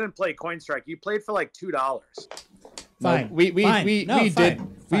 You didn't play Coin Strike. You played for like $2. Fine. We fine. No, did. fine,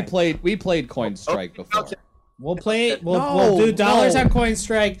 fine. We played Coin Strike before. Okay. We'll play. We'll No, do dollars no. on Coin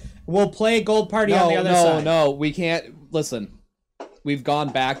Strike. We'll play Gold Party on the other side. No, we can't. listen. We've gone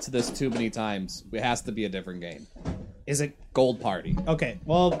back to this too many times. It has to be a different game. Is it Gold Party. okay?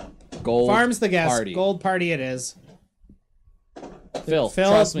 Well, Gold Farm's the guess. Party. Gold Party it is. Phil, Phil,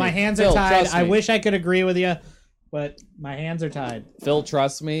 trust me. my hands Phil, are tied. trust I me. wish I could agree with you, but my hands are tied. Phil,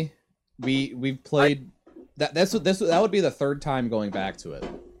 trust me. We've played that would be the third time going back to it.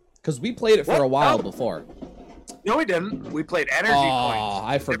 Because we played it for What? a while No. before. No, we didn't. We played energy Oh, points.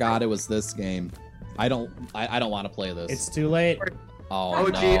 I forgot it was this game. I don't want to play this. It's too late. Oh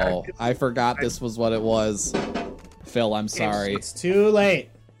gee, no. I forgot this was what it was. Phil, I'm sorry. It's too late.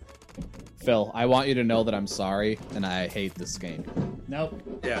 Phil, I want you to know that I'm sorry and I hate this game. Nope.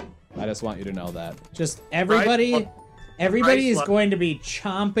 Yeah. I just want you to know that. Just everybody Right. everybody Right. is going to be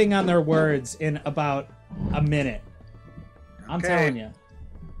chomping on their words in about a minute. I'm Okay. telling you.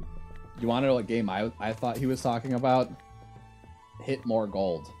 You want to know what game I thought he was talking about? Hit More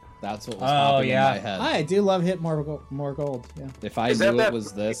Gold. That's what was Oh, popping yeah. in my head. I do love hit more gold. Yeah. If I Is that knew it that-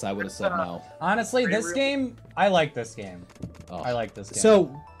 was this, I would have said no. Honestly, this Real- game, I like this game. Oh. I like this game.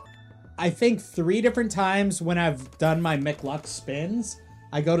 So, I think 3 different times when I've done my McLuck spins,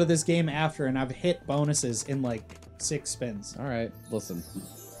 I go to this game after and I've hit bonuses in like 6 spins. All right, listen.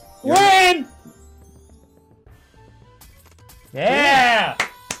 Win! yeah.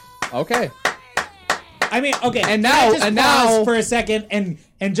 Okay. I mean, okay. And can I now- just and pause now- for a second and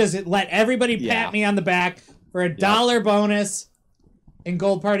just let everybody pat Yeah. me on the back for a dollar bonus in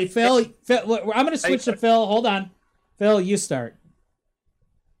Gold Party. Phil, I'm gonna switch to Phil. Hold on, Phil, you start.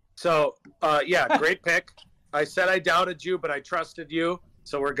 So, yeah, great pick. I said I doubted you, but I trusted you,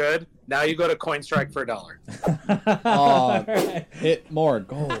 so we're good. Now you go to Coin Strike for $1. Oh, Alright. hit more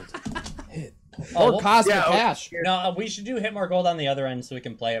gold. Hit. Oh, Or well- Cosmic yeah, Cash. No, we should do hit more gold on the other end so we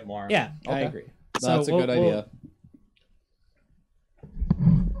can play it more. Yeah, I Okay. agree. That's a we'll- good idea.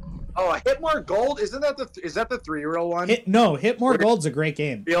 Oh, Hit More Gold? Isn't that is that the 3-year-old one? Hit more gold's a great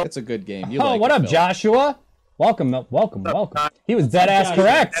game. It's a good game. You Oh, like what it, up, Phil. Joshua? Welcome. He was dead ass Joshua?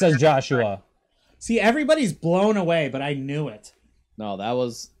 correct, says Joshua. See, everybody's blown away, but I knew it. No, that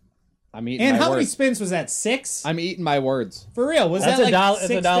was. I'm eating And my how many words. spins was that? 6? I'm eating my words. For real? Was That's that a like dollar. 6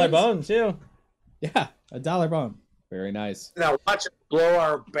 It's a dollar spins? bone too. Yeah, a dollar bone. Very nice. Now watch it blow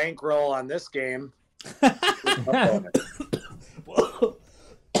our bankroll on this game.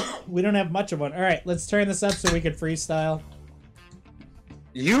 We don't have much of one. All right, let's turn this up so we can freestyle.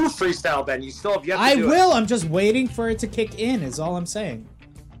 You freestyle, Ben. You still have yet to I do will. I'm just waiting for it to kick in. Is all I'm saying.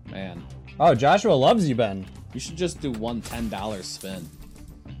 Man, Oh, Joshua loves you, Ben. you should just do one $10 spin.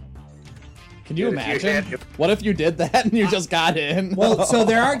 Can Dude, you if you imagine? had- What if you did that and you just got in? Well, so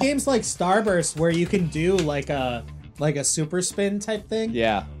there are games like Starburst where you can do like a super spin type thing.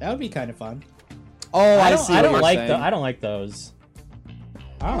 yeah. That would be kind of fun. Oh, I I, don't. see. I what don't you're like saying. I don't like those.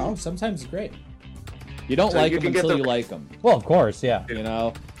 I don't know. Sometimes it's great. You don't So like you them can get until the- you like them. Well, of course, yeah. You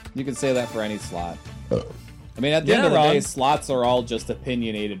know, you can say that for any slot. I mean, at the You're end of the not day, wrong. slots are all just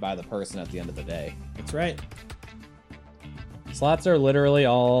opinionated by the person at the end of the day. That's right. Slots are literally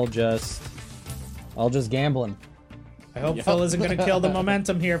all just gambling. I hope Yep. Phil isn't going to kill the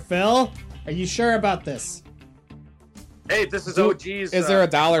momentum here. Phil, are you sure about this? Hey, this is OG's. Is there a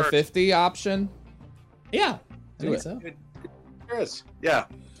first. $1.50 option? Yeah, I Do think it. so. There is. Yeah.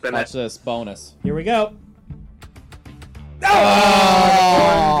 It's been Watch this bonus. Here we go.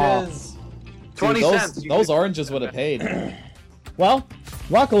 Oh! Oranges. 20 Dude, cents. those oranges would have paid. Well,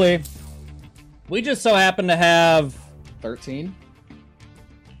 luckily, we just so happen to have 13?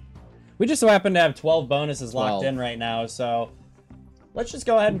 12 bonuses locked 12. in right now. So let's just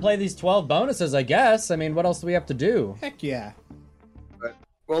go ahead and play these 12 bonuses, I guess. I mean, what else do we have to do? Heck yeah.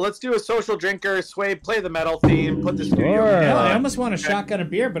 Well, let's do a social drinker. Sway, play the metal theme. Put the studio. Sure. Hell, I on. almost want a shotgun of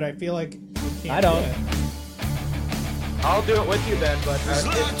beer, but I feel like we can't I don't. do it. I'll do it with you then, but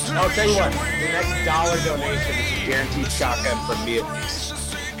I'll tell you what. The next dollar donation is a guaranteed shotgun from me at least.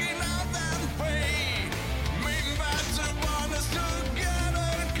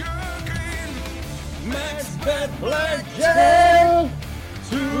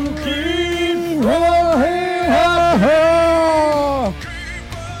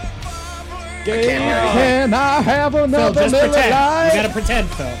 Can I have Phil, another just Miller pretend. Lite? You gotta pretend,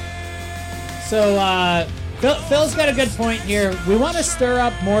 Phil. So, Phil's got a good point here. We want to stir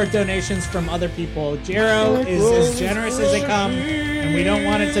up more donations from other people. Jero is as generous as they come, and we don't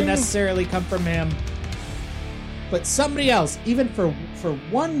want it to necessarily come from him. But somebody else, even for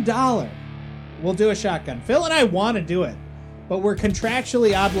 $1, we'll do a shotgun. Phil and I want to do it, but we're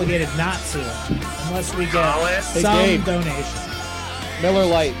contractually obligated not to unless we get Colin? Hey, some Gabe. donation. Miller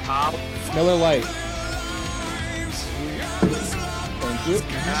Lite. I'll Miller Lite. you.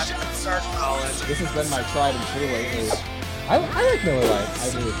 Start Colin. This has been my tried and true lately. I like Miller Lite. I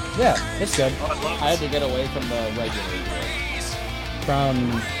do. Yeah, it's good. I had to get away from the regular. From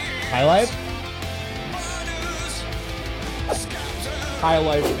High Life? High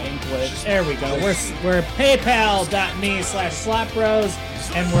Life Banquet. There we go. We're paypal.me/slapbros,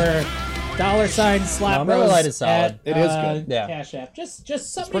 and we're $slapbros. Miller Lite is solid. It is good. Yeah. Cash App. Just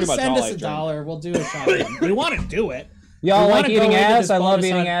somebody pretty much send all us I a drink. $1. We'll do a shotgun. We want to do it. Y'all We like wanna eating go into ass? this I love bonus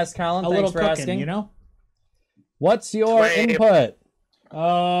eating on ass, Colin. A Thanks little for cooking, asking. you know? What's your Wait. input?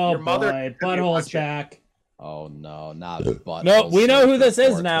 Oh Your mother- boy, butthole's back. Oh no, not butt. No, we know who this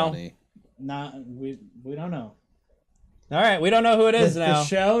is now. Not we don't know. All right, we don't know who it is The now.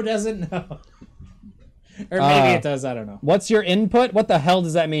 show doesn't know. Or maybe it does, I don't know. What's your input? What the hell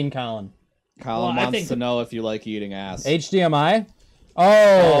does that mean, Colin? Colin Well, I wants think- to know if you like eating ass. HDMI?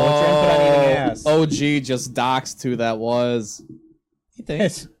 Oh, what's your input on eating ass? OG just doxed who that was. You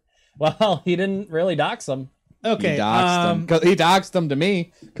think? Well, he didn't really dox them. Okay. He doxed him. 'Cause he doxed him to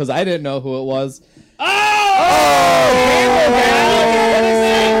me because I didn't know who it was.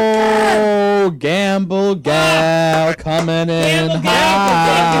 Oh, Gamble Gal coming in Gamble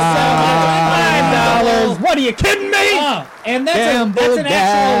hot. Gal, $5. What are you kidding me? And that's Gamble an Gal.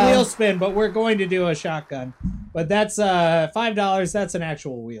 actual wheel spin, but we're going to do a shotgun. But that's $5. That's an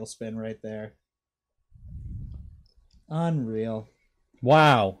actual wheel spin right there. Unreal.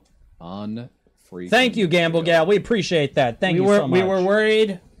 Wow. Unfreaking. Thank you, Gamble Gal. We appreciate that. Thank you so much. We were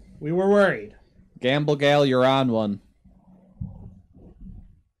worried. We were worried. Gamble Gal, you're on one.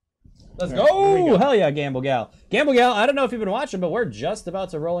 Let's All right, here we go. go. Hell yeah, Gamble Gal. Gamble Gal, I don't know if you've been watching, but we're just about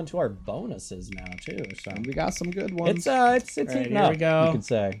to roll into our bonuses now, too. So We got some good ones. it's All right, eating here up, we go. you could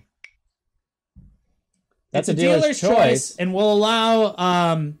say. That's It's a dealer's choice, and we'll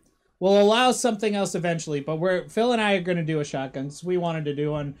allow something else eventually. But Phil and I are going to do a shotgun because we wanted to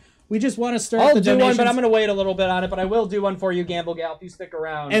do one. We just want to start I'll the do one, donations. but I'm going to wait a little bit on it. But I will do one for you, Gamble Gal, if you stick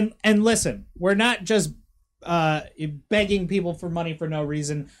around. And listen, we're not just begging people for money for no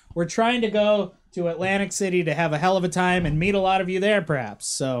reason. We're trying to go to Atlantic City to have a hell of a time and meet a lot of you there, perhaps.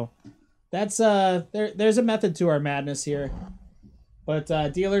 So that's there's a method to our madness here. But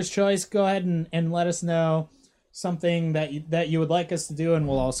dealer's choice, go ahead and let us know something that you would like us to do, and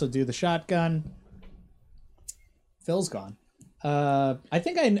we'll also do the shotgun. Phil's gone. I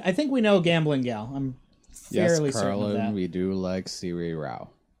think we know Gambling Gal. I'm fairly yes, certain of Carlin, that. we do like Siri Rao.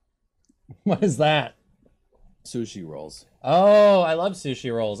 What is that? Sushi rolls. Oh, I love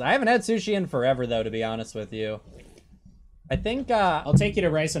sushi rolls. I haven't had sushi in forever, though, to be honest with you. I think I'll take you to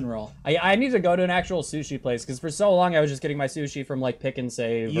Rice and Roll. I need to go to an actual sushi place, because for so long I was just getting my sushi from, like, Pick and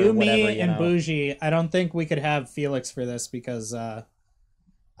Save or You, whatever, me, you and know. Bougie. I don't think we could have Felix for this because I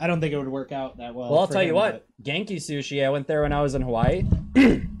don't think it would work out that well. Well, I'll for tell you him, what. Genki Sushi, I went there when I was in Hawaii.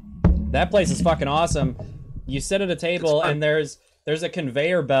 That place is fucking awesome. You sit at a table, and there's a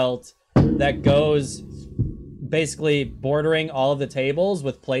conveyor belt that goes basically bordering all of the tables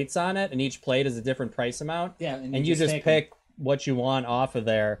with plates on it, and each plate is a different price amount. Yeah, and you just take pick what you want off of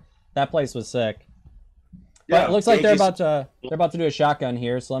there. That place was sick. Yeah, But it looks like they're Genki's- about to do a shotgun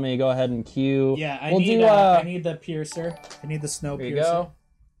here, so let me go ahead and cue. Yeah, I we'll need do I need the piercer. I need the snow There you piercer. go.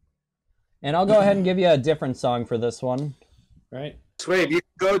 And I'll go ahead and give you a different song for this one. Right. Swave, you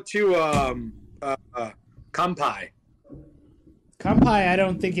go to Kampai. Kanpai, I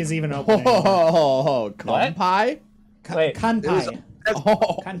don't think is even open anymore. Oh, What? Kampai? Wait. Kanpai.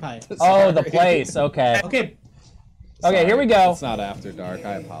 Oh, Kanpai. Oh, the place. Okay. Okay. Okay, here we go. It's not after dark.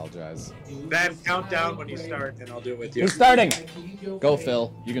 I apologize. Then count down when you start, and I'll do it with you. Who's starting? Go,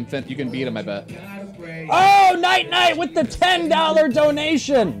 Phil. You can beat him, I bet. Oh, Night with the $10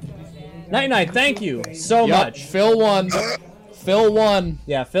 donation. Night, thank you so Yup, much. Phil won. Phil won.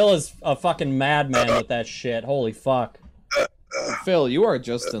 Yeah, Phil is a fucking madman with that shit. Holy fuck. Phil, you are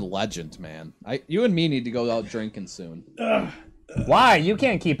just a legend, man. You and me need to go out drinking soon. Why? You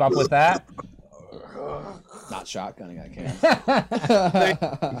can't keep up with that. Not shotgunning, I can't.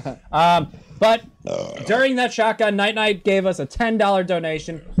 But during that shotgun, Night gave us a $10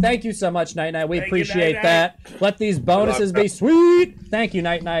 donation. Thank you so much, Night. We appreciate that. Let these bonuses be sweet. Thank you,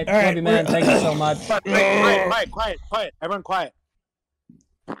 Night. Love right, you, man. Thank you so much. Quiet. Everyone quiet.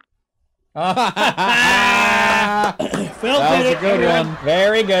 Phil That did was it. a good everyone. one.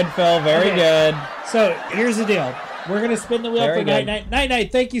 Very good, Phil. Very Okay. good. So here's the deal. We're gonna spin the wheel Very for good.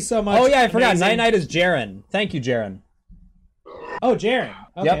 Night. Thank you so much. Oh, yeah, I forgot. Amazing. Night is Jaren. Thank you, Jaren. Oh, Jaren.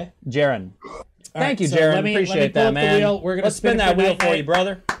 Okay. Yep, Jaren. All Thank right, you, so Jaren. let me Appreciate pull that, up the man. wheel. We're gonna Let's spin that it for wheel for Night, you,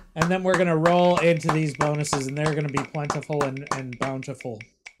 brother. and then we're gonna roll into these bonuses, and they're gonna be plentiful and bountiful.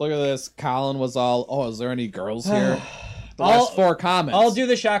 Look at this. Colin was all, oh, is there any girls here? The last 4 comments. I'll do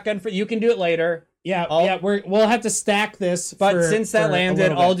the shotgun for you. Can do it later. Yeah, I'll- we'll have to stack this. But since that for a landed,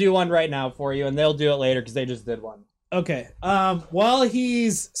 little bit. I'll do one right now for you, and they'll do it later because they just did one. Okay. While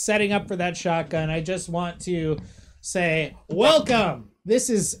he's setting up for that shotgun, I just want to say, welcome.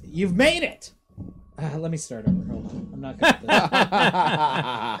 You've made it. Let me start over. Hold on. I'm not good at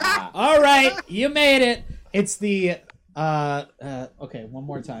this. All right, you made it. It's the okay, one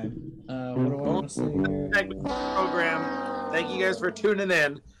more time. What do I want to say here? Program. Thank you guys for tuning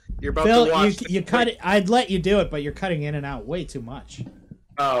in. You're about Phil, to watch. you cut it. I'd let you do it, but you're cutting in and out way too much.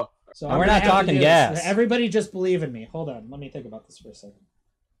 Oh, So We're I'm not gonna have to talking do gas. this. Everybody just believe in me. Hold on. Let me think about this for a second.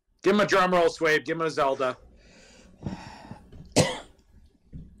 give him a drum roll, Swabe. Give him a Zelda.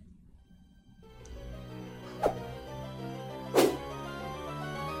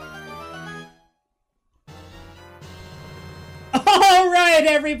 All right,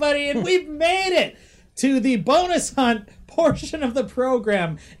 everybody, and we've made it to the bonus hunt portion of the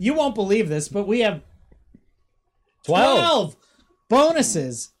program. You won't believe this, but we have 12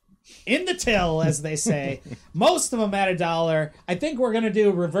 bonuses in the till, as they say. Most of them at $1. I think we're going to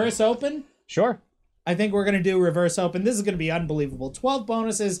do reverse open. Sure. This is going to be unbelievable. 12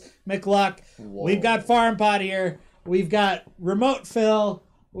 bonuses, McLuck. We've got Farm Pot here. We've got Remote Phil.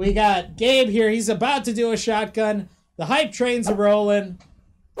 We got Gabe here. He's about to do a shotgun. The hype trains are rolling.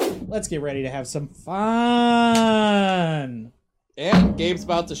 Let's get ready to have some fun. And Gabe's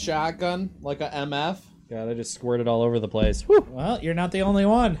about to shotgun like a MF. God, I just squirted all over the place. Whew. Well, you're not the only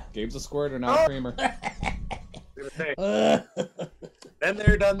one. Gabe's a squirter, not a creamer. Been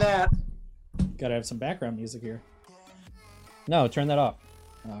there, done that. Gotta have some background music here. No, turn that off.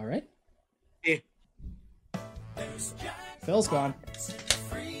 All right. Eh. Phil's gone.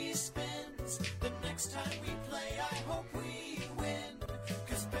 Free spins. The next time we play, I hope we win.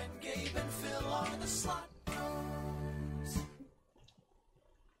 'Cause Ben, Gabe, and Phil are the slot bros.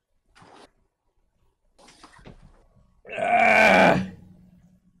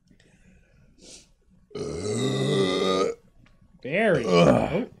 Very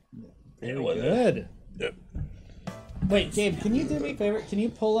good. Wait, Gabe, can you do me a favor? Can you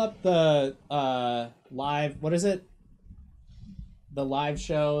pull up the live? What is it? The live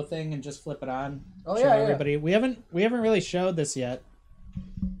show thing and just flip it on. Oh, Show yeah, yeah. everybody. We haven't really showed this yet.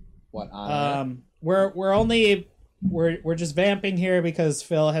 What on air? We're just vamping here because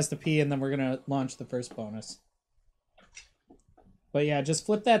Phil has to pee and then we're gonna launch the first bonus. But yeah, just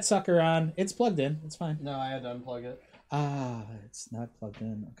flip that sucker on. It's plugged in. It's fine. No, I had to unplug it. Ah, it's not plugged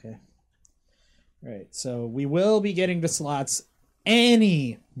in. Okay. All right. So we will be getting to slots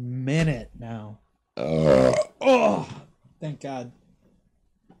any minute now. Oh, thank God.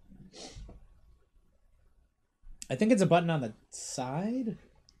 I think it's a button on the side.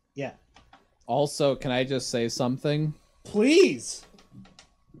 Yeah. Also, can I just say something? Please.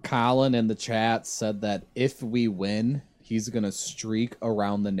 Colin in the chat said that if we win, he's going to streak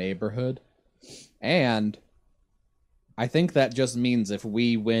around the neighborhood. And I think that just means if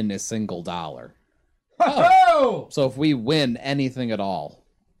we win a single dollar. Oh! So if we win anything at all.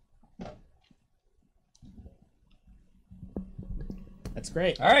 That's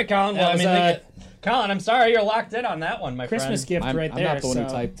great. All right, Colin. Well, That was, I mean, Colin, I'm sorry you're locked in on that one, my Christmas friend. gift right I'm there. not the one who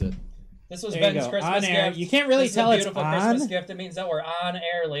so- typed it. This was There you Ben's go. Christmas On air. gift. You can't really This is tell a it's beautiful on. Christmas gift. It means that we're on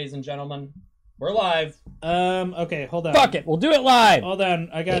air, ladies and gentlemen. We're live. Okay, hold on. Fuck it. We'll do it live. Hold on.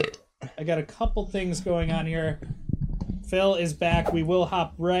 I got a couple things going on here. Phil is back. We will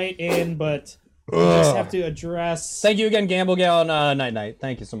hop right in, but we just have to address. Thank you again, Gamble Gal, and Night Night.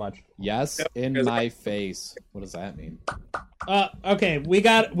 Thank you so much. Yes, in my face. What does that mean? Okay, we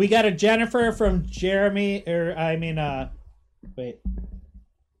got a Jennifer from Jeremy, wait,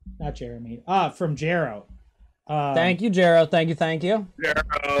 not Jeremy. From Jero. Thank you, Jero. Thank you.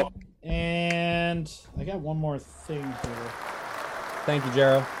 Zero. And I got one more thing here. Thank you,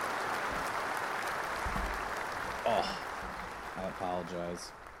 Jero. I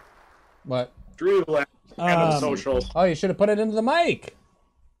apologize. What? Drew left. And on socials. Oh, you should have put it into the mic.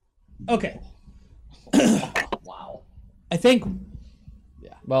 Okay, Wow. I think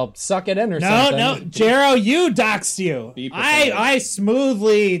Well, suck it in or no, something. Jero, you doxed you. Be prepared. I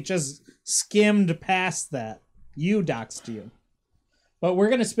smoothly just skimmed past that. You doxed you. But we're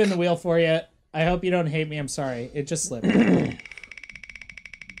gonna spin the wheel for you. I hope you don't hate me. I'm sorry. It just slipped. Let's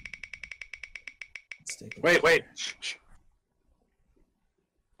take it. Wait. Shh.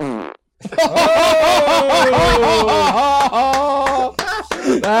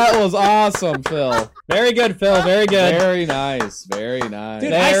 That was awesome, Phil. Very good, Phil. Very good. Very nice. Very nice.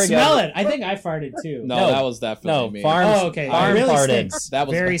 Dude, There I we smell go. it. I think I farted too. No, No. that was definitely No, me. farm. Oh, okay. Farm It really farted. stinks. That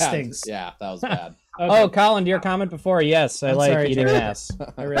was very bad. stinks. Yeah, that was bad. Oh, Colin, to your comment before, yes, I I'm like sorry, eating Jared. ass.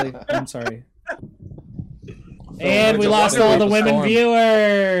 I'm sorry. And we it's a lost wonder all with the the women storm.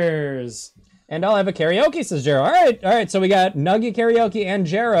 viewers. And I'll have a karaoke, says Jero. All right, so we got Nuggy karaoke and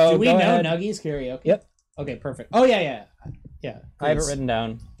Jero. Do we Go know ahead. Nuggies karaoke? Yep. Okay, perfect. Oh, yeah. I have it please. written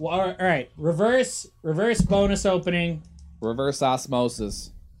down. Well, all right. Reverse bonus opening. Reverse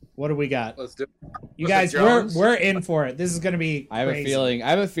osmosis. What do we got? Let's do it. You Was it guys, Jones? we're in for it. This is gonna be. I have crazy.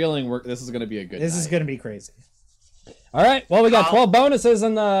 a feeling this is gonna be a good. This is night. gonna be crazy. All right, well, we got 12 bonuses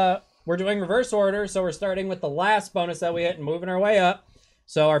in the... We're doing reverse order, so we're starting with the last bonus that we hit and moving our way up.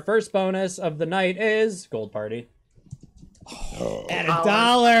 So our first bonus of the night is Gold Party. At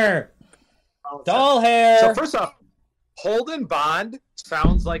 $1. Doll hair. So first off, Holden Bond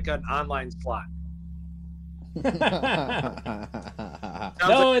sounds like an online slot. Sounds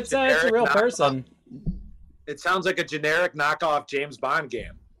No, like it's a generic real knockoff- person. It sounds like a generic knockoff James Bond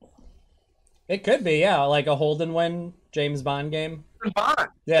game. It could be, yeah, like a Holden Win James Bond game. Holden Bond.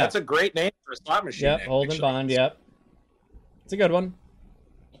 Yeah. That's a great name for a slot machine. Yep, name, Holden actually. Bond, yep. It's a good one.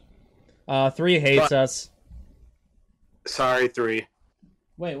 3 hates But- us. Sorry, 3.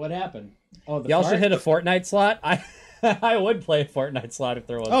 Wait, what happened? Oh, the Y'all fart? should hit a Fortnite slot. I would play a Fortnite slot if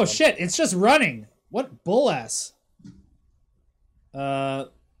there was Oh one. shit! It's just running. What bull ass? Okay.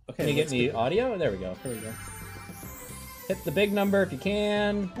 Can you get let's me get- audio? There we go. Here we go. Hit the big number if you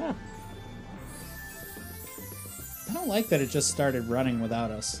can. Huh. I don't like that it just started running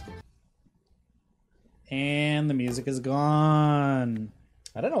without us. And the music is gone.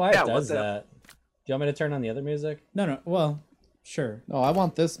 I don't know why Yeah, it does what the- that. Do you want me to turn on the other music? No. Well, sure. No, I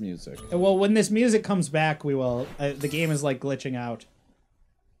want this music. Well, when this music comes back, we will. The game is like glitching out.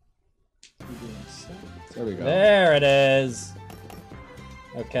 There we go. There it is.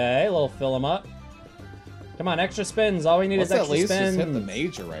 Okay, a little fill them up. Come on, extra spins. All we need Let's is at extra least spins. just hit the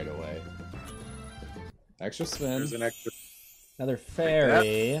major right away. Extra spin. There's an extra. Another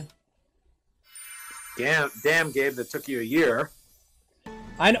fairy. Damn, Gabe, that took you a year.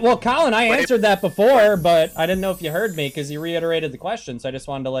 Well, Colin, I answered that before, but I didn't know if you heard me because you reiterated the question, so I just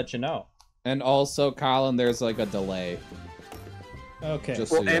wanted to let you know. And also, Colin, there's like a delay. Okay.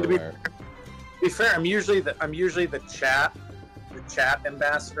 Just Well, so you're and to be- aware. To be fair, I'm usually the chat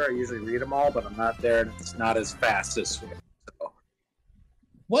ambassador. I usually read them all, but I'm not there, and it's not as fast this week. So.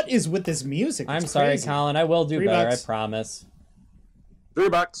 What is with this music? I'm It's sorry, crazy. Colin. I will do $3. better, I promise.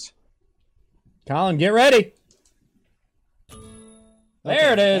 $3. Colin, get ready.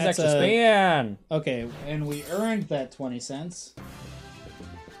 There it Okay, is, that's extra spin. Okay, and we earned that 20 cents.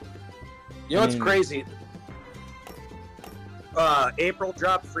 You know what's mean- crazy? April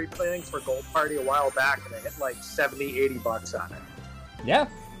dropped free play links for Gold Party a while back, and I hit like $70-$80 on it. Yeah,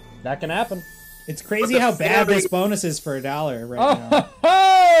 that can happen. It's crazy the how bad family- this bonus is for $1 right Oh, now.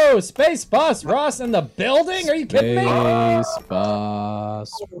 ho, ho! Space Boss Ross in the building? Are you kidding me? Space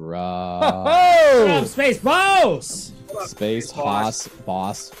Boss Ho, Ross. What up, ho! Space Boss? Space Boss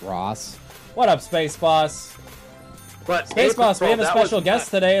Boss Ross. What up, Space Boss? But Space April Boss, we have a 12th, that special was-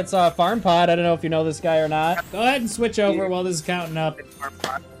 guest today. It's Farm Pod. I don't know if you know this guy or not. Go ahead and switch over while this is counting up.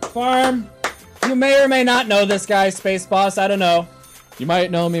 Farm. Farm. You may or may not know this guy, Space Boss. I don't know. You might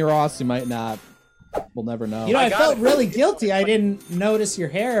know me, Ross. You might not. We'll never know. You know, I got felt it. really guilty. I didn't notice your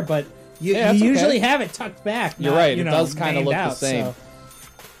hair, but you, Yeah, you that's usually okay. have it tucked back. You're not, right, You it know, does kinda named look the out, same. so-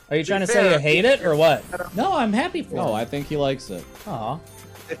 Are you trying to fair, say you hate it or what? No, I'm happy for No, it. I think he likes it. Aw.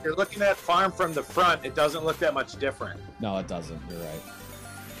 If you're looking at Farm from the front, it doesn't look that much different. No, it doesn't. You're right.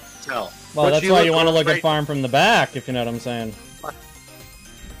 No. Well, But that's why you look want to look at great. Farm from the back, if you know what I'm saying.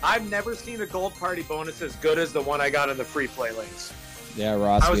 I've never seen a Gold Party bonus as good as the one I got in the free play links. Yeah,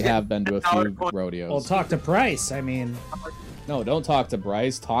 Ross, I was we have been to a few $10 rodeos. Well, talk to Price. I mean, No, don't talk to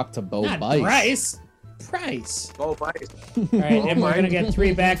Bryce. Talk to Bo not Bice. Price. Price. Oh, Bice. All right, and we're gonna get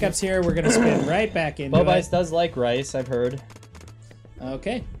 3 backups here. We're gonna spin right back into Bo it. Bice does like rice, I've heard.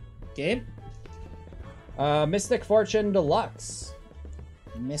 Okay, Gabe. Mystic Fortune Deluxe.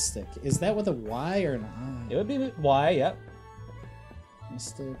 Mystic. Is that with a Y or an I? It would be Y, yep.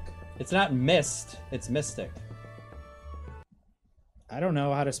 Mystic. It's not mist, it's mystic. I don't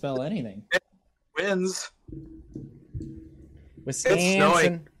know how to spell anything. Wins.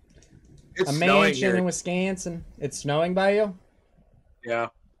 Wisconsin. It's A snowing mansion in here. Wisconsin. It's snowing by you? Yeah.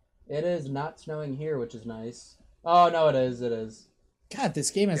 It is not snowing here, which is nice. Oh, no, it is. It is. God, this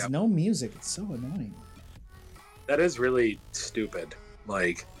game has Yep. no music. It's so annoying. That is really stupid.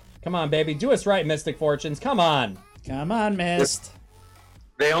 Like, Come on, baby. Do us right, Mystic Fortunes. Come on. Come on, Mist.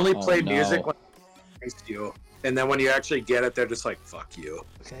 they only Oh, play no. music when they taste you. And then when you actually get it, they're just like, fuck you.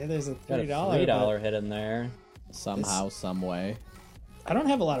 Okay, there's a Got a $3. $3 hit in there. Somehow, some way. I don't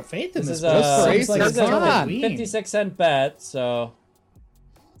have a lot of faith in This this. is but it crazy. seems like it's Come gonna on. win. 56-cent bet, so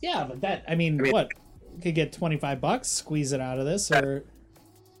Yeah, but that, I mean, what? We could get $25, squeeze it out of this, or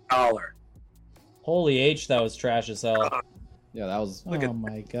Dollar. holy H, that was trash as hell. Yeah, that was oh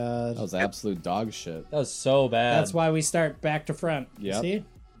my god, that was absolute dog shit. That was so bad. that's why we start back to front. You Yep. see?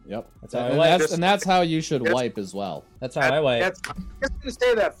 Yep. That's how I and, wipe. that's how you should wipe as well. That's how I wipe. That's, I was going to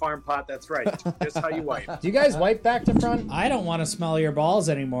say that, Farm Pot. That's right. That's how you wipe. Do you guys wipe back to front? I don't want to smell your balls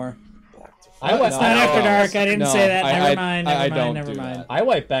anymore. I wipe. It's not after dark. I didn't No, say that. Never I mind. I Never mind. don't Never do mind. that. I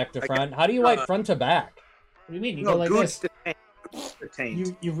wipe back to front. How do you wipe front to back? What do you mean? You No, go like gooch this. to taint. Gooch to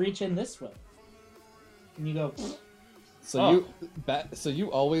taint. You reach in this way, and you go. So Oh.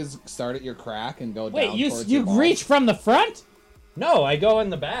 you always start at your crack and go Wait, down you towards your you balls? reach from the front? No, I go in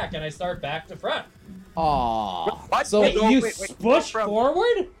the back and I start back to front. Aw. What? So Wait, no, you wait, push from-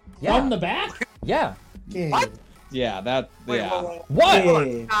 forward Yeah. from the back? Yeah. Gabe, What? yeah, that Wait, yeah. whoa, whoa, What? hold on.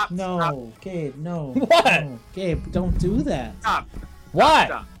 Gabe, Stop, no, stop, Gabe, no. What? No. Gabe, don't do that. stop, What?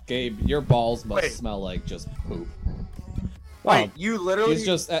 stop. Gabe, your balls must Wait. smell like just poop. Wait, you literally. He's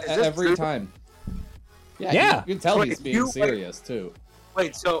just is this every true? time. Yeah, Yeah. You can tell Wait, he's being you- serious too.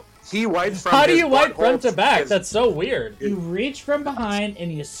 Wait, so he wipes from How do his you wipe butthole front to back? his- That's so weird. You reach from behind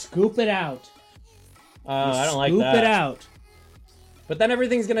and you scoop it out. I don't like Scoop that. it out. But then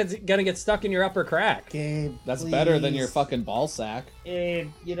everything's gonna get stuck in your upper crack. Gabe, That's better than your please. fucking ball sack. Gabe,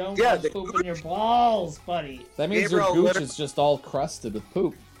 you don't Yeah, want the poop in your balls, buddy. That means Gabriel your gooch literally- is just all crusted with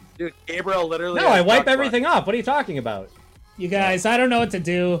poop. Dude, Gabriel literally. No, has I wipe butt everything off. What are you talking about? You guys, I don't know what to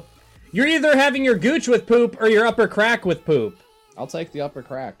do. You're either having your gooch with poop or your upper crack with poop. I'll take the upper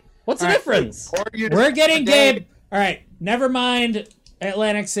crack. What's the All right. difference? Or you We're just- getting Today- Gabe. All right, never mind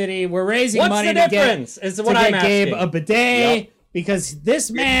Atlantic City. We're raising What's money the to difference? get, Is to what get I'm Gabe asking. a bidet Yep. because this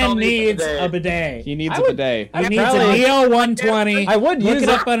don't man need a needs bidet. a bidet. He needs I a would- bidet. I He needs probably- a Neo 120. I would Look use it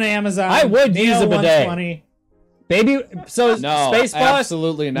it. up on Amazon. I would Neo use a bidet. 120. Baby, so No, Space Boss.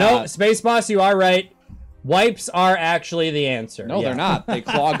 absolutely No, not. Space Boss, you are right. Wipes are actually the answer. No, Yeah. they're not. They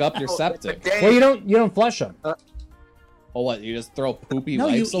clog up your septic. Bidet- Well, you don't flush them. Oh, what? You just throw poopy No,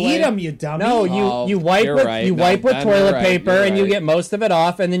 you wipes away? eat them, you dummy. No, Oh, you wipe you're with right. you No, wipe with Ben, you're toilet right, paper you're and you right. get most of it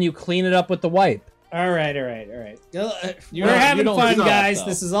off, and then you clean it up with the wipe. All right. You We're don't- having you don't fun, do that, guys. though.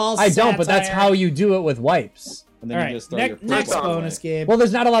 This is all I don't, but that's satire. how you do it with wipes. And All then right, you just throw your poop next away. bonus, Gabe. Well,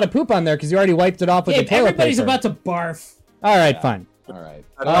 there's not a lot of poop on there because you already wiped it off with Gabe, the toilet everybody's paper. about to barf. All right, fine. All right.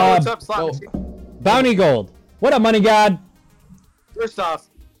 What's up, Slot? Bounty Gold. What up, Money God? First off,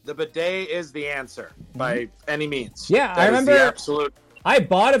 the bidet is the answer by any means. Yeah, That I is remember- the absolute. I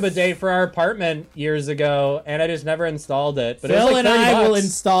bought a bidet for our apartment years ago, and I just never installed it. But it was Phil like and 30 I will bucks.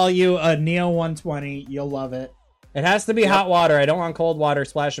 install you a Neo 120. You'll love it. It has to be hot water. I don't want cold water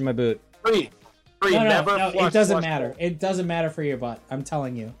splashing my boot. Free. No, Never it flush, doesn't flush. matter. It doesn't matter for your butt. I'm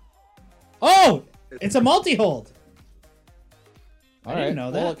telling you. Oh, it's a multi-hold. All I didn't right.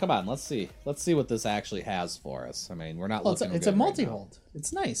 know Well, that. come on. Let's see. Let's see what this actually has for us. I mean, we're not Well, it's looking. a good right multi-hold.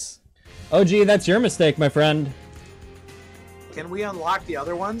 It's nice. Oh, gee, that's your mistake, my friend. Can we unlock the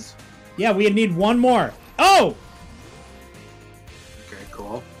other ones? Yeah, we need one more. Oh, Okay,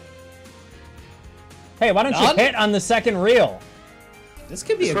 cool. Hey, why don't you Done? hit on the second reel? this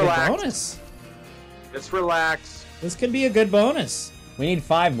could be Just a good relax. bonus. Just relax. This could be a good bonus. We need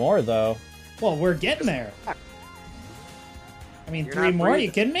 5 more, though. Well, we're getting there. I mean, You're 3 not more? breathing.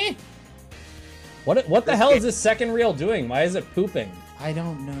 You kidding me? What the This hell game- is this second reel doing? Why is it pooping? I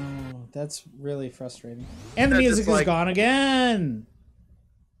don't know. That's really frustrating. And the That's music just is like- gone again.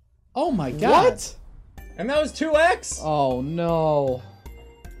 Oh my god. What? And that was 2x? Oh no,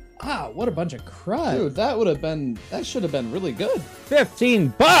 Ah, what a bunch of crud. dude! That should have been really good.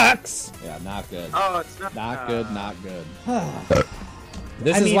 $15? Yeah, not good. Oh, it's not. Not good. Not good.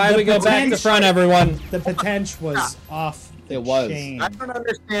 This I is mean, why the we go back to potential- front, everyone. The potential was off the It was. chain. I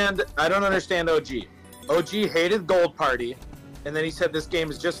don't understand OG. OG hated Gold Party, and then he said this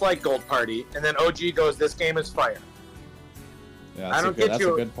game is just like Gold Party, and then OG goes, this game is fire. Yeah, I don't get that's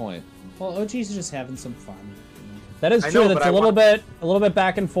you. a good point. Well, OG's just having some fun. That is I true. know, That's but a I little want- bit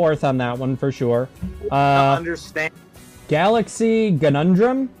back and forth on that one for sure. I understand. Galaxy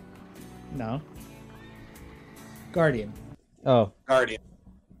Conundrum? No. Guardian. Oh, Guardian.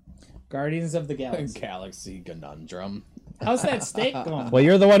 Guardians of the Galaxy. Galaxy Conundrum. How's that steak going? well,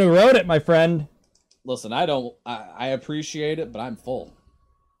 you're the one who wrote it, my friend. Listen, I appreciate it, but I'm full.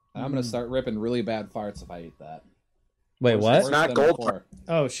 And I'm gonna start ripping really bad farts if I eat that. Wait, Worse- what? worse not than gold before.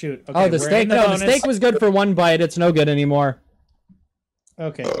 Oh, shoot. Okay, Oh, the we're steak. in the No, the bonus. steak was good for one bite. It's no good anymore.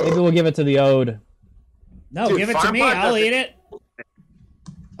 Okay. Maybe we'll give it to the Ode. No, Dude, give it to Farm me. Pot I'll doesn't- eat it.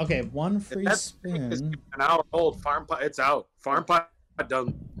 Okay, one free That thing is spin. an hour old. Farm Pot, it's out. Farm Pot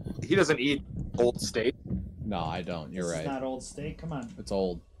he doesn't eat old steak. No, I don't. You're This right. is not old steak. Come on. It's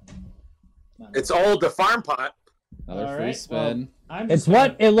old. It's old, the farm pot. Another All free right, spin. well, I'm It's just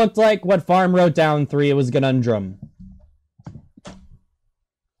what gonna- it looked like. What Farm wrote down 3. It was Conundrum.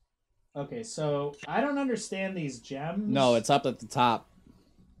 Okay, so I don't understand these gems. No, it's up at the top.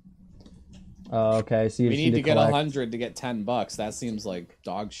 Oh, okay, so you We just need to get collect. 100 to get $10. That seems like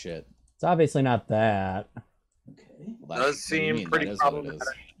dog shit. It's obviously not that. Okay. Well, Does what do you seem mean? pretty That is what it is.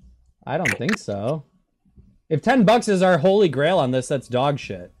 problematic. I don't think so. If $10 is our holy grail on this, that's dog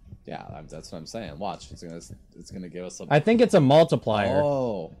shit. Yeah, that's what I'm saying. Watch, it's gonna give us a. I think it's a multiplier.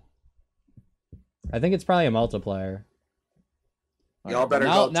 Oh, I think it's probably a multiplier. Y'all better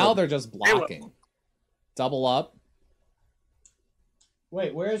now. go Now to- they're just blocking. Double up.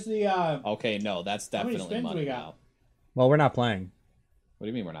 Wait, where's the Okay, no, that's How many definitely spins money we got? now. Well, we're not playing. What do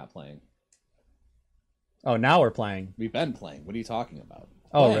you mean we're not playing? Oh, now we're playing. We've been playing. What are you talking about?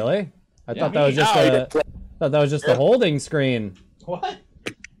 Oh, Playing. really? I Yeah. thought that was just Now a. you're Thought that was just a holding screen. what?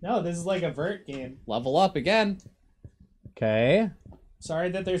 No, this is like a vert game. Level up again. Okay.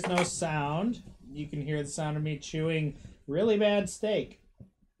 Sorry that there's no sound. You can hear the sound of me chewing really bad steak.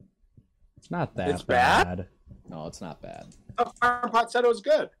 It's not that It's bad? bad. No, it's not bad. The farm pot said it was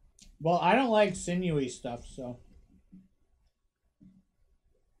good. Well, I don't like sinewy stuff, so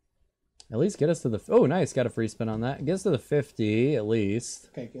At least get us to the. Oh, nice. Got a free spin on that. Get us to the 50 at least.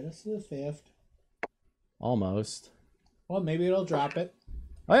 okay, get us to the 5th. Almost. Well, maybe it'll drop it.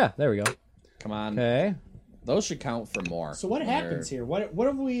 Oh, yeah. There we go. Come on. Okay. Those should count for more. So what happens here? What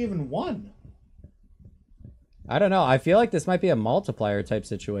have we even won? I don't know. I feel like this might be a multiplier type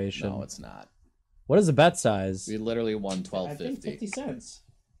situation. No, it's not. What is the bet size? We literally won I think 50 $12.50. cents.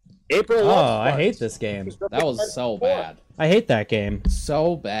 April. Oh, loves I farts. hate this game. That was so bad. I hate that game.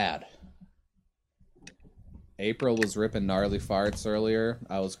 So bad. April was ripping gnarly farts earlier.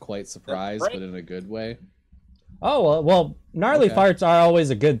 I was quite surprised, right. but in a good way. Oh, well, gnarly Okay. farts are always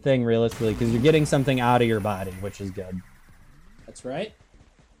a good thing, realistically, because you're getting something out of your body, which is good. That's right.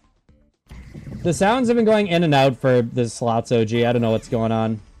 The sounds have been going in and out for the slots OG. I don't know what's going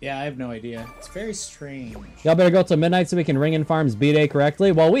on. Yeah, I have no idea. It's very strange. Y'all better go till midnight so we can ring in Farms B-Day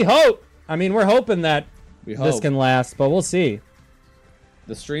correctly. Well, we hope. I mean, we're hoping that We this hope. can last, but we'll see.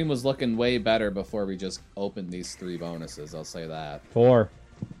 The stream was looking way better before we just opened these 3 bonuses. I'll say that. 4.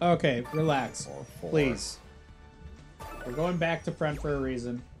 Okay, relax. Four. Please. We're going back to front for a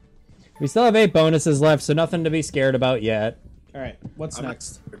reason. We still have 8 bonuses left, so nothing to be scared about yet. All right, what's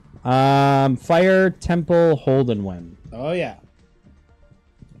next? Fire Temple Holden Win. Oh, yeah.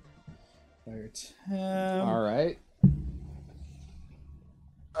 Fire All right.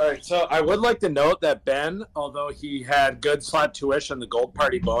 All right, so I would like to note that Ben, although he had good slot tuition, the gold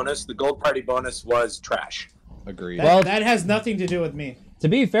party bonus, the gold party bonus was trash. Agreed. Well- that has nothing to do with me. To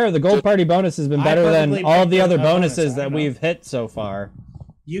be fair, the Gold Party bonus has been I better than perfectly all of the picked other a bonus, bonuses I that don't know. we've hit so far.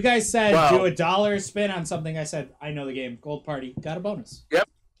 You guys said Well- do a dollar spin on something. I said I know the game. Gold party got a bonus.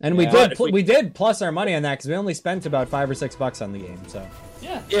 And we Yeah. did If we- we did plus our money on that because we only spent about $5 or $6 on the game. So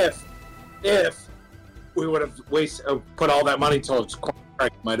Yeah. If we would have put all that money towards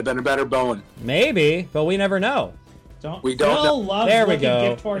it might have been a better bone. maybe, but we never know. We don't Phil know. loves There we looking go.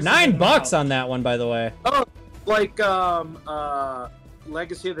 gift horses in the $9 mouth. on that one, by the way. Oh, like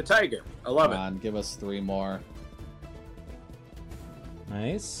Legacy of the Tiger. I love Come it. on, give us 3 more.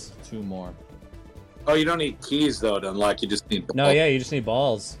 Nice. 2 more. Oh, you don't need keys though to unlock. You just need. No, yeah, you just need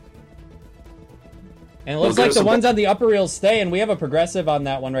balls. And it Well, looks like give us the some ones on the upper reels stay, and we have a progressive on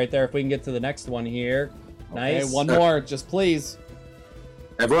that one right there. If we can get to the next one here. Nice. Okay, 1 more, just please.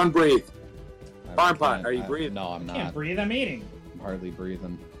 Everyone breathe. I Farm pot, can't- are you breathing? No, I'm I can't not. breathe. I'm eating. I'm hardly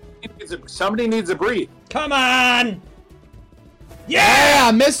breathing. Somebody needs a breathe. Come on!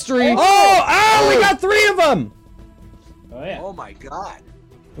 Yeah, mystery. Oh, we got 3 of them! Oh yeah. Oh my god.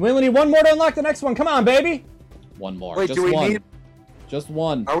 We only need 1 more to unlock the next one. Come on, baby! 1 more. Wait, just do we 1. need? Just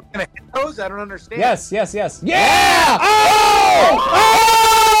 1. Are we gonna hit those? I don't understand. Yes, yes, yes. Yeah! Oh!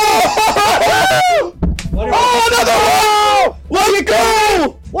 What are Oh, another roll! What are you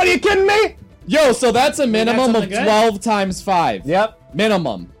kidding? What are you kidding me? Yo, so that's a minimum of something good? 12 times 5. Yep,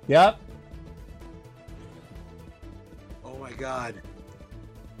 Minimum. yep. Oh my god.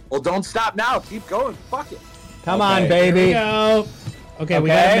 Well, don't stop now. Keep going. Fuck it. Come Okay. on, Here we baby. go. Okay, we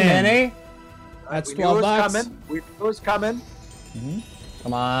got a Okay, min. Minnie. That's we knew it was 12 bucks. coming. We knew it was coming.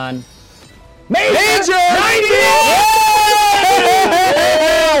 Come on. Major! Major! 90!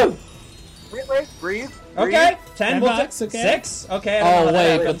 Wait. Breathe. Okay, 10 10 we'll bucks, ta- okay. 6? Okay. I don't know Oh, how that wait,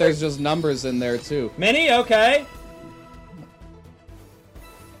 happened. but there's just numbers in there, too. Minnie, okay.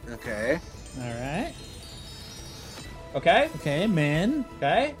 Okay. All right. Okay. Okay, min.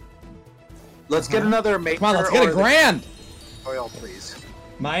 Okay. Let's get another major. Come on, let's get a grand. Oil, please.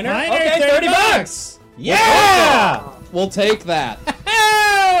 Minor. Minor, Okay, 30 bucks. Yeah! Yeah. We'll take that.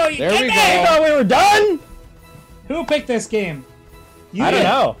 Oh, you There we get go. I thought we were done. Who picked this game? You I don't did.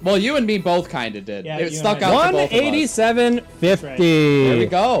 know. Well, you and me both kind of did. Yeah, It you stuck and I out to both of us. 187.50. There we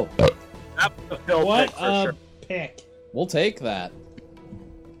go. That's the Phil What pick for a sure. pick. We'll take that.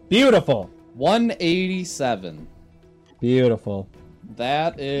 Beautiful. 187. Beautiful.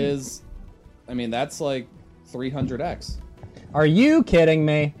 That is, I mean, that's like 300x. Are you kidding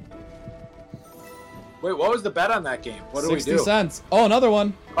me? Wait, what was the bet on that game? What do we 60 do? cents. Oh, another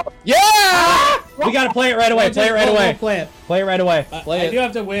one. Yeah! We gotta play it right away. Play it right We'll away. play it. Play it right away. Play I it. do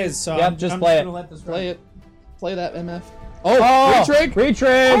have to whiz, so Yep, I'm just I'm play it. gonna let this Play run. it. Play that, MF. Oh, Oh, retrig.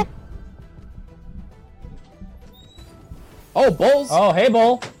 retrig. Oh, bulls. Oh, hey,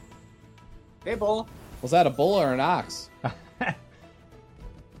 Bull. Hey, Bull. Was that a bull or an ox?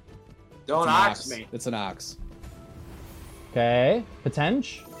 Don't It's an ox me. It's an ox. Okay,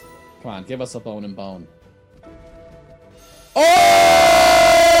 potential. Come on, give us a bone and bone.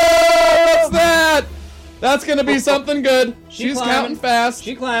 Oh! What's that? That's gonna be something good. She's climbing. counting fast.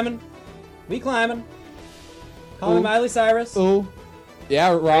 She climbing. We climbing. Call me Ooh. Miley Cyrus. Ooh.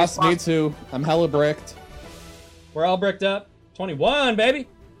 Yeah, Ross, Hey, me too. I'm hella bricked. We're all bricked up. 21, baby.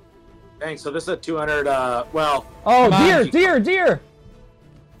 Dang, so this is a 200, well, Oh, Come on. deer.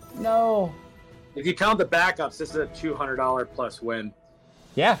 No. if you count the backups, this is a $200 plus win.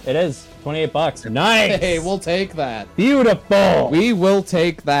 Yeah, it is. 28 bucks. Nice. Hey, we'll take that. Beautiful. We will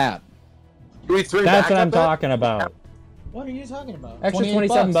take that. Do we three That's what backup I'm it? talking about. What are you talking about? Extra 28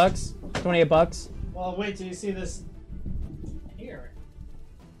 27 bucks. 28 bucks. Well, wait till you see this here.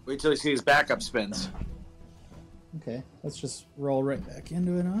 Wait till you see his backup spins. Okay, let's just roll right back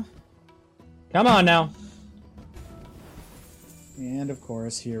into it, huh? Come on now. And of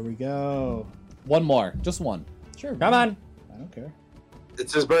course, here we go. One more. Just one. Sure. Come on. I don't care.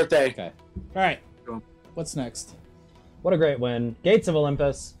 It's his birthday. Okay. All right. Go. What's next? What a great win. Gates of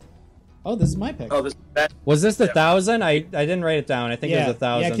Olympus. Oh, this is my pick. Oh, this that Was this the Yeah. 1,000? I didn't write it down. I think it was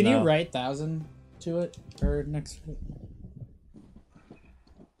 1,000. Yeah, can you though. write 1,000 to it or next?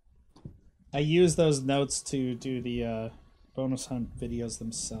 I use those notes to do the bonus hunt videos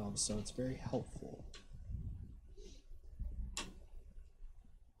themselves, so it's very helpful.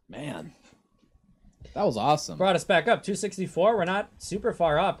 Man. That was awesome. Brought us back up 264. We're not super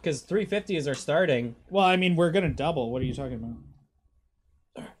far up because 350 is our starting. Well, I mean, we're gonna double. What are you talking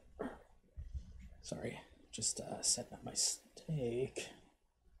about? Sorry, just setting up my steak.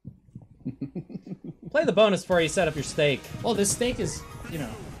 Play the bonus before you set up your stake. Well, this steak is, you know,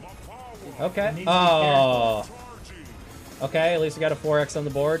 Okay. Needs to be Oh. Okay, at least we got a 4x on the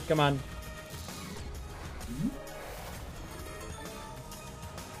board. Come on.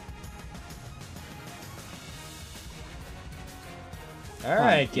 All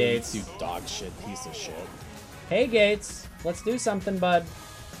right, Gates. You dog shit piece of shit. Hey, Gates. Let's do something, bud.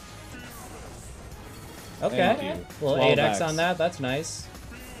 Okay. Thank you. Little 12x. 8x on that. That's nice.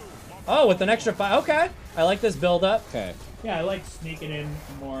 Oh, with an extra 5. Okay. I like this build up. Okay. yeah, I like sneaking in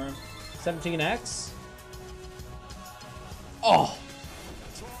more. 17x. Oh.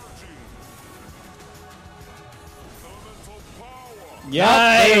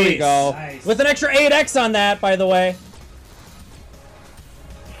 Yeah, there we go. Nice. With an extra 8x on that, by the way.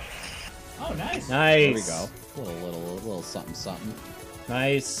 Oh, nice. Nice. There we go. Little something, something.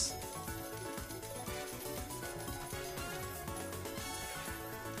 Nice.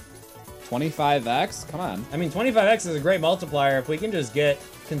 $25x? Come on. I mean, 25x is a great multiplier. If we can just get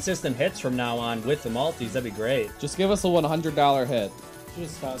consistent hits from now on with the multis, that'd be great. Just give us a $100 hit.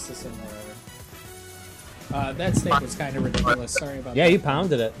 Just toss this in wherever. That steak was kind of ridiculous. Sorry about Yeah, that. you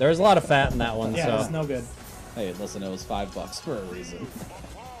pounded it. There was a lot of fat in that one, Yeah, so. it's no good. Hey, listen, it was $5 for a reason.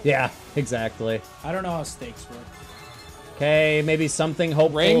 Yeah, exactly. I don't know how steaks work. Okay, maybe something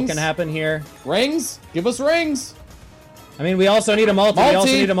hopeful Rings? can happen here. Rings? Give us rings. I mean, we also need a multi. We also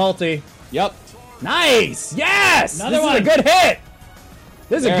Multi. need a multi. Yep. Nice! Yes! Another this one. is a good hit!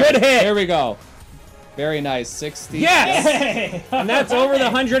 This is a good hit! There we go. Very nice. 60. Yes! Hey! And that's over the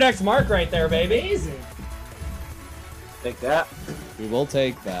 100x mark right there, baby. Amazing. Take that. We will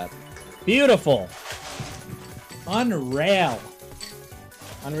take that. Beautiful. Unreal.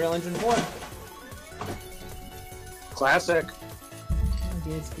 Unreal Engine 4. Classic.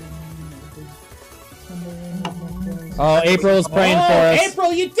 Oh, April is praying for us.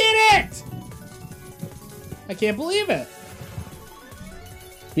 April, you did it! I can't believe it.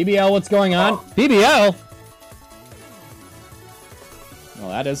 BBL, what's going on? BBL? Well,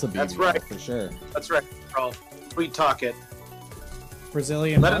 that is a BB That's right. for sure. That's right, bro. Sweet talk it.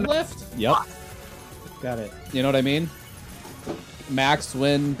 Brazilian Let him- lift. Yep. Got it. You know what I mean? Max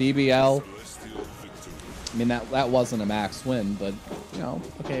win, BBL. I mean, that wasn't a max win, but, you know.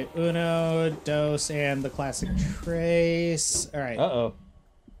 Okay, Uno, Dos, and the classic Trace. All right. Uh-oh.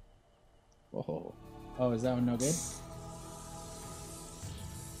 Whoa. Oh, is that one no good?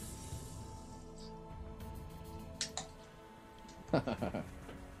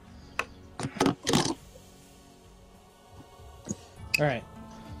 All right.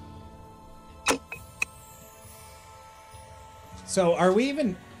 So are we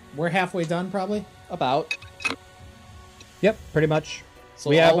even? We're halfway done, probably. About. Yep, pretty much. So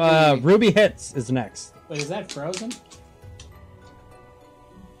we have I'll be- Ruby Hits is next. Wait, is that frozen?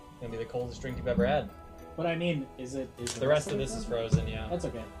 Gonna be the coldest drink you've ever had. But I mean, is it? Is The rest of this is frozen, yeah. That's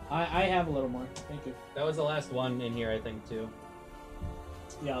okay. I have a little more. Thank you. That was the last one in here, I think, too.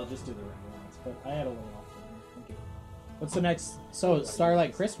 Yeah, I'll just do the regular ones. But I had a little off. Thank you. What's the next? So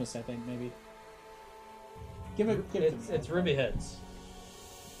Starlight Christmas, I think maybe. Give it. It's Ruby Hits.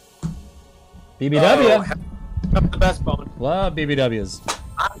 Oh, BBW. the best bone. Love BBWs.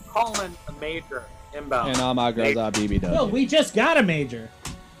 I'm calling a major inbound. And all my girls are BBW. Well, we just got a major.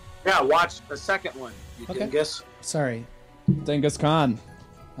 Yeah, watch the second one. You Okay. can guess. Sorry. Genghis Khan.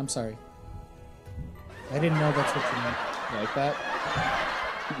 I'm sorry. I didn't know that's what you meant. You like that?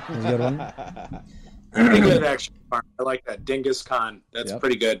 That's a good one. Pretty good, actually. Mark. I like that. Dingus Khan. That's Yep.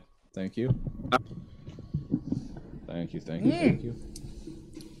 pretty good. Thank you. Thank you, thank you, thank you.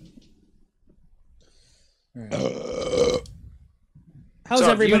 All right. How's So,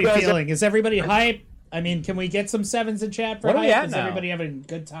 everybody you guys- feeling? Is everybody hype? I mean, can we get some sevens in chat for What are hype? we at Is now? everybody having a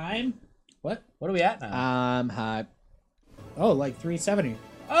good time? What? What are we at now? I'm hype. Oh, like 370.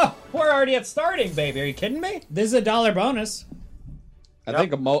 Oh, we're already at starting, baby. Are you kidding me? This is a $1 bonus. I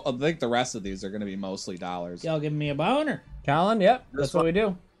think I think the rest of these are going to be mostly dollars. Y'all giving me a boner. Colin, yep. That's what we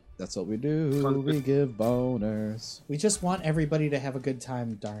do. That's what we do. We give boners. We just want everybody to have a good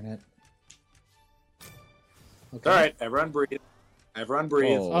time, darn it. Okay. All right, everyone breathe. Everyone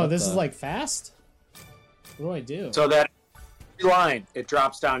breathe. Oh. Oh, What this the- is like fast? What do I do? So that line, it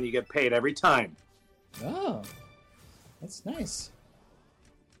drops down. You get paid every time. Oh, that's nice.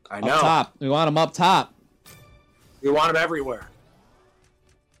 I Up know. top. We want them up top. You want them everywhere.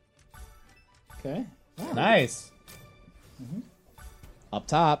 Okay. Wow. Nice. Up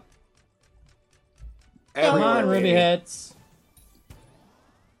top. Come Everywhere, on, Ruby baby. Hits.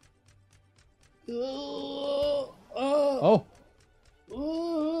 Oh.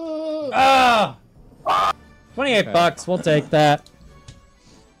 Ah! 28 Okay. bucks. We'll take that.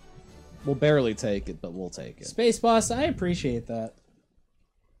 We'll barely take it, but we'll take it. Space Boss, I appreciate that.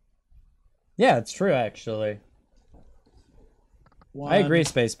 Yeah, it's true, actually. One, I agree,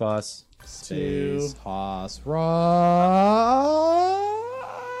 Space Boss. Space Toss Ross.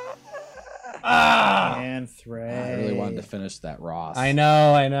 And three. I really wanted to finish that Ross. I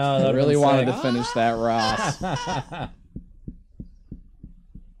know. I That really would've wanted been to finish that Ross. sick.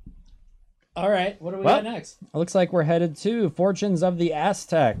 All right, what do we Well- got next? It looks like we're headed to Fortunes of the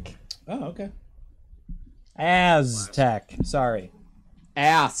Aztec. Oh, okay. Aztec. Sorry.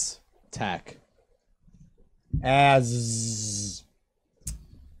 Ass tech. Az.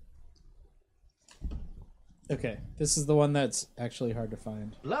 Okay, this is the one that's actually hard to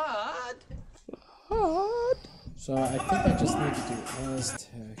find. Blood. So I think I just need to do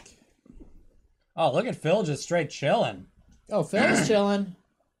Aztec. Oh, look at Phil just straight chilling. Oh, Phil's chilling.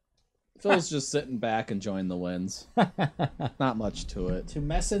 Phil's just sitting back enjoying the wins. Not much to it.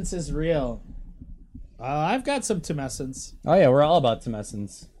 Tumescence is real. I've got some tumescence. Oh, yeah, we're all about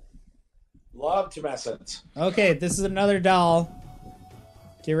tumescence. Love Tumescence. Okay, this is another doll.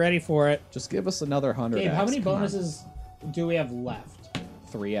 Get ready for it. Just give us another 100. Gabe, how X. many Come on. bonuses do we have left?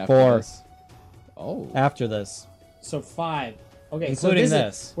 3 after 4. this. Oh. After this. So 5. Okay, Including so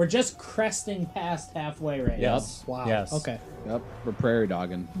this. we're just cresting past halfway right Yes. now. Wow. Yes. Okay. Yep. We're prairie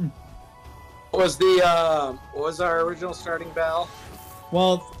dogging. What was the what was our original starting bell?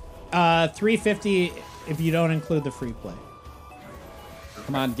 Well, 350 if you don't include the free play.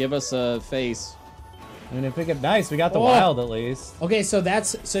 Come on, give us a face. I mean, if we get nice, we got the Oh. wild at least. Okay, so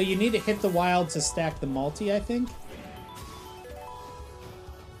you need to hit the wild to stack the multi, I think.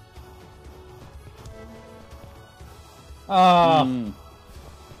 Oh, Mm.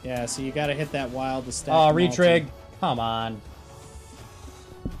 Yeah, so you got to hit that wild to stack. oh, the multi. retrig. Come on.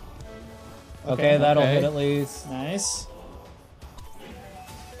 Okay, that'll okay. hit at least. Nice.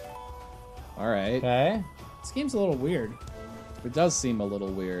 All right. Okay. This game's a little weird. It does seem a little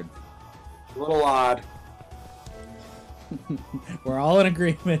weird. A little odd. We're all in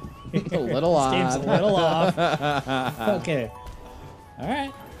agreement. A little This game's odd. a little off. Okay. All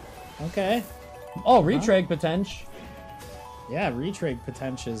right. Okay. Oh, retrade potential. Yeah, retrade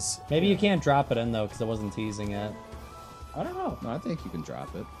potentials. Maybe you can't drop it in though, because it wasn't teasing it. I don't know. No, I think you can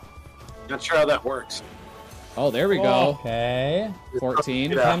drop it. Not sure how that works. Oh, there we go. Okay.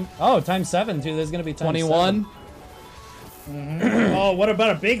 14. Yeah. Times 7 too. There's gonna be times 21. Oh, what about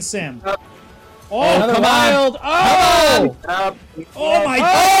a big sim? Oh, Another come on. wild. Oh! oh my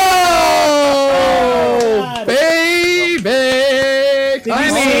Oh, God. baby! you Come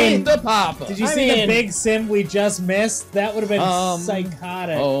see- on, the Papa. Did you I see the mean- big sim we just missed? That would have been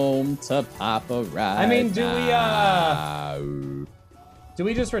psychotic. Home to Papa right I mean, do we, now. Do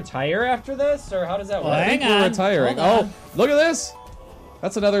we just retire after this, or how does that Well, work? I think hang we're on, retiring. hold Oh, on. look at this.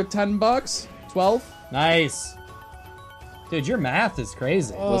 That's another $10. 12. Nice. Dude, your math is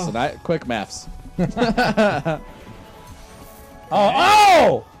crazy. Oh. Listen, quick maths.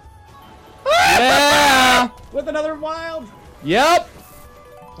 Oh! Yeah. With another wild. Yep.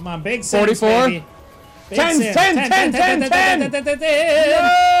 Come on, big sims, 44? baby. Big 10, sim. 10, 10, 10.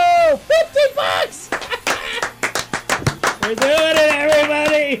 No! $50! We're doing it,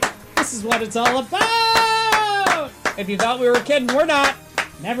 everybody. This is what it's all about. If you thought we were kidding, we're not.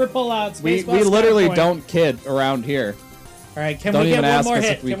 Never pull out. We Spaceballs literally counterpoint. don't kid around here. All right, can Don't we get even one ask more us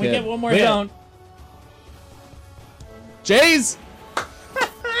hit? if we Can we kid. get one more We hit? don't. Jays.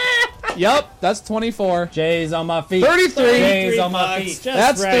 Yep, that's 24. Jay's on my feet. 33. Jay's on my bucks, feet. just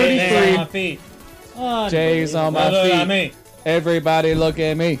That's right 33. Jay's there. on my feet. Jays on my Look at feet. me. Everybody look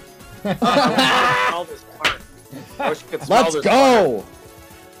at me. Smell this part. I wish you could smell Let's this go.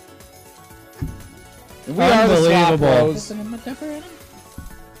 And we are the Slop Unbelievable. Bros.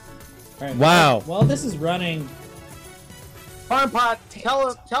 All right, Wow. Well, this is running. Farm Pot,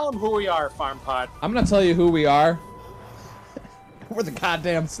 tell them who we are, Farm Pot. I'm gonna tell you who we are. We're the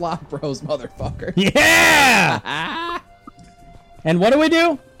goddamn Slop Bros, motherfucker. Yeah! And what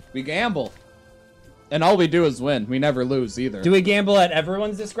do? We gamble. And all we do is win. We never lose either. Do we gamble at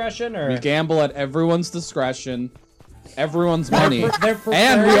everyone's discretion, or? We gamble at everyone's discretion, everyone's money, Their preferred-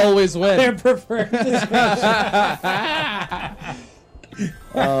 and we always win. Their preferred discretion.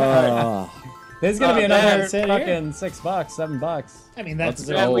 There's gonna be Oh, another that's it here. fucking $6, $7. I mean, that's Let's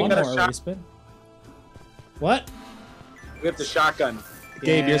there's go. one We got a more shot. respin. What? We have the shotgun.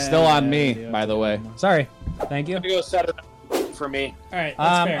 Gabe, you're still on me, Yeah, by the way. Sorry. Thank you. I'm gonna go set it up for me. All right,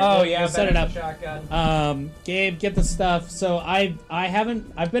 that's fair. Oh We'll- yeah, we'll set it up. Shotgun. Gabe, get the stuff. So I've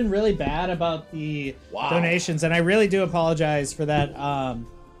been really bad about the donations, and I really do apologize for that.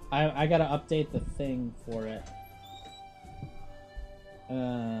 I gotta update the thing for it.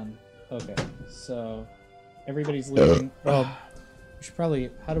 Okay, so everybody's leaving. Well, we should probably.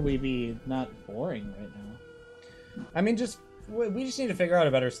 How do we be not boring right now? I mean, we just need to figure out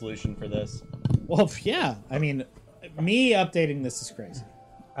a better solution for this. Well, yeah. I mean, me updating this is crazy.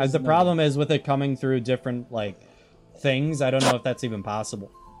 As the problem is with it coming through different like things, I don't know if that's even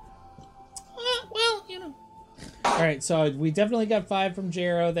possible. Well, you know. All right, so we definitely got 5 from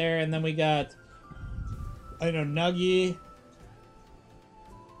Jero there, and then we got, I know, Nuggy.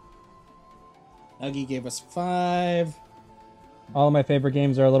 Nuggy gave us 5. All of my favorite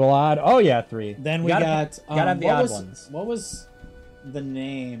games are a little odd. Oh yeah, 3. Then You we gotta got. gotta have the what odd was, ones. What was the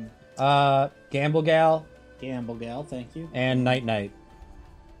name? Gamble Gal Gamble Gal, thank you. and Night Night.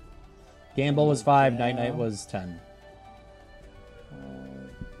 Gamble was 5. Gal. Night Night was 10.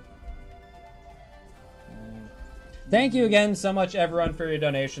 Thank you again so much, everyone, for your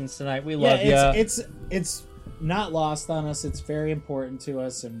donations tonight. We love you. It's not lost on us. It's very important to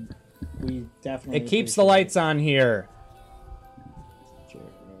us, and we definitely. It keeps the appreciate lights on here.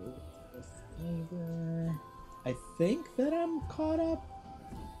 I think that I'm caught up.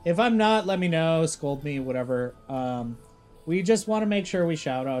 If I'm not, let me know, scold me, whatever. We just want to make sure we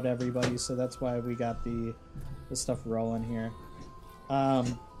shout out everybody, so that's why we got the stuff rolling here.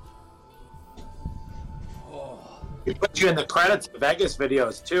 We put you in the credits of Vegas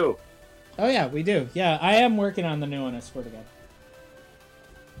videos too. Oh yeah, we do. Yeah, I am working on the new one, I swear to God.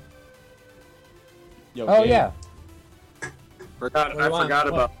 Yo, Oh Gabe, yeah. I do you want? forgot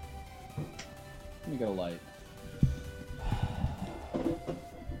about. Let me get a light.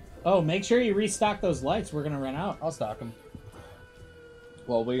 Oh, make sure you restock those lights. We're gonna run out. I'll stock him.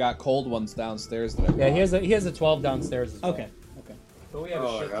 Well, we got cold ones downstairs that I Yeah, brought. he has a 12 downstairs as well. Okay. But we have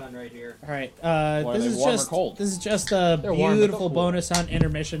Oh, a shit yeah. ton right here. All right. are This they is warm or just cold? this is just a They're warm, but beautiful they'll cool. bonus hunt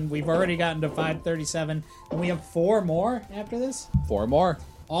intermission. We've already gotten to 537, and we have 4 more after this. 4 more.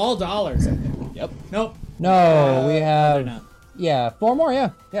 All dollars. I think. Yep. Nope. No, we They're have not. 4 more.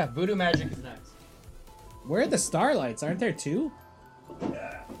 Yeah, Voodoo Magic is next. Where are the starlights? Aren't there two?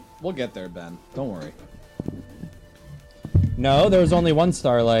 We'll get there, Ben. Don't worry. No, there was only one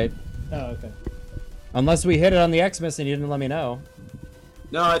starlight. Oh, okay. Unless we hit it on the Xmas and you didn't let me know.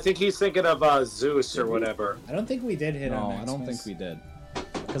 No, I think he's thinking of Zeus or whatever. I don't think we did hit on No, I don't Xmas. think we did.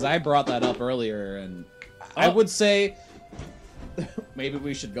 Because I brought that up earlier, and I would say maybe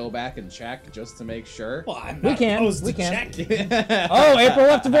we should go back and check just to make sure. Well, I'm We not can, opposed we to can. checking. Oh, April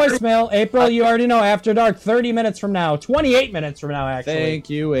left a voicemail. April, you already know, After Dark, 30 minutes from now. 28 minutes from now, actually. Thank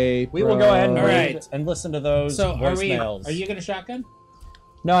you, April. We will go ahead and All read right. and listen to those So voicemails. are you gonna shotgun?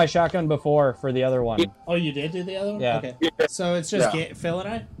 No, I shotgunned before for the other one. Oh, you did do the other one? Yeah. Okay. So it's just Phil and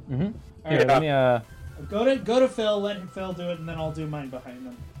I? Mm-hmm. All Here, right. let me, Go to Phil, let Phil do it, and then I'll do mine behind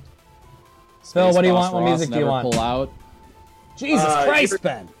him. Phil, what do you Boss want? What Ross music do you never want? Pull out. Jesus Christ, you're-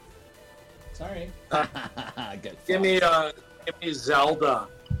 Ben. Sorry. Give me Zelda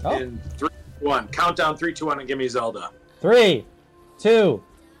Oh. in 3, 2, 1. Countdown 3, 2, 1, and give me Zelda. 3, 2,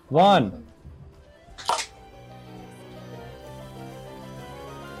 1.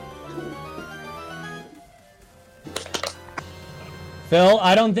 Phil,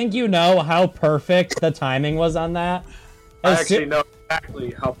 I don't think you know how perfect the timing was on that. I As soo- actually know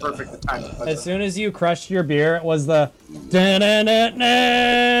exactly how perfect the time was. As soon as you crushed your beer, it was the da-na-na-na.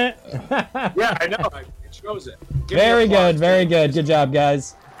 Yeah, I know. It shows it. Give me Very applause. good, very good. Good job,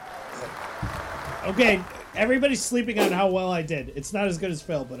 guys. Okay, everybody's sleeping on how well I did. It's not as good as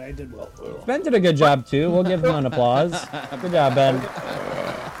Phil, but I did well. Ben did a good job, too. We'll give him an applause. Good job, Ben.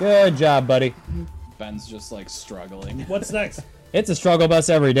 Good job, buddy. Ben's just like struggling. What's next? It's a struggle bus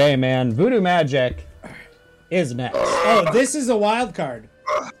every day, man. Voodoo Magic is next. Oh, this is a wild card.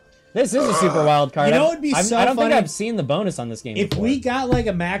 This is a super wild card. You know what would be so I don't think funny? I've seen the bonus on this game If before. we got like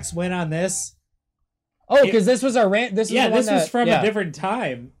a max win on this, Oh, because this was our rant. This was yeah, the one this was that- from yeah. a different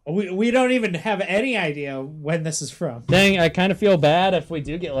time. We don't even have any idea when this is from. Dang, I kind of feel bad if we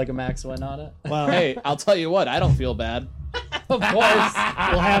do get like a max win on it. Well, Hey, I'll tell you what. I don't feel bad. Of course.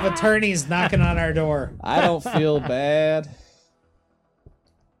 we'll have attorneys knocking on our door. I don't feel bad.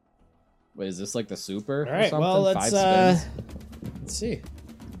 Wait, is this like the super? All right, or something? well, 5 spins? let's see.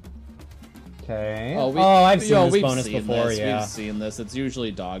 Okay. Oh, I've seen this we've bonus seen before. this. Yeah. We've seen this. It's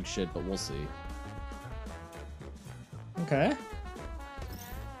usually dog shit, but we'll see. Okay.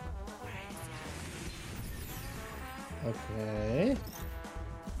 Okay.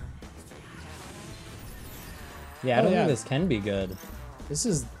 Yeah, I don't Oh, yeah. think this can be good. This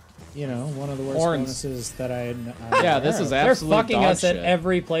is, one of the worst Horns. bonuses that I'm Yeah, aware this is of. They're absolute fucking dog us shit. at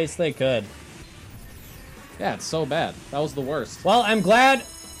every place they could. Yeah, it's so bad. That was the worst. Well, I'm glad.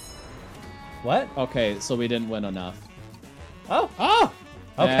 What? Okay, so we didn't win enough. Oh. Oh!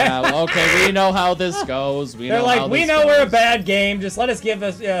 Okay. Yeah, well, okay, we know how this goes. We They're know like, how we this know we're a goes." bad game. Just let us give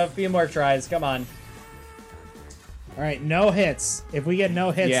us a few more tries. Come on. All right, no hits. If we get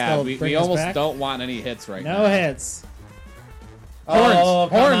no hits, Yeah, they'll we bring us almost back. don't want any hits right now. No hits. Horns, Oh,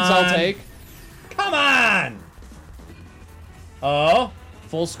 come horns, I'll on. take. Come on. Oh.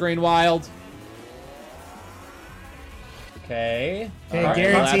 Full screen wild. Okay. Okay, All right,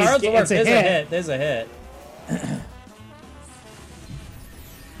 guaranteed. Cards will work. It's a There's a hit. hit. There's a hit.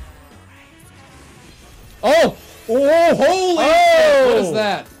 Oh! Oh, holy shit! What is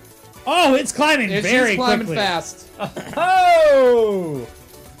that? Oh, it's climbing It's very just climbing quickly. fast. Oh!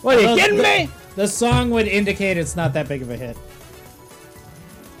 What are you Well, kidding the- me? The song would indicate it's not that big of a hit.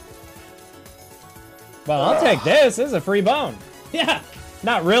 Well, I'll take this. This is a free bone. Yeah.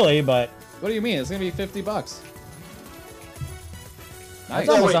 Not really, but What do you mean? It's gonna be $50. Nice. that's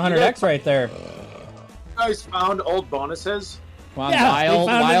almost wait, 100x right there. You guys found old bonuses? Come on, Yeah, we found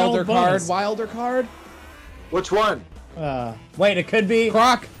an wilder old card, bonus. wilder card. Which one? Wait, it could be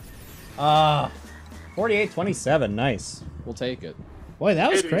Croc. 48-27. Nice. We'll take it. Boy, that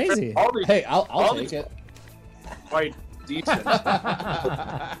was Hey, crazy. All these Hey, I'll All take these- it. quite decent.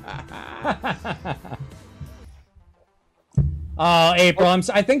 Oh, April,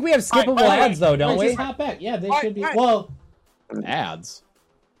 I think we have skippable Wait, ads though, don't Wait, we? just hop back. Yeah, they Wait, should be. wait. Well, Ads.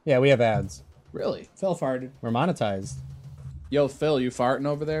 Yeah, we have ads. Really? Phil farted. We're monetized. Yo, Phil, you farting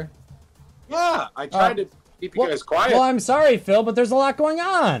over there? Yeah, I tried to keep you guys quiet. Well, I'm sorry, Phil, but there's a lot going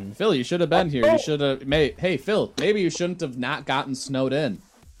on. Phil, you should have been here. You should have. Hey, Phil, maybe you shouldn't have not gotten snowed in.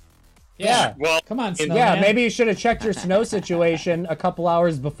 Yeah. well, Come on, in- Snowman. Yeah, maybe you should have checked your snow situation a couple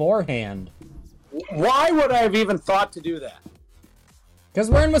hours beforehand. why would I have even thought to do that? Because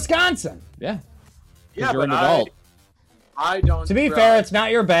we're in Wisconsin. Yeah. Yeah, you're an but adult. I don't. To be fair, it's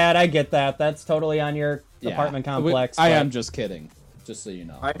not your bad. I get that. That's totally on your Yeah. apartment complex. I but- am just kidding. Just so you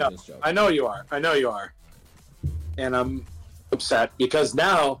know. I know. Just joking. I know you are. I know you are. And I'm upset because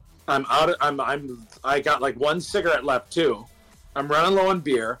now I'm out of, I got like one cigarette left too. I'm running low on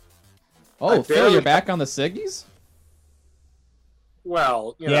beer. Oh, Phil, you're back on the ciggies?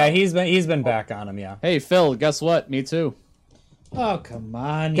 Well, you know. Yeah, he's been back on him. Yeah. Hey, Phil, guess what? Me too. Oh, come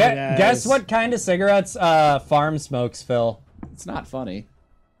on, you guys. Guess what kind of cigarettes Farm smokes, Phil? It's not funny.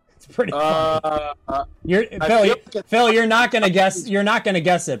 It's pretty funny. You're I feel like Phil. You're not gonna guess. You're not gonna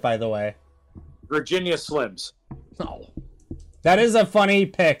guess it. By the way, Virginia Slims. No. that is a funny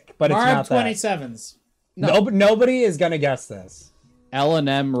pick, but it's Barb not that. 27s. Nobody is gonna guess this.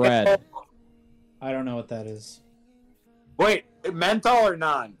 L&M Red. I don't know what that is. Wait, menthol or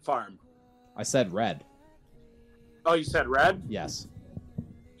non-farm? I said red. Oh, you said red? Yes.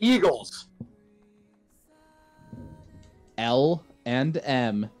 Eagles.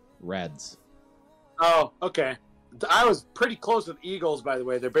 L&M Reds. Oh, okay. I was pretty close with Eagles, by the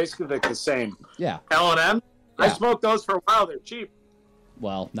way. They're basically like the same. Yeah. L&M? I Yeah. smoked those for a while. They're cheap.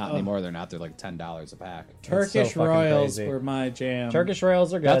 Well, not anymore. They're not. They're like $10 a pack. Turkish fucking Royals crazy. were my jam. Turkish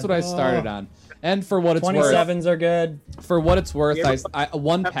Royals are good. That's what I started on. And for what it's worth, 27s are good.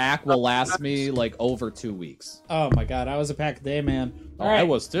 one pack will last me like over 2 weeks. Oh my god, I was a pack a day man. Oh, All right. I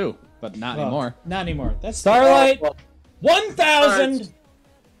was too, but not Well, anymore. Not anymore. That's Starlight, Well, 1,000.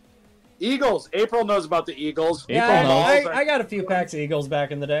 Eagles. April knows about the Eagles. April Yeah, knows. I got a few packs of Eagles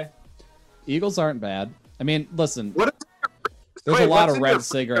back in the day. Eagles aren't bad. I mean, listen, What is there's wait, a lot what's of in your red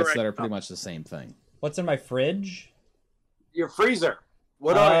cigarettes freezer that right are pretty now? much the same thing. What's in my fridge? your freezer?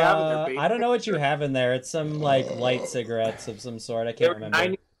 What do I have in there, baby? I don't know what you have in there. It's some like light cigarettes of some sort. I They can't were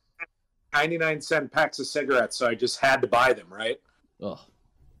remember. 99-cent packs of cigarettes, so I just had to buy them, right? Ugh.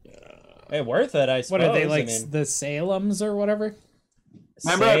 Hey, worth it, I suppose. What are they like? I mean, The Salems or whatever?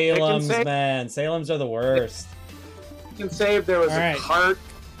 Remember at Pick 'n Salem's, Save? man. Salem's are the worst. You can save there was All right. a cart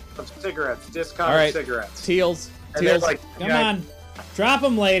of cigarettes, discounted All right. cigarettes. Teals. And they're Teals. like, Come yeah, on, drop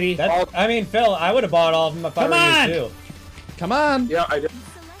them, lady. I mean, Phil, I would have bought all of them if Come I on! were you too. Come on. Yeah, I did.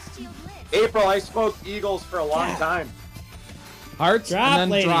 April, I smoked Eagles for a long time. Hearts Drop, and then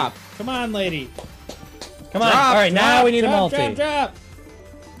lady. drop. Come on, lady. Come on. Drop, All right, now we need a drop, multi. drop.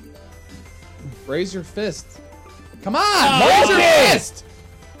 Raise your fist. Come on. Oh, Raise your multi! fist.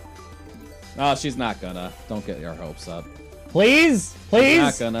 Oh, she's not gonna. Don't get your hopes up. Please, She's please,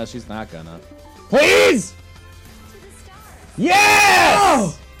 not gonna. She's not gonna. please.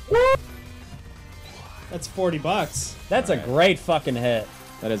 Yes! That's $40. That's a great fucking hit.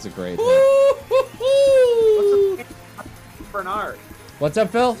 That is a great hit. Bernard. What's up,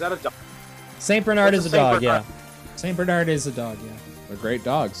 Phil? Is that a dog? Saint Bernard What's is a a Saint dog, yeah. Bernard? Saint Bernard is a dog, yeah. They're great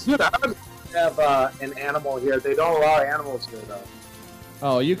dogs. Dude, I would have an animal here. They don't allow animals here, though.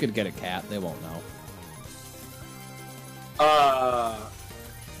 Oh, you could get a cat. They won't know.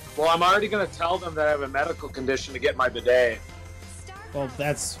 Well, I'm already going to tell them that I have a medical condition to get my bidet. Well,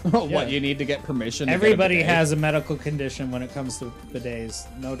 that's What, yeah. you need to get permission to get a Everybody bidet? has a medical condition when it comes to bidets,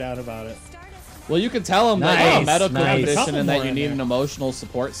 no doubt about it. Well, you can tell them that you have a Nice, medical nice. condition Couple and more that you in need there. an emotional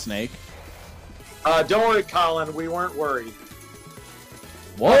support snake. Don't worry, Colin. We weren't worried.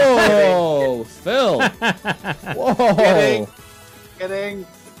 Whoa, Phil. Whoa. Kidding. Kidding.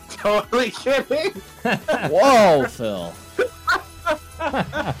 Totally kidding. Whoa, Phil.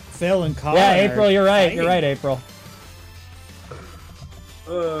 Phil and Colin. Yeah, are April, you're right. fighting. You're right, April.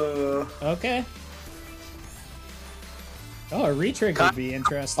 Okay. Oh, a retrig would be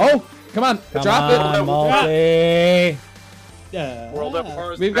interesting. Oh, come on. Come Drop on, it. multi. World of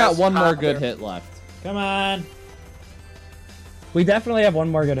Horror's We've got best one more cop good there. hit left. Come on. We definitely have one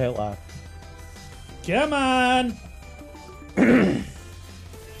more good hit left. Come on.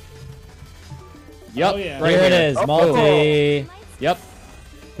 Yep. Oh, yeah. Right Here it here. is, Oh. multi. Yep.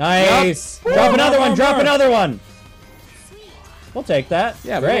 Nice. Yep. Drop Woo, another more, one. Drop more. another one. We'll take that.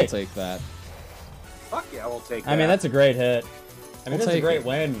 Yeah, great. we'll take that. Fuck yeah, we'll take that. I mean, that's a great hit. I mean, We'll that's a take great it.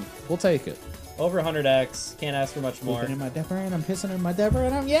 win. We'll take it. Over 100x. Can't ask for much more. Pooping in my diaper and I'm pissing in my diaper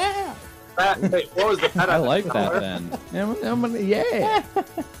and I'm yeah. Wait, what was the pet I on like color? that then. Yeah.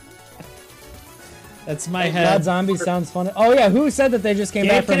 That's my Bad head. Zombie sounds fun. Oh, yeah. Who said that they just came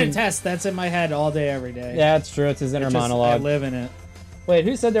Gabe back can from... attest. That's in my head all day, every day. Yeah, it's true. It's his inner Just- I monologue. live in it. Wait,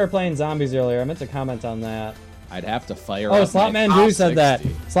 who said they were playing zombies earlier? I meant to comment on that. I'd have to fire Oh, up my Slotman said that.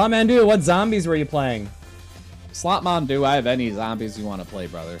 60. Slotman, what zombies were you playing? Slotman, do I have any zombies you want to play,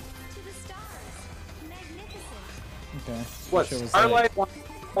 brother? Okay. What? Wish it was Starlight one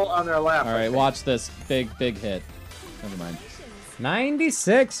on their lap. All right, watch this big hit. Never mind.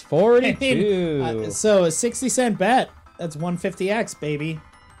 96.42. So a 60-cent bet. That's 150x, baby.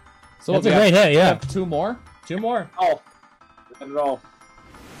 So That's we a great hit, we yeah. have two more. Two more. Oh, not at all.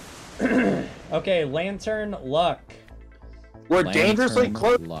 Okay, Lantern Luck. We're dangerously Lantern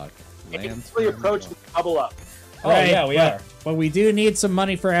close. Luck. Dangerously Lantern approaching Luck. double up. Oh, Right, yeah, we but- are. But we do need some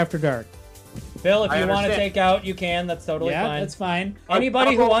money for After Dark. Phil, if I you want to understand. take out, you can. That's totally Yeah, fine. that's fine.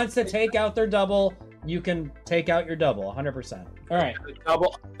 Anybody who double- wants to take out their double, you can take out your double, 100%. All right.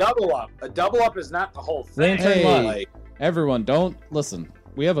 Double up. A double up is not the whole thing. Lantern Hey. Luck. Like, Everyone, don't listen.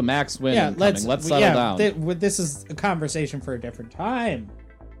 We have a max win Yeah, incoming. Let's settle down. This is a conversation for a different time.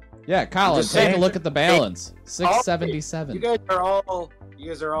 Yeah, Colin, just take a saying- look at the balance. You 677. guys are all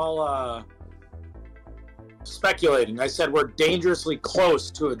speculating. I said we're dangerously close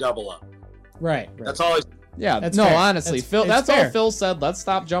to a double up. Right. That's all I Yeah, That's no, fair. honestly, It's Phil. That's all fair. Phil said. Let's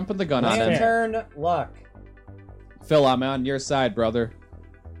stop jumping the gun on That's him. fair. Lantern Luck. Phil, I'm on your side, brother.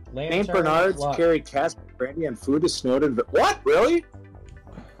 Lantern St. Bernard's Luck. carry Casper brandy and food to Snowden. What? Really?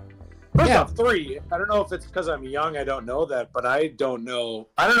 First Yeah. off, 3. I don't know if it's because I'm young. I don't know that, but I don't know.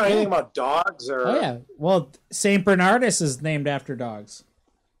 I don't know anything about dogs or. Oh yeah. Well, Saint Bernardus is named after dogs.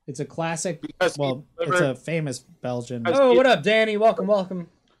 It's a classic. Because Well, he it's a delivered- famous Belgian. Oh, what up, Danny? Welcome, welcome.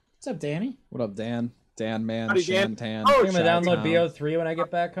 What's up, Danny? What up, Dan? Dan, man, Howdy, Dan. Shantan. Oh, I'm going to download Chi-Town. BO3 when I get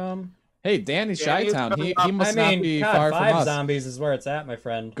back home. Hey, Danny's Danny's Chi-Town. He coming up. must I mean, not be God, far 5 from us. zombies is where it's at, my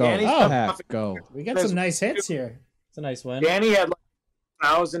friend. Go, Danny's Oh, coming heck, off- go. We got some nice hits here. It's a nice win. Danny had like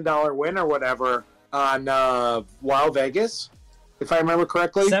 $1,000 win or whatever on Wild Vegas, if I remember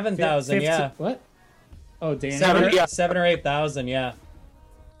correctly. 7,000, yeah. What? Oh, Danny. Yeah. 7 or 8,000, yeah.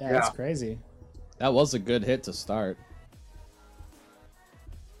 Yeah, that's Yeah. crazy. That was a good hit to start.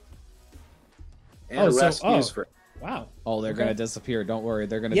 And so- rescues for. Wow. Oh, they're Okay. gonna disappear. Don't worry,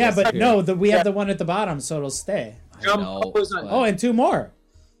 they're gonna. Yeah, but disappear. no, we have the one at the bottom, so it'll stay. I Jump know, was on- but- Oh, and 2 more.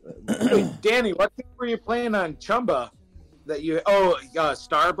 Wait, Danny, what game were you playing on Chumba? That you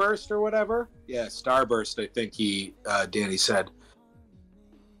Starburst or whatever? Yeah, Starburst. I think Danny said.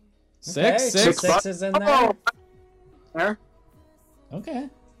 Okay, Six. Six is in there. Oh, there. Okay.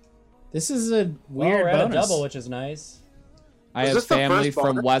 This is a Well, weird we're at a bonus. double, which is nice. I Was have this the family first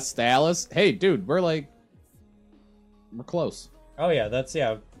from bonus? West Dallas. Hey, dude, we're close. Oh, yeah, that's,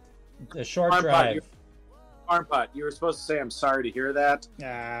 a short Farm pot, drive. Farm pot. You were supposed to say, "I'm sorry to hear that."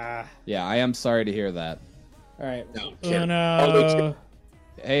 Ah. Yeah, I am sorry to hear that. All right. No, I'm kidding. Uno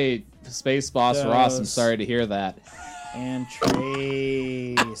Hey, Space Boss Ross, I'm sorry to hear that. and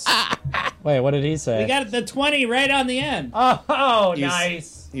Trace. Wait, what did he say? We got the 20 right on the end. Oh, He's-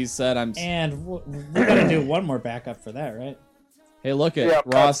 nice. He said, "I'm." And we got to do one more backup for that, right? Hey, look at Yeah,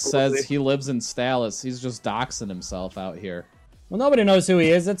 Ross absolutely. says he lives in Dallas. He's just doxing himself out here. Well, nobody knows who he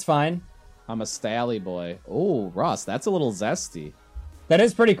is. It's fine. I'm a Stally boy. Oh, Ross, that's a little zesty. That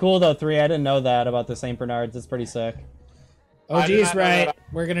is pretty cool, though, 3. I didn't know that about the St. Bernards. It's pretty sick. I did OG's not know right. that.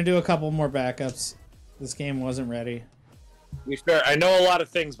 We're going to do a couple more backups. This game wasn't ready. To be fair, I know a lot of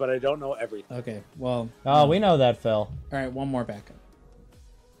things, but I don't know everything. Okay, well, Oh, we know that, Phil. all right, one more backup.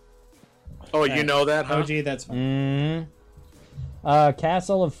 Oh, you know that, huh? OG, that's fine.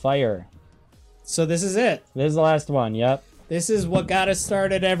 Castle of Fire. So this is it. This is the last one, yep. This is what got us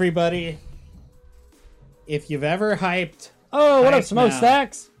started, everybody. If you've ever hyped Oh, what up, Hype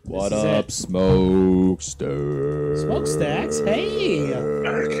Smokestacks? What This is up, it. Smokestack? Smokestacks, hey,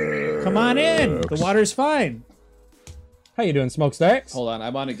 come on in. The water's fine. How you doing, Smokestacks? Hold on, I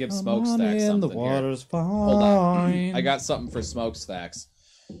want to give Come on Smokestack in, something the here. water's fine. Hold on, I got something for Smokestacks.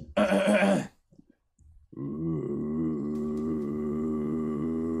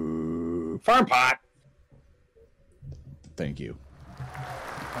 Farm pot. Thank you.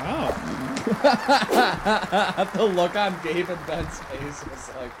 Wow. The look on Gabe and Ben's face was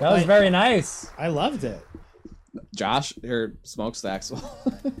like, That was very nice. I loved it. Josh or Smokestacks.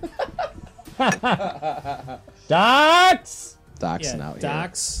 Docs! Doc's Yeah, out here.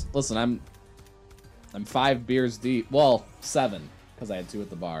 Docs. Listen, I'm 5 beers deep. Well, 7 because I had 2 at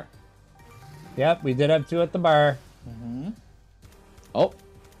the bar. Yep, we did have 2 at the bar. Oh,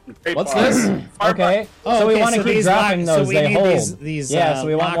 Great what's bar. this? Farm Okay. Oh, so we okay, want to so keep these dropping lock- so those. we They need hold. these, yeah, so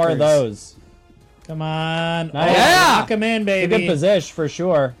we want more of lockers. those. Come on. Nice. Oh, Yeah. lock them in, It's a baby. good position for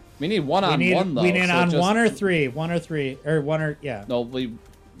sure. We need one We on need, one though. we need so on just- 1 or 3. 1 or 3. Or 1 or, yeah. No,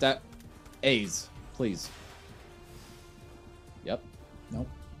 that A's, please. Yep. Nope.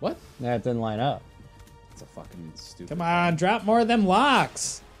 What? That didn't line up. It's a fucking stupid. Come on, drop more of them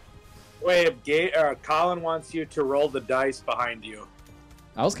locks. Wait, Colin wants you to roll the dice behind you.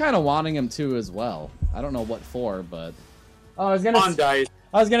 I was kind of wanting him to as well. I don't know what for, but Oh, On dice.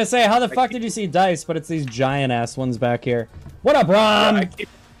 I was gonna say, how the fuck did you see dice? But it's these giant ass ones back here. What up, Rom? I keep-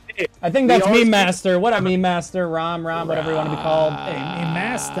 I think We that's always Meme keep- Master. What up, Meme Master? Rom, whatever you want to be called. Hey, me Go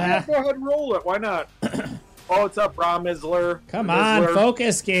master. ahead and roll it. Why not? Oh, what's up, Brom Isler? Come on,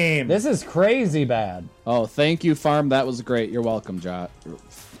 focus game. This is crazy bad. Oh, thank you, Farm. That was great. You're welcome, Josh.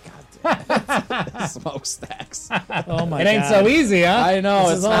 God damn. Smokestacks. Oh my god. It ain't so easy, huh? I know, This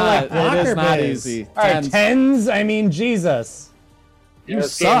it's is all not. like It blocker is not biz. easy. All right, Tens. tens. I mean, Jesus. You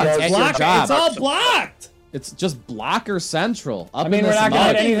suck. At your Block- job. It's all blocked. It's just blocker central. Up I mean, in we're this not gonna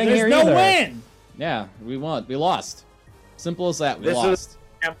mug. get anything There's here no either. win. Yeah, we won. We lost. Simple as that. We This lost. is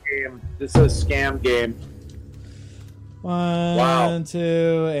a scam game. This is a scam game. 1, Wow.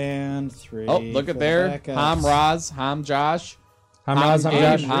 2, and 3. Oh, look at there. Ham Raz, Ham Josh. I'm Roz, I'm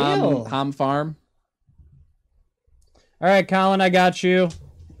Ham, Josh. Real. Ham Farm. All right, Colin, I got you.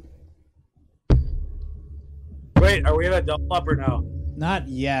 Wait, are we at a double up or no? Not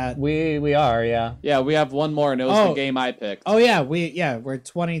yet. We are, yeah. Yeah, we have one more, and it was Oh. the game I picked. Oh yeah, we're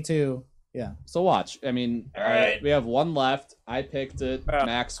 22. Yeah. So watch. I mean, we have one left. I picked it. Yeah.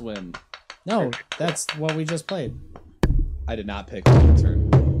 Max win. No, that's what we just played. I did not pick Lantern.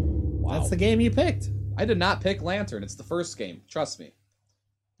 Wow. That's the game you picked. I did not pick Lantern. It's the first game. Trust me.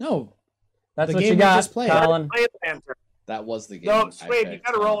 No, That's The what game you we got, just played. Colin. Play the Lantern. That was the game. No, I Swade, you picked.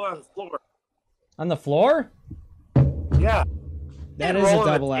 gotta roll it on the floor. On the floor? Yeah. that Yeah, is a roll it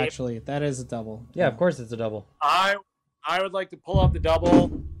double. at the Actually, that is a double. Yeah, of course it's a double. I would like to pull out the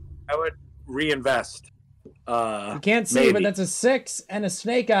double. I would reinvest. You can't see, maybe. but that's a 6 and a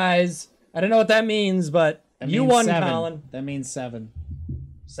snake eyes. I don't know what that means, but That you means won, 7. Colin. That means 7.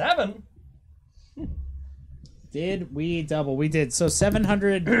 7? Did we double? We did. So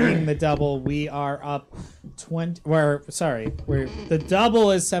 700 being the double, we are up 20. We're the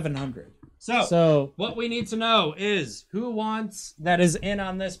double is 700. So What we need to know is who wants that is in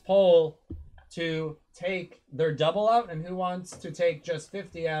on this poll to take their double out and who wants to take just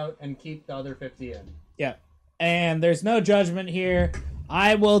 50 out and keep the other 50 in. yeah, and there's no judgment here.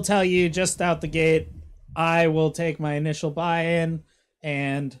 I will tell you just out the gate, I will take my initial buy-in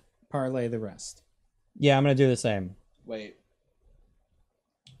and parlay the rest. Yeah, I'm going to do the same. Wait.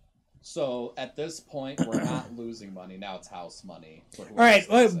 So at this point, we're not losing money. Now it's house money. All right,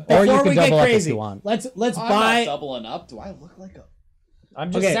 Or you before can we get double up if crazy, you want. let's I'm not buy. doubling up. Do I look like a? I'm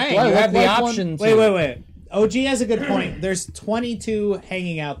just Okay, saying, do I you look have the like one? option to. Wait. OG has a good point. There's 22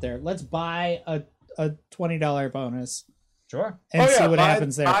 hanging out there. Let's buy a $20 bonus Sure. and Oh, yeah, see what buy-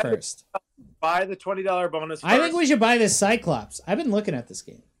 happens there buy- first. Buy the $20 bonus. I think first. we should buy this Cyclops. I've been looking at this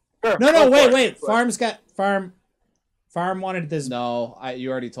game. Sure, No, go for wait. it. Farm wanted this. No,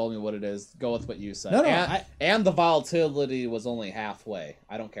 you already told me what it is. Go with what you said. No, and the volatility was only halfway.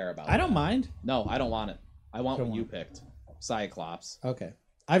 I don't care about. I don't that. mind. No, I don't want it. I want Don't what you want picked. Cyclops. Okay.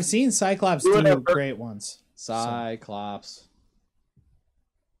 I've seen Cyclops Do do whatever. great ones. Cyclops.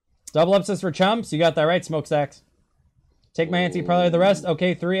 Double ups is for chumps. You got that right, Smokestacks. Take my ante, parlay the rest.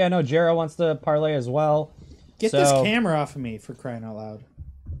 Okay, 3. I know Jero wants to parlay as well. Get So- this camera off of me for crying out loud.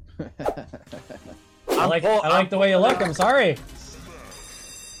 I like the way you look. I'm sorry.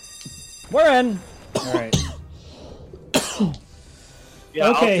 We're in. All right. Yeah,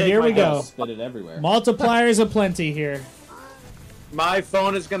 I'll Okay, take here my we go. double. Spit it everywhere. Multipliers aplenty here. My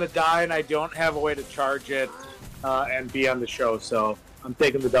phone is gonna die, and I don't have a way to charge it and be on the show. So I'm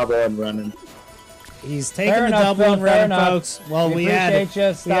taking the double and running. He's taking Fair the enough, double Phil, and fair running, enough. folks. Well, We we had appreciate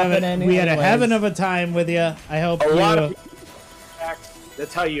you stopping in we had a anyways. heaven of a time with you. I hope A lot of you. people,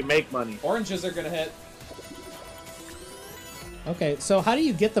 that's how you make money. Oranges are gonna hit. Okay, so how do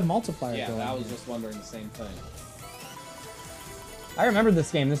you get the multiplier Yeah, going? I was just wondering the same thing. I remember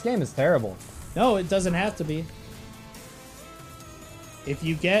this game. This game is terrible. No, it doesn't have to be. If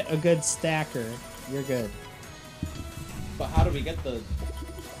you get a good stacker, you're good. But how do we get the?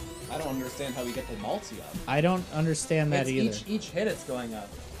 I don't understand how we get the multi up. I don't understand that either. Each hit it's going up.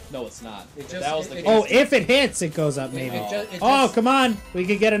 No, it's not. It If just- that was the it- case. Oh, if it hits, it goes up maybe. Oh, come on. We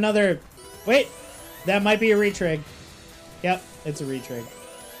could get another. Wait, that might be a retrig. Yep, it's a retrig.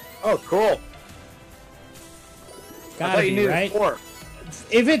 Oh, cool. I Gotta thought you be, needed right? 4.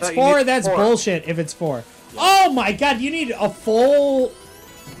 If it's thought you 4, needed that's 4. bullshit. If it's 4. Oh my god, you need a full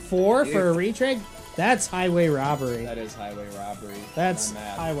 4 for a retrig? That's highway robbery. That is highway robbery. That's I'm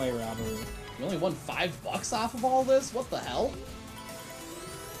mad. highway robbery. You only won $5 off of all this? What the hell?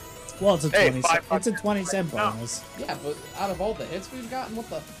 Well, it's a Hey, 20 $5 cent. It's a 20-cent right now. bonus. Yeah, but out of all the hits we've gotten, what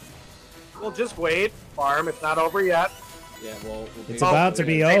the? Well, just wait, farm. It's not over yet. Yeah, well, It's about to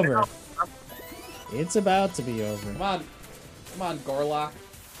be Right over. now. It's about to be over. Come on, Gorlock.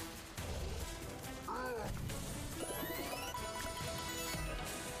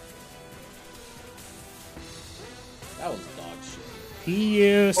 That was dog shit.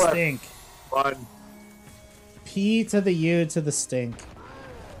 P-U What? stink. Fun. P to the U to the stink.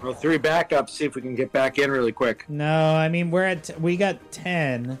 Well, 3 backups. See if we can get back in really quick. No, I mean we got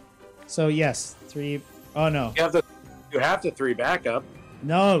 10. So yes, 3. Oh no. You have to 3 backup.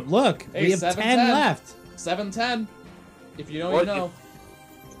 No, look, Hey, we have 10 left. 7-10. If you know, What? you know.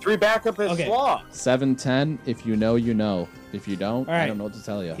 3 backup is Okay. flaw. 7-10. If you know, you know. If you don't, All right. I don't know what to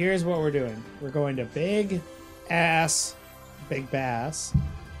tell you. Here's what we're doing. We're going to Big Bass,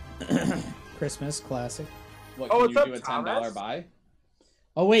 Christmas classic. What, Oh, can what's you up, do a $10 Thomas? buy?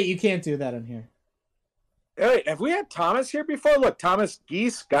 Oh wait, you can't do that in here. Hey, have we had Thomas here before? Look, Thomas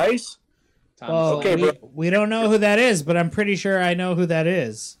Geese. Well, Okay, bro. we don't know who that is, but I'm pretty sure I know who that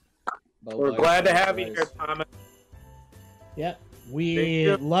is. We're glad to have you here, Thomas. Yep. Thank We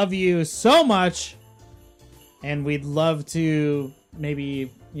you. love you so much, and we'd love to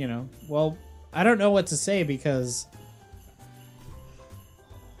maybe, well, I don't know what to say because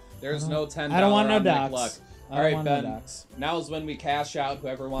There's no $10 I don't want no on docs. McLuck. I All don't right, want no Ben. docs. Now is when we cash out.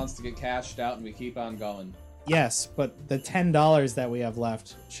 Whoever wants to get cashed out, and we keep on going. Yes, but the $10 that we have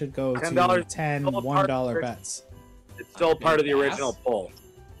left should go to $10 10 still a part of $1 it. bets. It's still part of the Bass? original poll.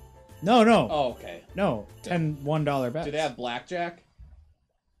 No, Oh, okay. 10 $1 bets. Do they have blackjack?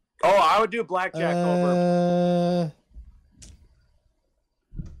 Oh, I would do blackjack over.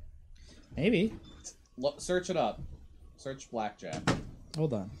 Maybe. Search it up. Search blackjack.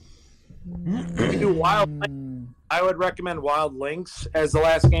 Hold on. You can do wild. I would recommend Wild Links as the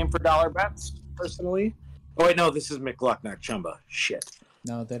last game for dollar bets, personally. Oh wait, no, this is McLuck, not Chumba. Shit.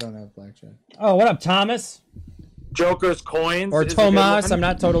 No, they don't have blackjack. Oh, what up, Thomas? Joker's coins Or is a good Tomas? one. I'm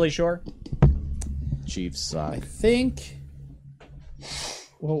not totally sure. Chiefs suck. I think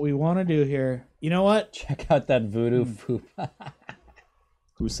what we want to do here. You know what? Check out that voodoo foop.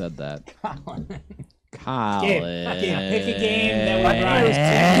 Who said that? Colin. Colin. Pick a game that would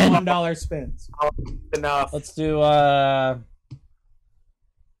rise to $1 spins. Enough. Let's do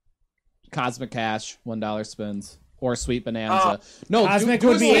Cosmic Cash, $1 spins. Or Sweet Bonanza. No, Cosmic do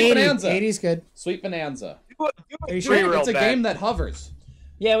would a be Sweet 80. Bonanza. 80's good. Sweet Bonanza. Do Are you a sure? three-reel It's a bet. game that hovers.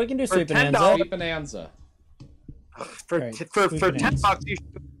 Yeah, we can do For Sweet $10, Bonanza. Sweet Bonanza. For Right, for Sweet $10 Bonanza. you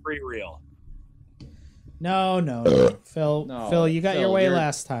should do a free reel. No. Phil, No, Phil, you got your Phil, way you're-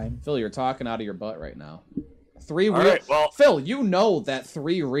 last time. Phil, you're talking out of your butt right now. 3 All reels. right, well, Phil, you know that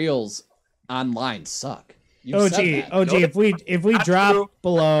 3 reels online suck. You've said that. OG, if we Not drop true.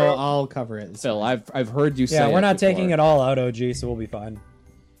 below, I'll cover it. Phil, I've heard you say Yeah, we're it not before. taking it all out, OG, so we'll be fine.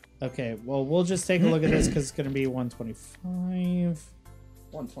 Okay, well, we'll just take a look at this because it's going to be 125.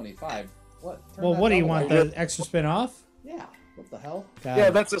 125. What? Turn Well, that what do you double want? over. The extra spin off? Yeah. What the hell? Got Yeah,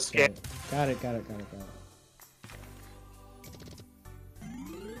 it, that's a scam. Got it.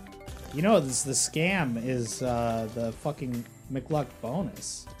 You know, the scam is the fucking McLuck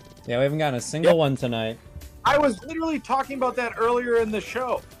bonus. Yeah, we haven't gotten a single one tonight. I was literally talking about that earlier in the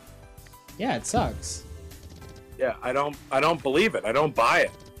show. Yeah, it sucks. Yeah, I don't believe it. I don't buy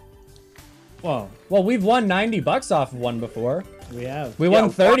it. Well, Well, we've won $90 off of one before. we have. We won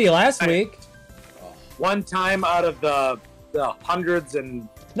 30 last I- week. One time out of the hundreds and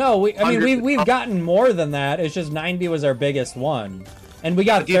No, we've Hundreds- gotten more than that. It's just 90 was our biggest one. And we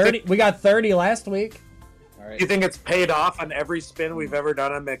got Do you 30 think- we got 30 last week. All right. you think it's paid off on every spin we've ever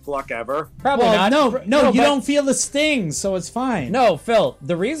done on McLuck ever? Probably Well, not. no, you but- don't feel the sting, so it's fine. No, Phil,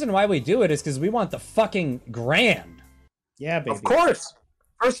 the reason why we do it is because we want the fucking grand. Yeah, baby. Of course.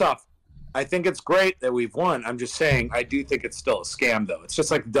 First off, I think it's great that we've won. I'm just saying I do think it's still a scam though. It's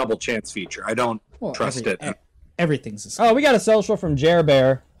just like the double chance feature. I don't Well, trust it. Everything's a scam. Oh, we got a social from Jer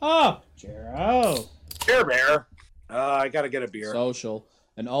Bear. Oh, Jero. Beer bear. I gotta get a beer. Social.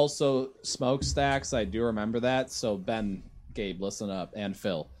 And also smokestacks. I do remember that. So Ben, Gabe, listen up, and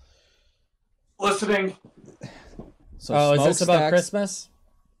Phil. Listening. So Oh, is this about smokestacks- Christmas?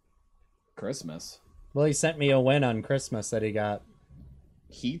 Christmas. Well, he sent me a win on Christmas that he got.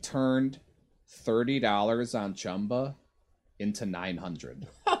 He turned $30 on Chumba into 900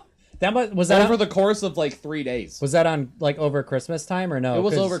 Was that over the course of like 3 days. was that on like over Christmas time or no? It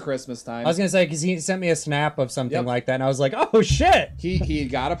was 'Cause over Christmas time. I was gonna say because he sent me a snap of something Yep. like that, and I was like, "Oh shit!" He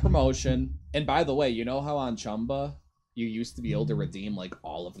got a promotion. And by the way, you know how on Chumba you used to be able to redeem like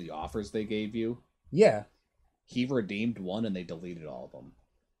all of the offers they gave you? Yeah. He redeemed one and they deleted all of them.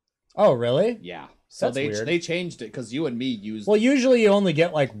 Oh, really? Yeah. So That's they weird. they changed it because you and me used. Well, usually you only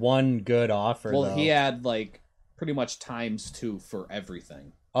get like one good offer. Well, though. he had like pretty much ×2 for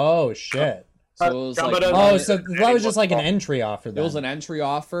everything. Oh shit. So it was Chumba like doesn't- Oh, so that was just like an entry offer. it Then. was an entry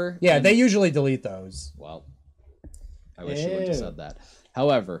offer. Yeah, and- they usually delete those. Well, I wish you would have Ew. said that.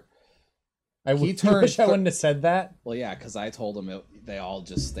 However, I He wish turned I wouldn't have said that. Well, yeah, because I told him they all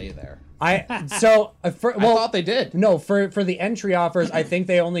just stay there. I thought they did. No, for the entry offers, I think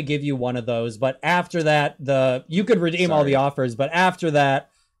they only give you one of those. But after that, you could redeem all the offers. But after that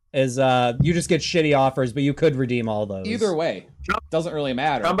is you just get shitty offers, but you could redeem all those. Either way, doesn't really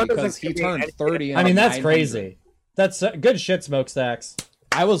matter because he turned 30. I mean, that's 900. crazy. That's good shit, Smokestacks.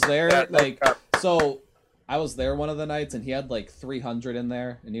 I was there I was there one of the nights and he had like 300 in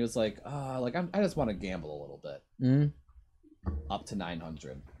there and he was like, I just want to gamble a little bit. Up to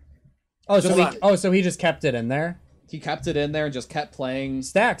 900. So he just kept it in there. He kept it in there and just kept playing.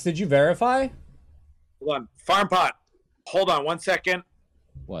 Stacks, did you verify? Hold on, Farm Pot. Hold on 1 second.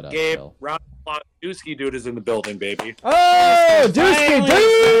 What up, Gabe, Phil? round of applause. Dusky dude is in the building, baby. Oh, Dusky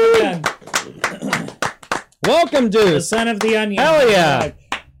dude! Welcome, The dude. son of the onion. Hell yeah.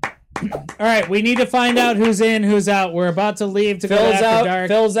 All right, we need to find out who's in, who's out. We're about to leave to go to Phil's After out. Dark.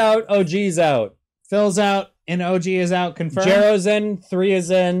 Phil's out. OG's out. Phil's out and OG is out. Confirmed. Jero's in. 3 is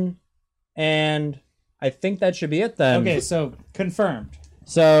in, and I think that should be it then. Okay, so confirmed.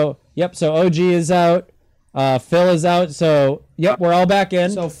 So yep. So OG is out. Phil is out. So yep, we're all back in.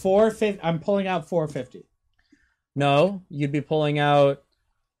 So 450. I'm pulling out 450. No, you'd be pulling out.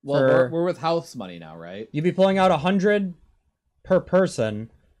 Well, we're with house money now, right? You'd be pulling out 100 per person.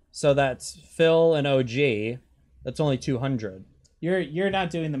 So that's Phil and OG. That's only 200. You're not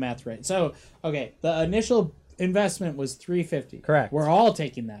doing the math right. So okay, the initial investment was 350. Correct. We're all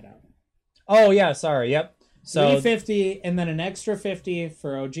taking that out. Oh yeah, sorry. Yep. So 350 and then an extra 50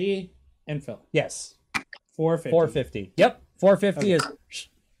 for OG and Phil. yes, 450. 450. Yep, 450 is.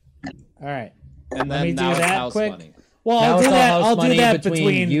 All right. And Let me then do now it's that house quick. money. Well, Now I'll it's do all that. house I'll do money that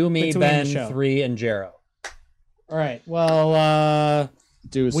between you, me, between Ben, the show. 3, and Jero. All right. Well,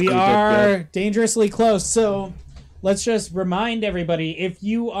 Dude, we are dangerously close. So let's just remind everybody, if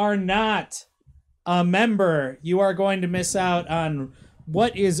you are not a member, you are going to miss out on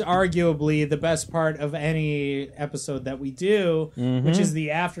what is arguably the best part of any episode that we do, which is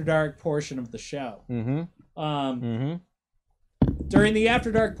the After Dark portion of the show. During the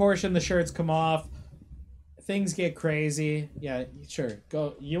After Dark portion, the shirts come off. Things get crazy. Yeah, sure.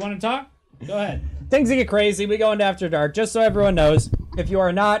 Go. You want to talk? Go ahead. Things that get crazy. We go into After Dark. Just so everyone knows, if you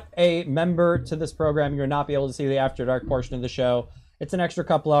are not a member to this program, you will not be able to see the After Dark portion of the show. It's an extra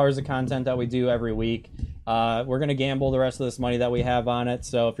couple hours of content that we do every week. We're going to gamble the rest of this money that we have on it.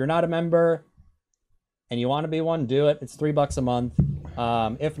 So if you're not a member and you want to be one, do it. It's $3 a month.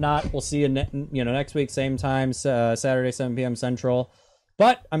 If not, we'll see you, next week, same time, Saturday, 7 p.m. Central.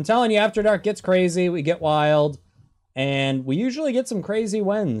 But I'm telling you, After Dark gets crazy. We get wild. And we usually get some crazy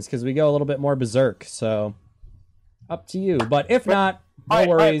wins because we go a little bit more berserk. So up to you. But if not, no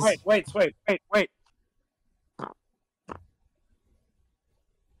worries. Wait.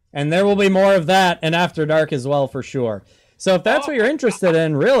 And there will be more of that in After Dark as well, for sure. So if that's what you're interested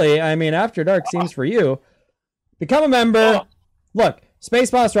in, really, I mean, After Dark seems for you. Become a member. Look, Space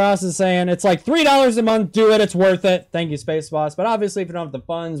Boss Ross is saying it's like $3 a month. Do it. It's worth it. Thank you, Space Boss. But obviously, if you don't have the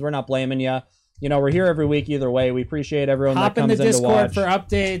funds, we're not blaming you. We're here every week either way. We appreciate everyone Hop that in comes the in to Discord watch. for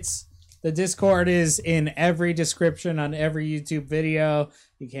updates. The Discord is in every description on every YouTube video.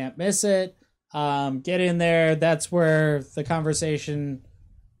 You can't miss it. Get in there. That's where the conversation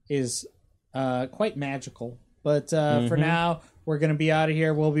is quite magical. But for now, we're going to be out of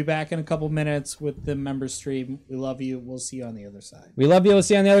here. We'll be back in a couple minutes with the member stream. We love you. We'll see you on the other side. We love you. We'll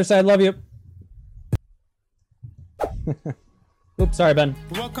see you on the other side. Love you. Oops, sorry, Ben.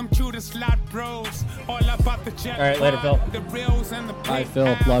 Welcome to the Slot Bros. All about the jet. All right, later, Phil. The reels and the Bye,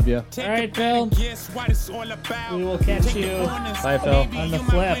 Phil. Love you. All right, Phil. Guess what it's all about. We will catch you Bye, Phil. on the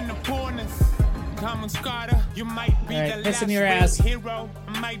flip. Common Scarter, you might be All right, the piss in last your real ass. hero.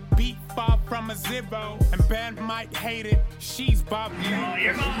 I might be far from a zero, and Ben might hate it. She's Bob.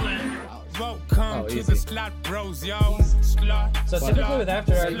 Welcome to the Slot Bros, yo. Slot. So typically with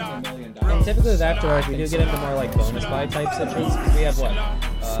After Dark, we do get into more like bonus buy type situations. We have what?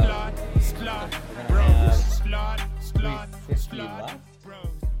 We're gonna have 350 left.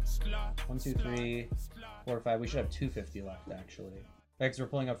 1, 2, 3, 4, 5. We should have 250 left actually. Because we're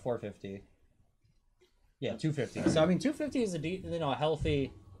pulling up 450. Yeah, 250. So I mean, 250 is a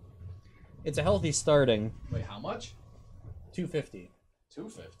healthy. It's a healthy starting. Wait, how much? 250.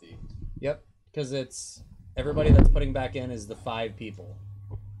 250. Yep, because it's everybody that's putting back in is the 5 people.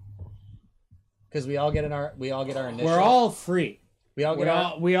 Because we all get our initial. We're all free. We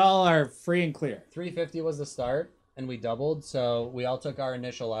all are free and clear. 350 was the start, and we doubled. So we all took our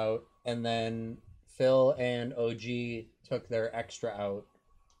initial out, and then Phil and OG took their extra out.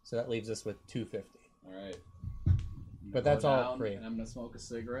 So that leaves us with 250. All right. But that's go all down, free. And I'm gonna smoke a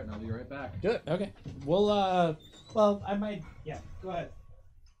cigarette, and I'll be right back. Do it. Okay. We'll well, I might. Yeah. Go ahead.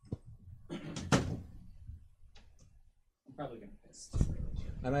 I'm probably gonna piss.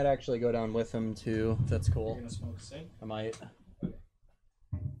 I might actually go down with him too. If that's cool. You're gonna smoke a cig? I might.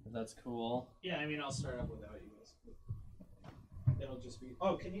 If that's cool. Yeah, I mean, I'll start up without you guys. It'll just be.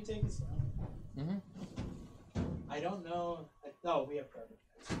 Oh, can you take this down? Mm-hmm. I don't know. Oh, we have garbage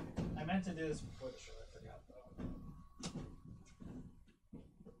bags. I meant to do this before the show. I forgot though.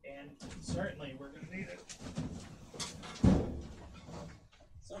 And certainly, we're gonna need it.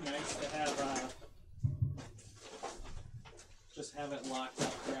 So nice to have. Just have it locked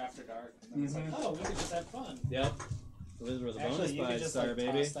up for after dark. And then it's like, oh, we could just have fun. Yep. So this was a bonus Actually, you by could just Star like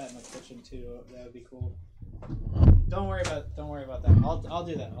Baby. toss that in the kitchen too. That would be cool. Don't worry about that. I'll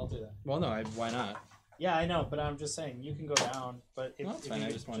do that. I'll do that. Well, no, why not? Yeah, I know, but I'm just saying you can go down. But if, No, it's if fine. you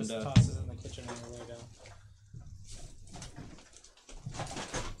I just wanted to- toss it in the kitchen on your way down.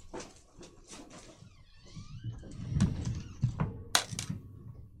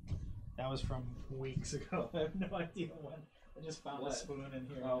 That was from weeks ago. I have no idea when. I just found a What? spoon in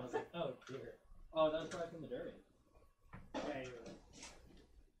here. Oh. And I was like, oh dear. Oh, that was probably from the dairy. Yeah, you're right.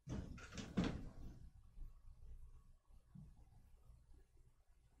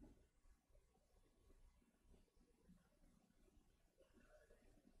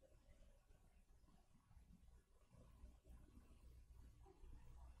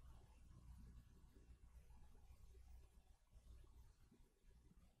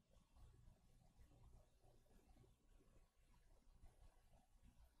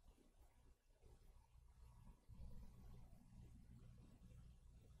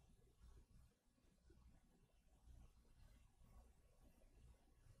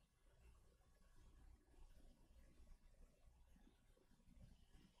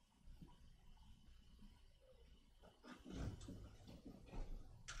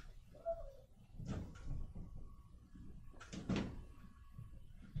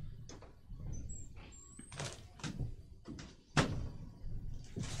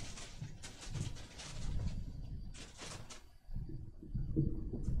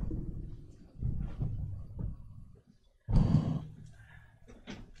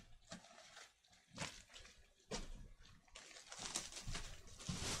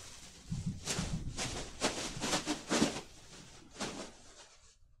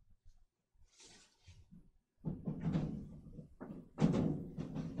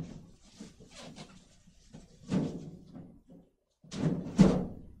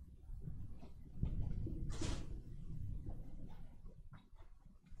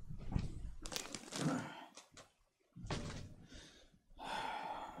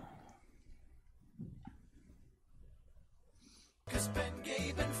 Cause Ben,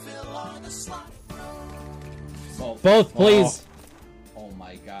 Gabe, and Phil are the slot bros. Both, please. Oh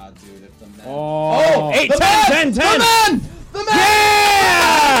my god, dude! If the men. Oh, 8, the 10, 10, 10. The men! The men!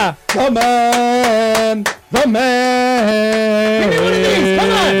 Yeah! The man! The man! Give me one of these, come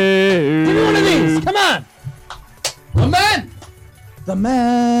on! Give me one of these, come on! The men! The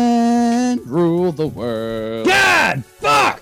men rule the world. Yeah!